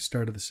thing, I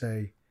started to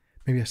say,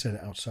 maybe I said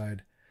it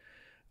outside,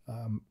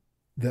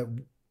 that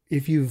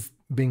if you've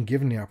been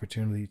given the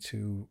opportunity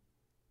to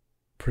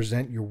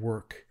present your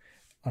work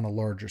on a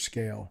larger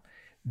scale,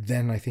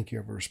 then I think you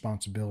have a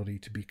responsibility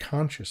to be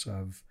conscious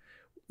of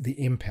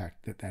the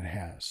impact that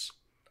has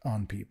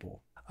on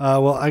people.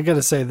 Well, I got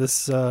to say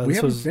this. We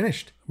haven't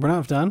finished. We're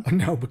not done?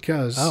 No,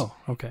 because. Oh,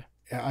 okay.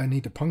 I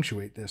need to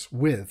punctuate this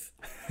with,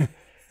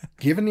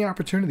 given the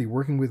opportunity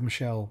working with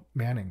Michelle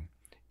Manning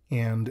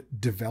and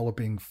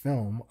developing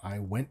film, I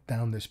went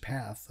down this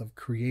path of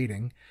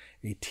creating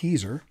a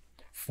teaser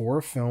for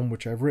a film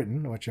which I've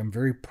written, which I'm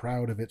very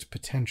proud of its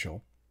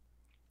potential.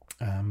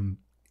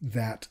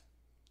 That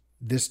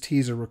this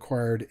teaser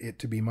required it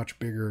to be much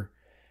bigger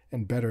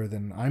and better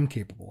than I'm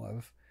capable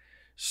of.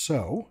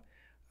 So,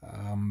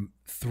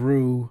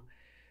 through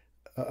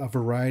a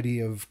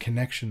variety of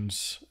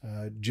connections,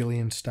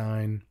 Jillian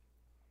Stein,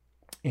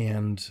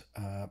 and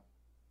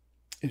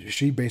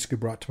she basically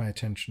brought to my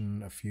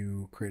attention a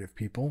few creative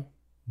people.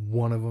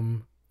 One of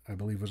them, I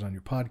believe, was on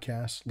your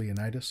podcast,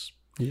 Leonidas.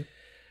 Yeah.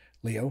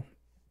 Leo.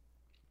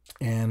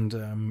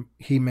 And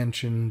he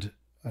mentioned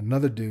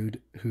another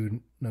dude who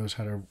knows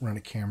how to run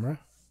a camera.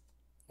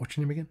 What's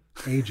your name again?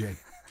 AJ.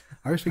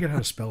 I always forget how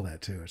to spell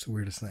that too. It's the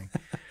weirdest thing.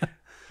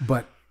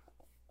 But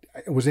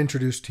I was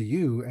introduced to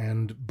you,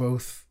 and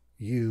both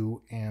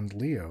you and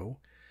Leo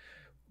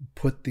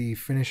put the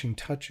finishing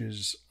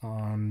touches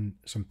on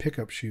some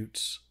pickup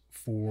shoots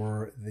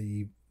for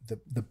the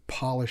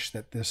polish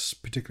that this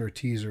particular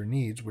teaser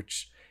needs,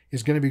 which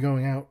is going to be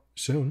going out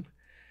soon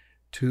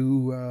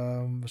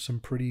to some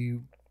pretty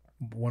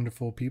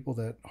wonderful people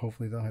that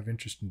hopefully they'll have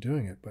interest in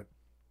doing it. But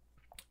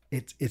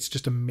it's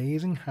just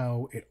amazing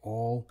how it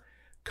all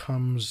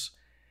comes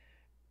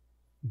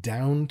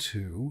down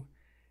to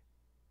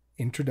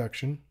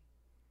introduction,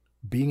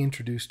 being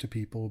introduced to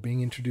people,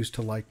 being introduced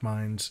to like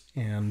minds,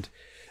 and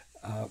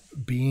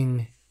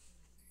being,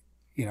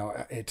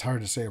 it's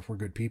hard to say if we're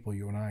good people.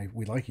 You and I,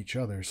 we like each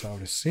other, so I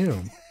would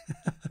assume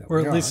that or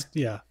at least,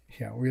 yeah,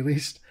 we at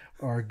least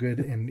are good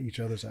in each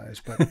other's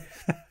eyes. But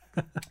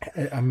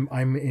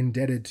I'm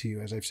indebted to you,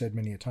 as I've said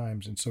many a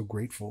times, and so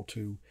grateful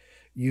to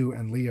you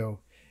and Leo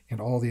and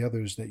all the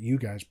others that you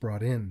guys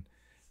brought in,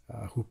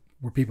 who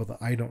were people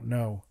that I don't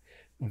know,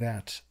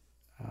 that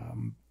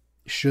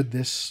should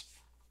this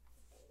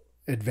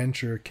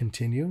adventure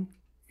continue,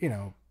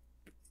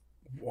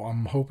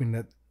 I'm hoping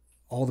that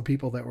all the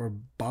people that were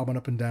bobbing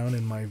up and down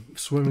in my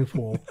swimming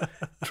pool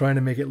trying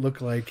to make it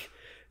look like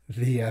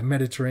the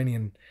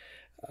Mediterranean.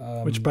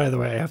 Which, by the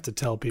way, I have to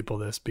tell people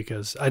this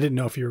because I didn't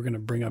know if you were going to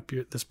bring up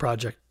this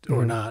project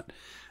or not.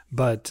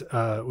 But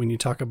when you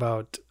talk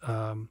about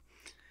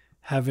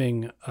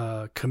having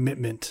a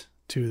commitment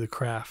to the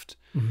craft,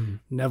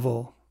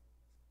 Neville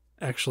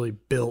actually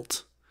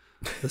built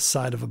the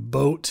side of a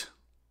boat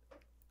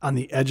on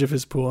the edge of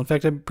his pool. In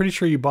fact, I'm pretty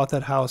sure you bought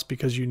that house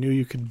because you knew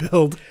you could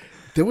build.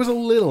 There was a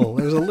little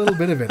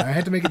bit of it. I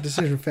had to make a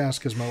decision fast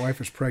because my wife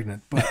was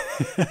pregnant, but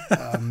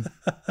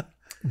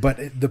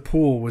the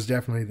pool was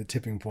definitely the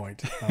tipping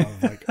point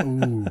of like,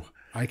 oh,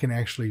 I can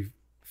actually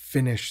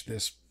finish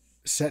this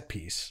set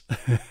piece.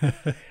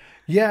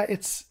 Yeah,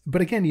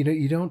 but again,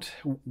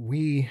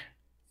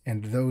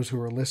 and those who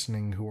are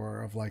listening who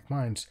are of like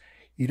minds,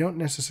 you don't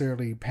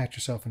necessarily pat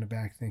yourself in the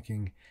back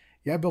thinking,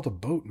 yeah, I built a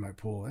boat in my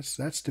pool.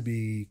 That's to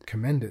be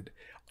commended.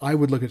 I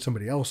would look at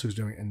somebody else who's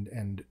doing it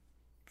and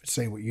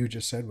say what you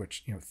just said,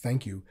 which,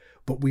 thank you.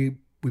 But we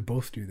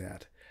both do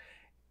that.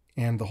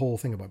 And the whole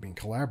thing about being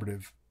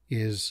collaborative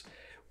is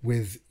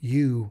with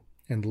you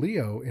and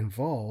Leo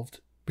involved,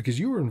 because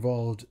you were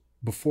involved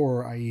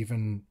before I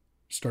even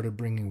started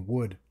bringing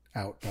wood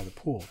out by the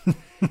pool.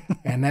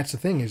 And that's the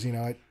thing is,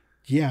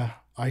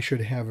 I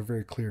should have a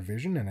very clear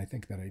vision, and I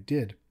think that I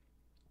did.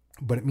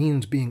 But it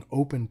means being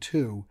open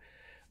to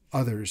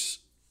others'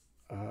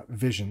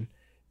 vision.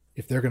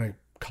 If they're going to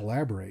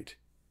collaborate,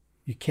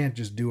 you can't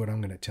just do what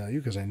I'm going to tell you,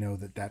 because I know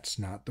that that's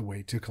not the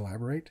way to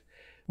collaborate.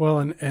 Well,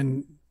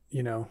 and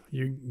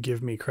you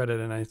give me credit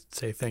and I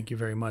say thank you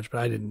very much,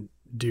 but I didn't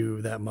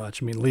do that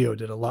much. I mean, Leo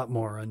did a lot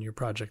more on your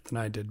project than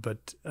I did,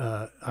 but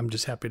I'm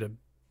just happy to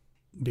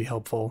be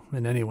helpful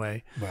in any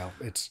way. Well,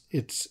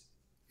 it's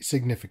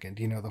significant.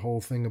 The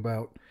whole thing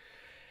about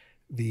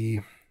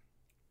the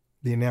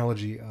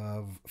analogy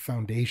of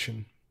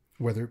foundation,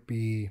 whether it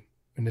be,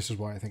 and this is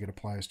why I think it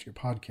applies to your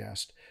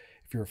podcast,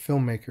 if you're a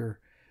filmmaker,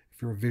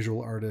 if you're a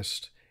visual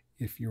artist,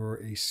 if you're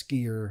a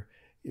skier,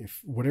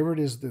 if whatever it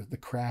is, the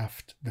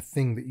craft, the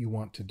thing that you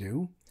want to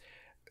do,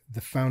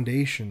 the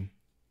foundation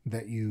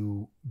that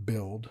you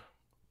build,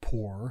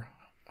 pour,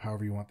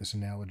 however you want this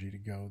analogy to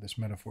go, this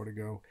metaphor to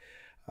go,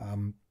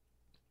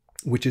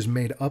 which is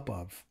made up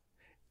of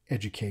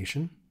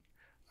education,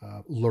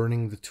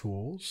 learning the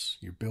tools,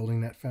 you're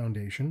building that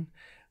foundation.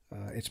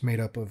 It's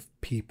made up of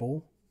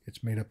people.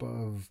 It's made up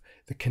of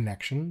the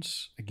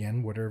connections,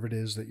 again, whatever it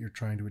is that you're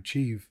trying to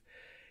achieve.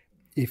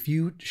 If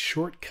you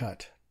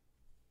shortcut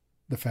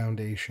the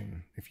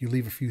foundation, if you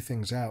leave a few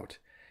things out,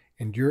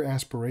 and your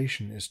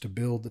aspiration is to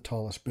build the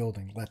tallest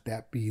building, let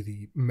that be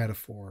the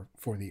metaphor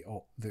for the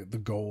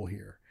goal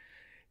here.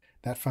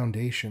 That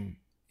foundation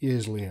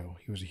is Leo.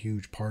 He was a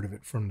huge part of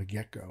it from the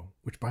get-go,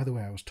 which, by the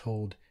way, I was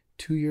told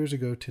 2 years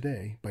ago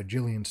today by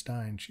Jillian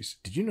Stein. She said,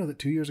 did you know that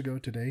 2 years ago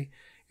today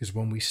is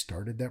when we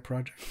started that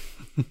project?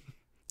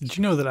 Did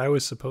you know that I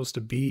was supposed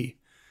to be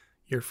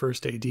your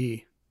first AD?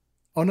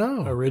 Oh,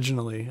 no.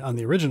 Originally, on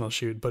the original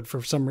shoot, but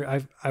for some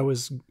reason, I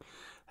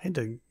had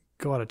to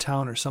go out of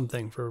town or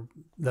something for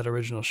that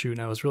original shoot,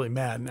 and I was really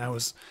mad, and I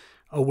was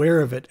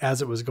aware of it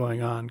as it was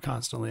going on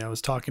constantly. I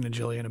was talking to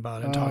Jillian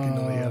about it, talking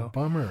to Leo.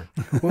 Bummer.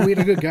 Well, we had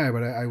a good guy,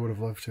 but I would have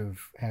loved to have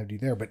had you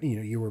there. But,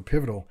 you were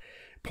pivotal.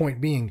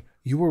 Point being,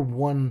 you were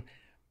one,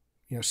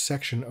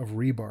 section of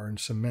rebar and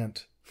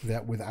cement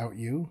that without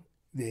you,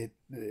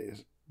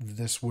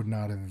 this would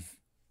not have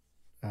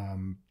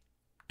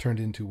turned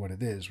into what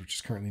it is, which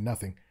is currently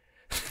nothing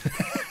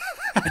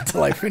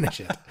until I finish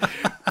it.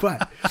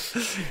 But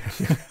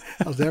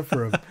I was there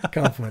for a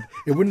compliment.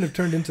 It wouldn't have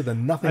turned into the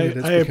nothing it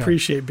has I become.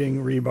 appreciate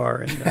being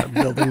rebar in a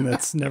building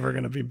that's never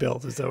going to be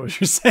built. Is that what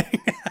you're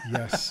saying?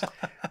 Yes.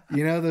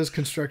 Those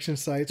construction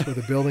sites where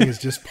the building is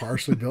just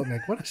partially built.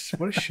 And what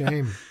a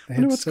shame. I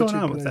wonder what's going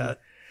on with that.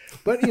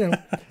 But,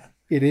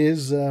 it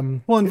is.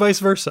 Well, and vice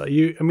versa.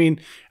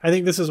 I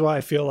think this is why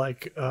I feel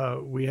like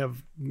we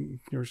have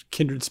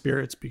kindred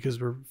spirits, because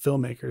we're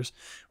filmmakers.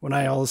 When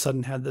I all of a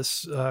sudden had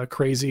this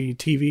crazy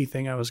TV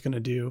thing I was going to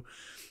do,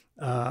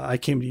 I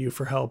came to you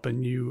for help,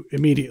 and you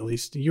immediately,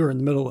 you were in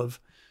the middle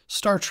of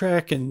Star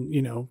Trek and,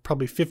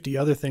 probably 50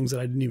 other things that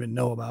I didn't even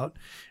know about.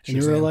 And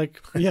Shazam. you were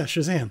like, yeah,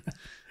 Shazam.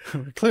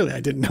 Clearly I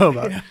didn't know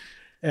about it.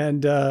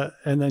 And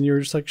then you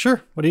were just like,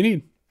 sure, what do you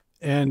need?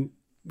 And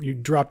you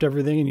dropped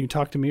everything and you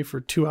talked to me for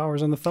 2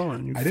 hours on the phone.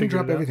 And I didn't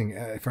drop everything.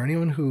 For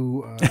anyone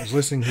who is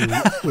listening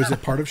who was a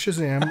part of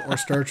Shazam or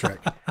Star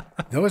Trek,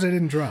 those I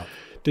didn't drop.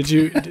 Did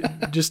you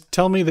just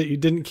tell me that you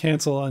didn't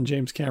cancel on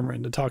James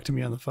Cameron to talk to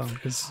me on the phone?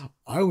 Because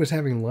I was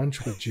having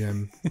lunch with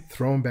Jim,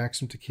 throwing back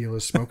some tequila,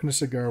 smoking a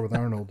cigar with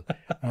Arnold.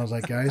 And I was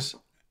like, guys,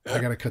 I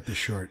got to cut this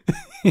short.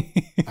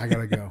 I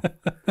got to go.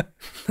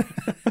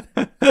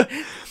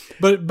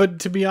 But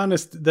to be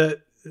honest,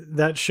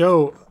 that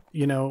show,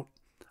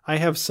 I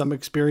have some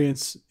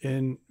experience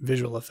in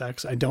visual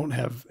effects. I don't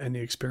have any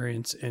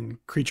experience in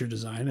creature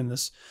design, and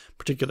this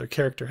particular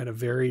character had a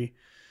very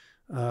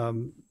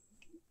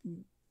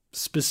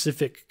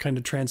specific kind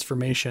of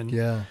transformation.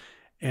 Yeah.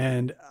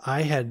 And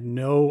I had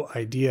no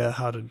idea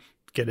how to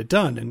get it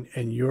done.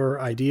 And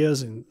your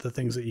ideas and the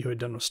things that you had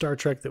done with Star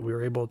Trek that we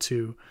were able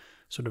to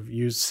sort of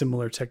use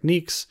similar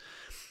techniques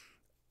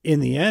in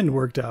the end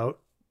worked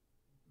out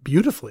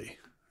beautifully.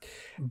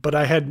 But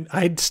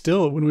I'd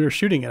still, when we were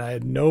shooting it,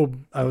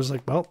 I was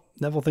like, well,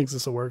 Neville thinks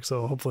this will work,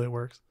 so hopefully it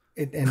works.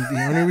 And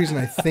the only reason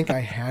I think I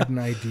had an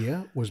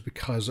idea was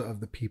because of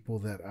the people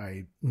that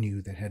I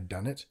knew that had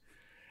done it.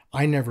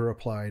 I never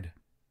applied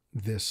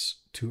this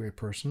to a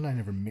person. I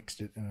never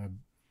mixed it in a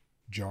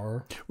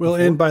jar. Well,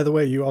 before. and by the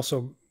way, you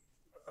also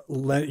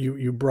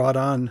you brought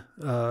on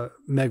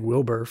Meg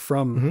Wilbur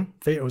from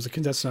it was a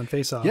contestant on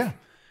Face Off. Yeah.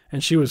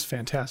 And she was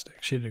fantastic.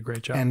 She did a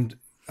great job. And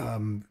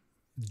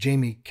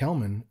Jamie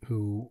Kellman,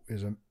 who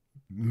is a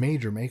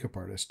major makeup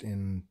artist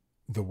in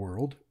the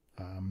world,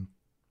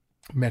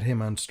 met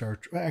him on Star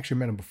Trek. I actually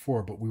met him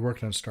before, but we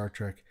worked on Star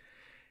Trek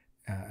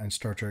and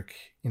Star Trek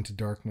Into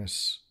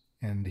Darkness.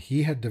 And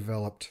he had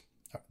developed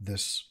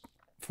this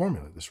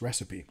formula, this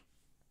recipe.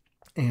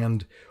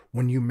 And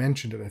when you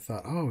mentioned it, I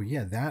thought, oh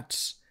yeah,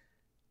 that's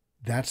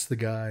the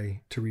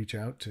guy to reach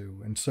out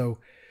to. And so,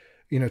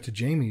 to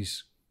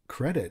Jamie's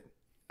credit,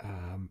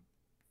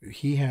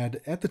 he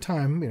had, at the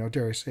time,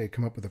 dare I say,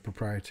 come up with a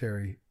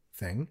proprietary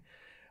thing.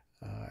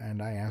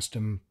 And I asked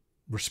him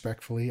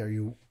respectfully, are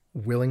you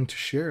willing to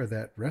share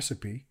that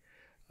recipe?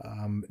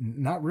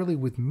 Not really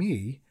with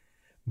me,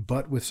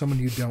 but with someone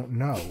you don't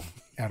know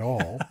at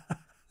all.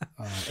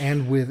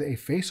 And with a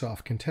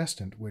face-off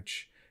contestant,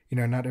 which,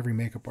 not every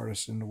makeup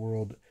artist in the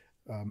world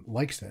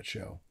likes that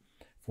show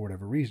for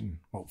whatever reason.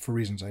 Well, for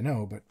reasons I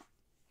know, but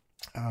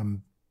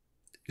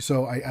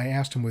so I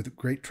asked him with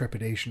great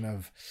trepidation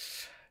of,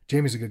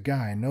 Jamie's a good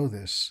guy, I know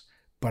this,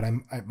 but I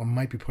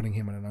might be putting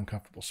him in an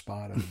uncomfortable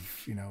spot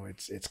of,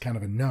 it's kind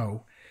of a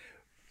no.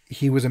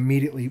 He was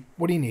immediately,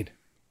 what do you need?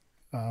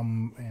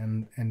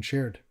 And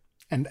shared.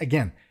 And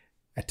again,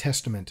 a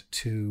testament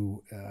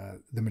to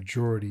the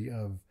majority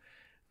of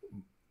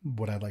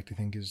what I'd like to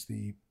think is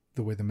the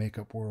way the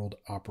makeup world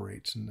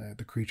operates and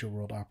the creature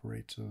world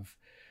operates of,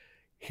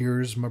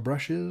 here's my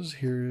brushes,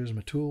 here's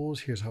my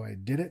tools, here's how I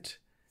did it.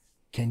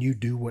 Can you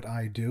do what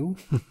I do?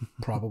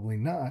 Probably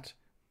not.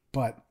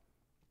 But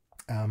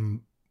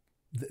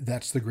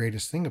that's the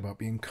greatest thing about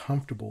being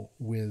comfortable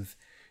with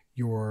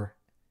your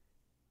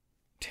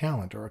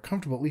talent, or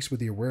comfortable at least with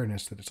the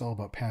awareness that it's all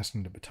about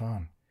passing the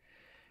baton.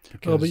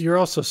 Well, but you're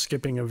also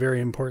skipping a very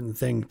important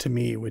thing to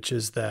me, which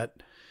is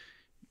that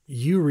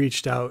you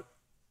reached out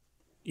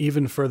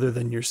even further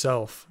than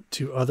yourself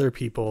to other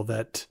people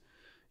that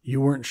you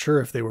weren't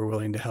sure if they were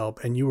willing to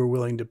help, and you were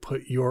willing to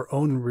put your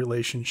own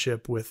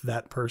relationship with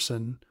that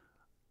person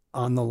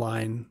on the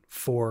line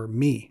for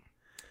me.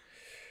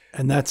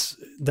 And that's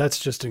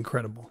just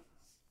incredible.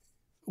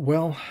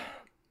 Well,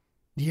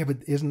 yeah, but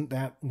isn't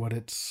that what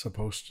it's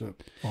supposed to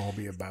all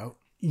be about?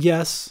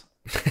 Yes,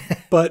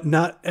 but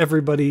not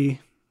everybody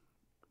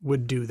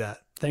would do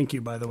that. Thank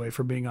you, by the way,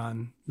 for being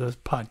on the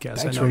podcast.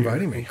 Thanks I know for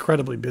inviting you're me.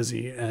 Incredibly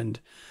busy, and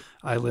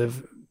I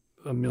live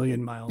a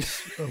million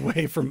miles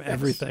away from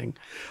everything.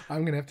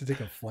 I'm going to have to take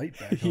a flight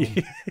back home.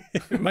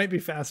 It might be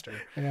faster.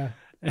 Yeah.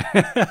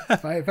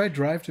 If I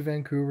drive to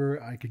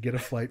Vancouver, I could get a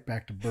flight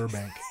back to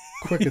Burbank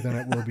quicker than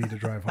it will be to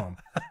drive home.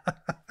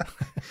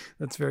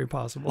 That's very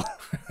possible.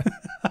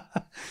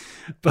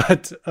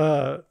 But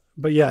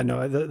yeah,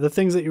 no, the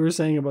things that you were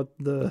saying about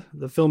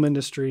the film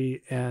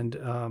industry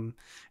and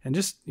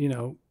just,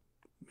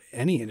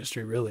 any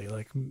industry really,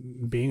 like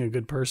being a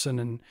good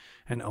person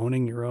and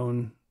owning your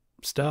own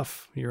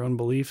stuff, your own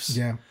beliefs.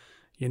 Yeah.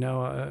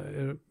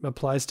 It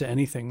applies to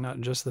anything, not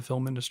just the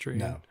film industry.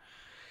 No,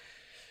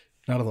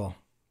 not at all.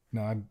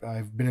 No,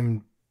 I've been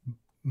in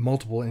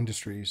multiple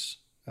industries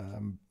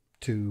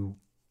to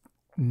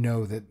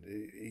know that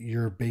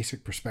your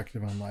basic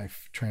perspective on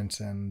life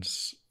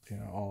transcends,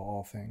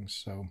 all things.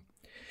 So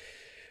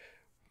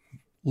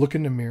look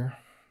in the mirror,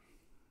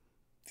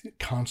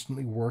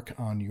 constantly work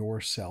on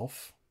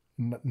yourself.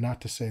 Not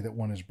to say that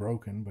one is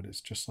broken, but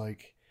it's just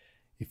like,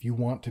 if you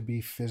want to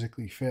be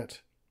physically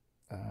fit,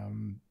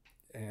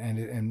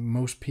 and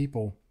most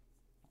people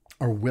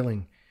are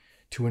willing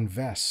to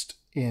invest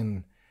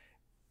in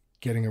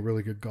getting a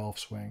really good golf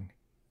swing,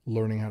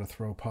 learning how to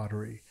throw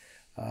pottery,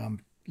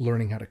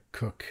 learning how to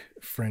cook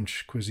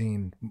French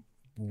cuisine.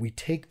 We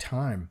take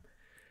time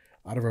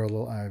out of our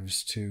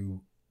lives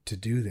to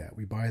do that.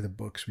 We buy the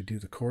books, we do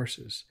the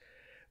courses,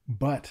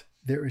 but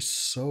there is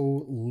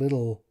so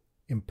little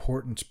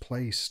importance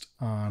placed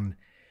on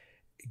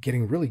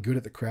getting really good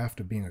at the craft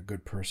of being a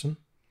good person,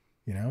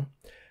 and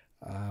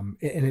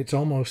it's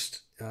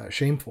almost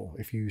shameful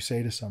if you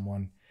say to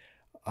someone,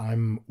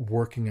 I'm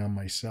working on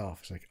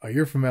myself. It's like, oh,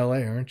 you're from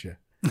LA, aren't you?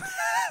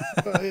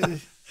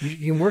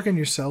 You can work on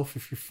yourself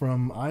if you're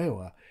from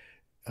Iowa.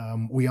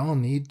 We all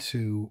need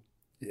to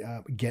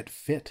get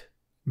fit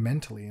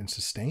mentally and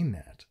sustain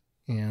that.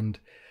 And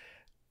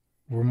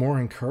we're more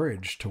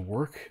encouraged to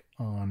work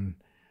on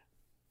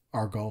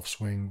our golf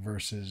swing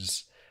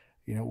versus,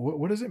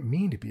 what does it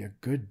mean to be a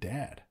good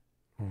dad?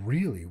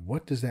 Really,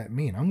 what does that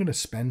mean? I'm going to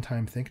spend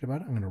time thinking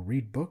about it. I'm going to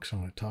read books. I'm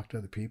going to talk to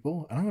other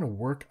people. And I'm going to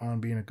work on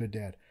being a good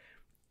dad.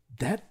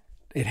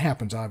 It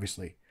happens,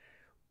 obviously.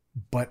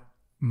 But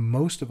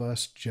most of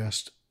us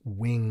just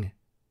wing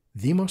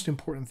the most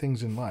important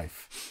things in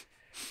life.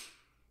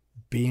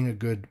 Being a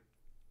good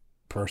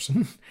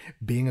person,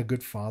 being a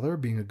good father,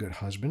 being a good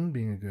husband,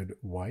 being a good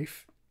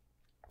wife.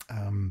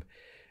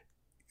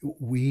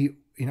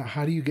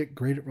 How do you get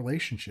great at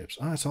relationships?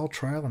 It's all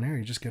trial and error.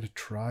 You just got to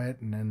try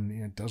it, and then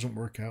it doesn't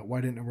work out.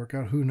 Why didn't it work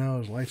out? Who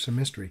knows? Life's a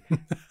mystery.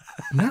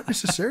 Not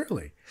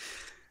necessarily.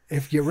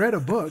 If you read a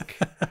book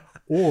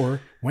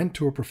or went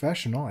to a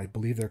professional, I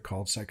believe they're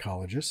called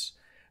psychologists,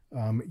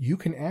 you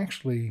can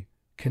actually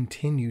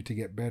continue to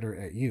get better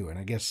at you. And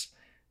I guess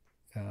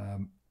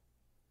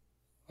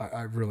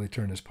I've really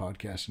turned this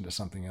podcast into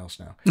something else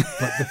now.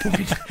 But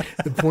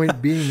the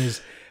point being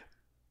is,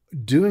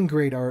 doing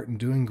great art and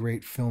doing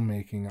great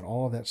filmmaking and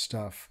all of that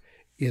stuff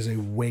is a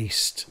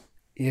waste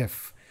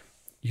if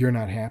you're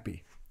not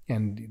happy.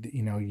 And,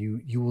 you know,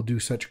 you will do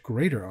such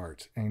greater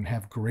art and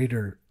have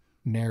greater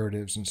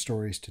narratives and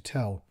stories to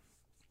tell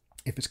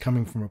if it's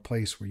coming from a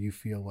place where you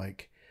feel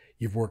like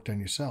you've worked on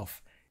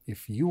yourself.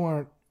 If you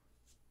aren't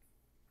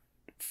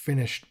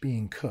finished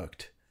being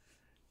cooked,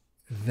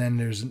 then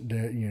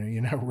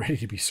you're not ready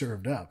to be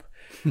served up.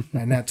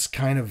 And that's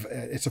kind of,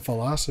 it's a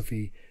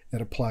philosophy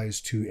that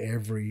applies to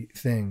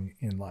everything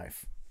in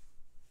life.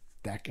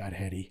 That got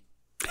heady.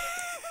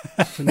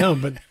 No,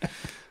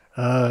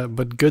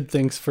 but good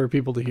things for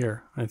people to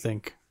hear, I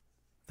think.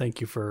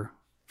 Thank you for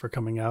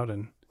coming out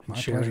and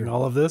sharing pleasure.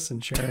 All of this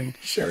and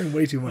sharing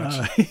way too much.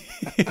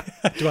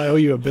 Do I owe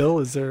you a bill?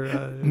 Is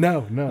there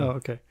No. Oh,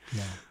 okay.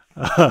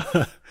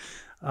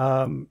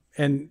 No.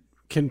 And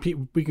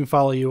we can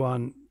follow you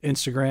on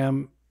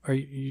Instagram? Are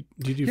you?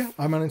 Yeah,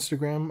 I'm on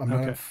Instagram. I'm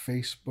not on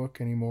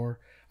Facebook anymore.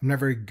 I'm not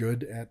very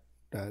good at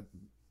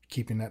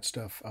keeping that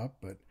stuff up,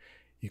 but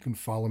you can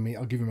follow me.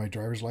 I'll give you my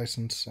driver's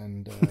license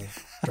and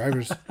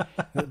driver's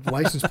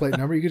license plate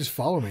number. You can just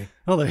follow me.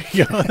 Oh, there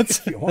you go. That's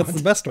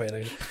the best way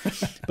to.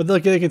 But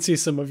look, they can see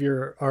some of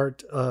your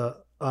art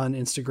on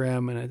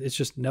Instagram, and it's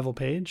just Neville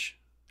Page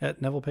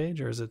at Neville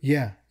Page, or is it?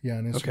 Yeah,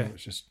 on Instagram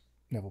it's just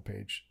Neville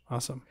Page.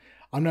 Awesome.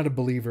 I'm not a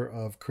believer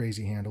of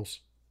crazy handles.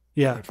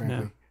 Yeah, quite frankly.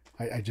 No.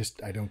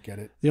 I don't get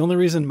it. The only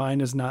reason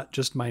mine is not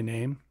just my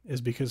name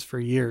is because for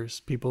years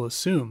people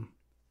assume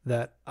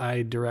that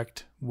I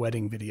direct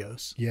wedding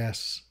videos.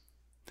 Yes.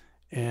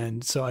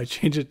 And so I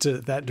changed it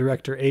to that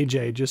director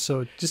AJ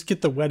just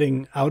get the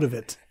wedding out of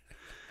it.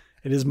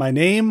 It is my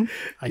name.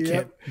 I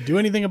can't do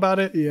anything about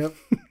it. Yep.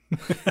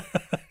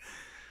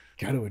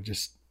 God, it would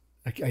just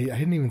I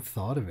hadn't even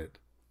thought of it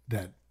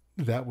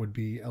that would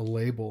be a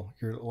label,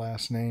 your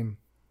last name.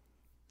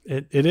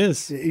 It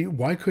is.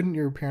 Why couldn't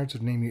your parents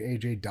have named you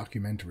AJ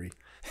Documentary?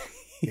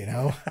 You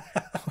know?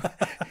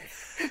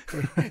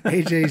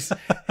 AJ's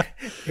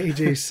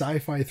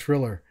sci-fi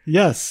thriller.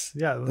 Yes.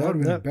 Yeah. That would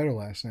have been a better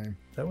last name.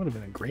 That would have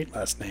been a great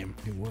last name.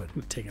 It would.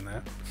 I've taken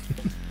that.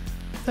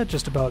 That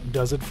just about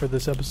does it for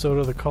this episode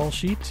of The Call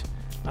Sheet.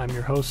 I'm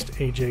your host,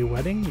 AJ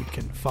Wedding. You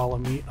can follow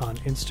me on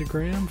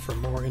Instagram for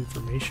more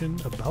information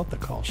about The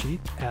Call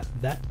Sheet at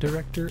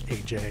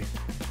ThatDirectorAJ.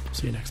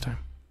 See you next time.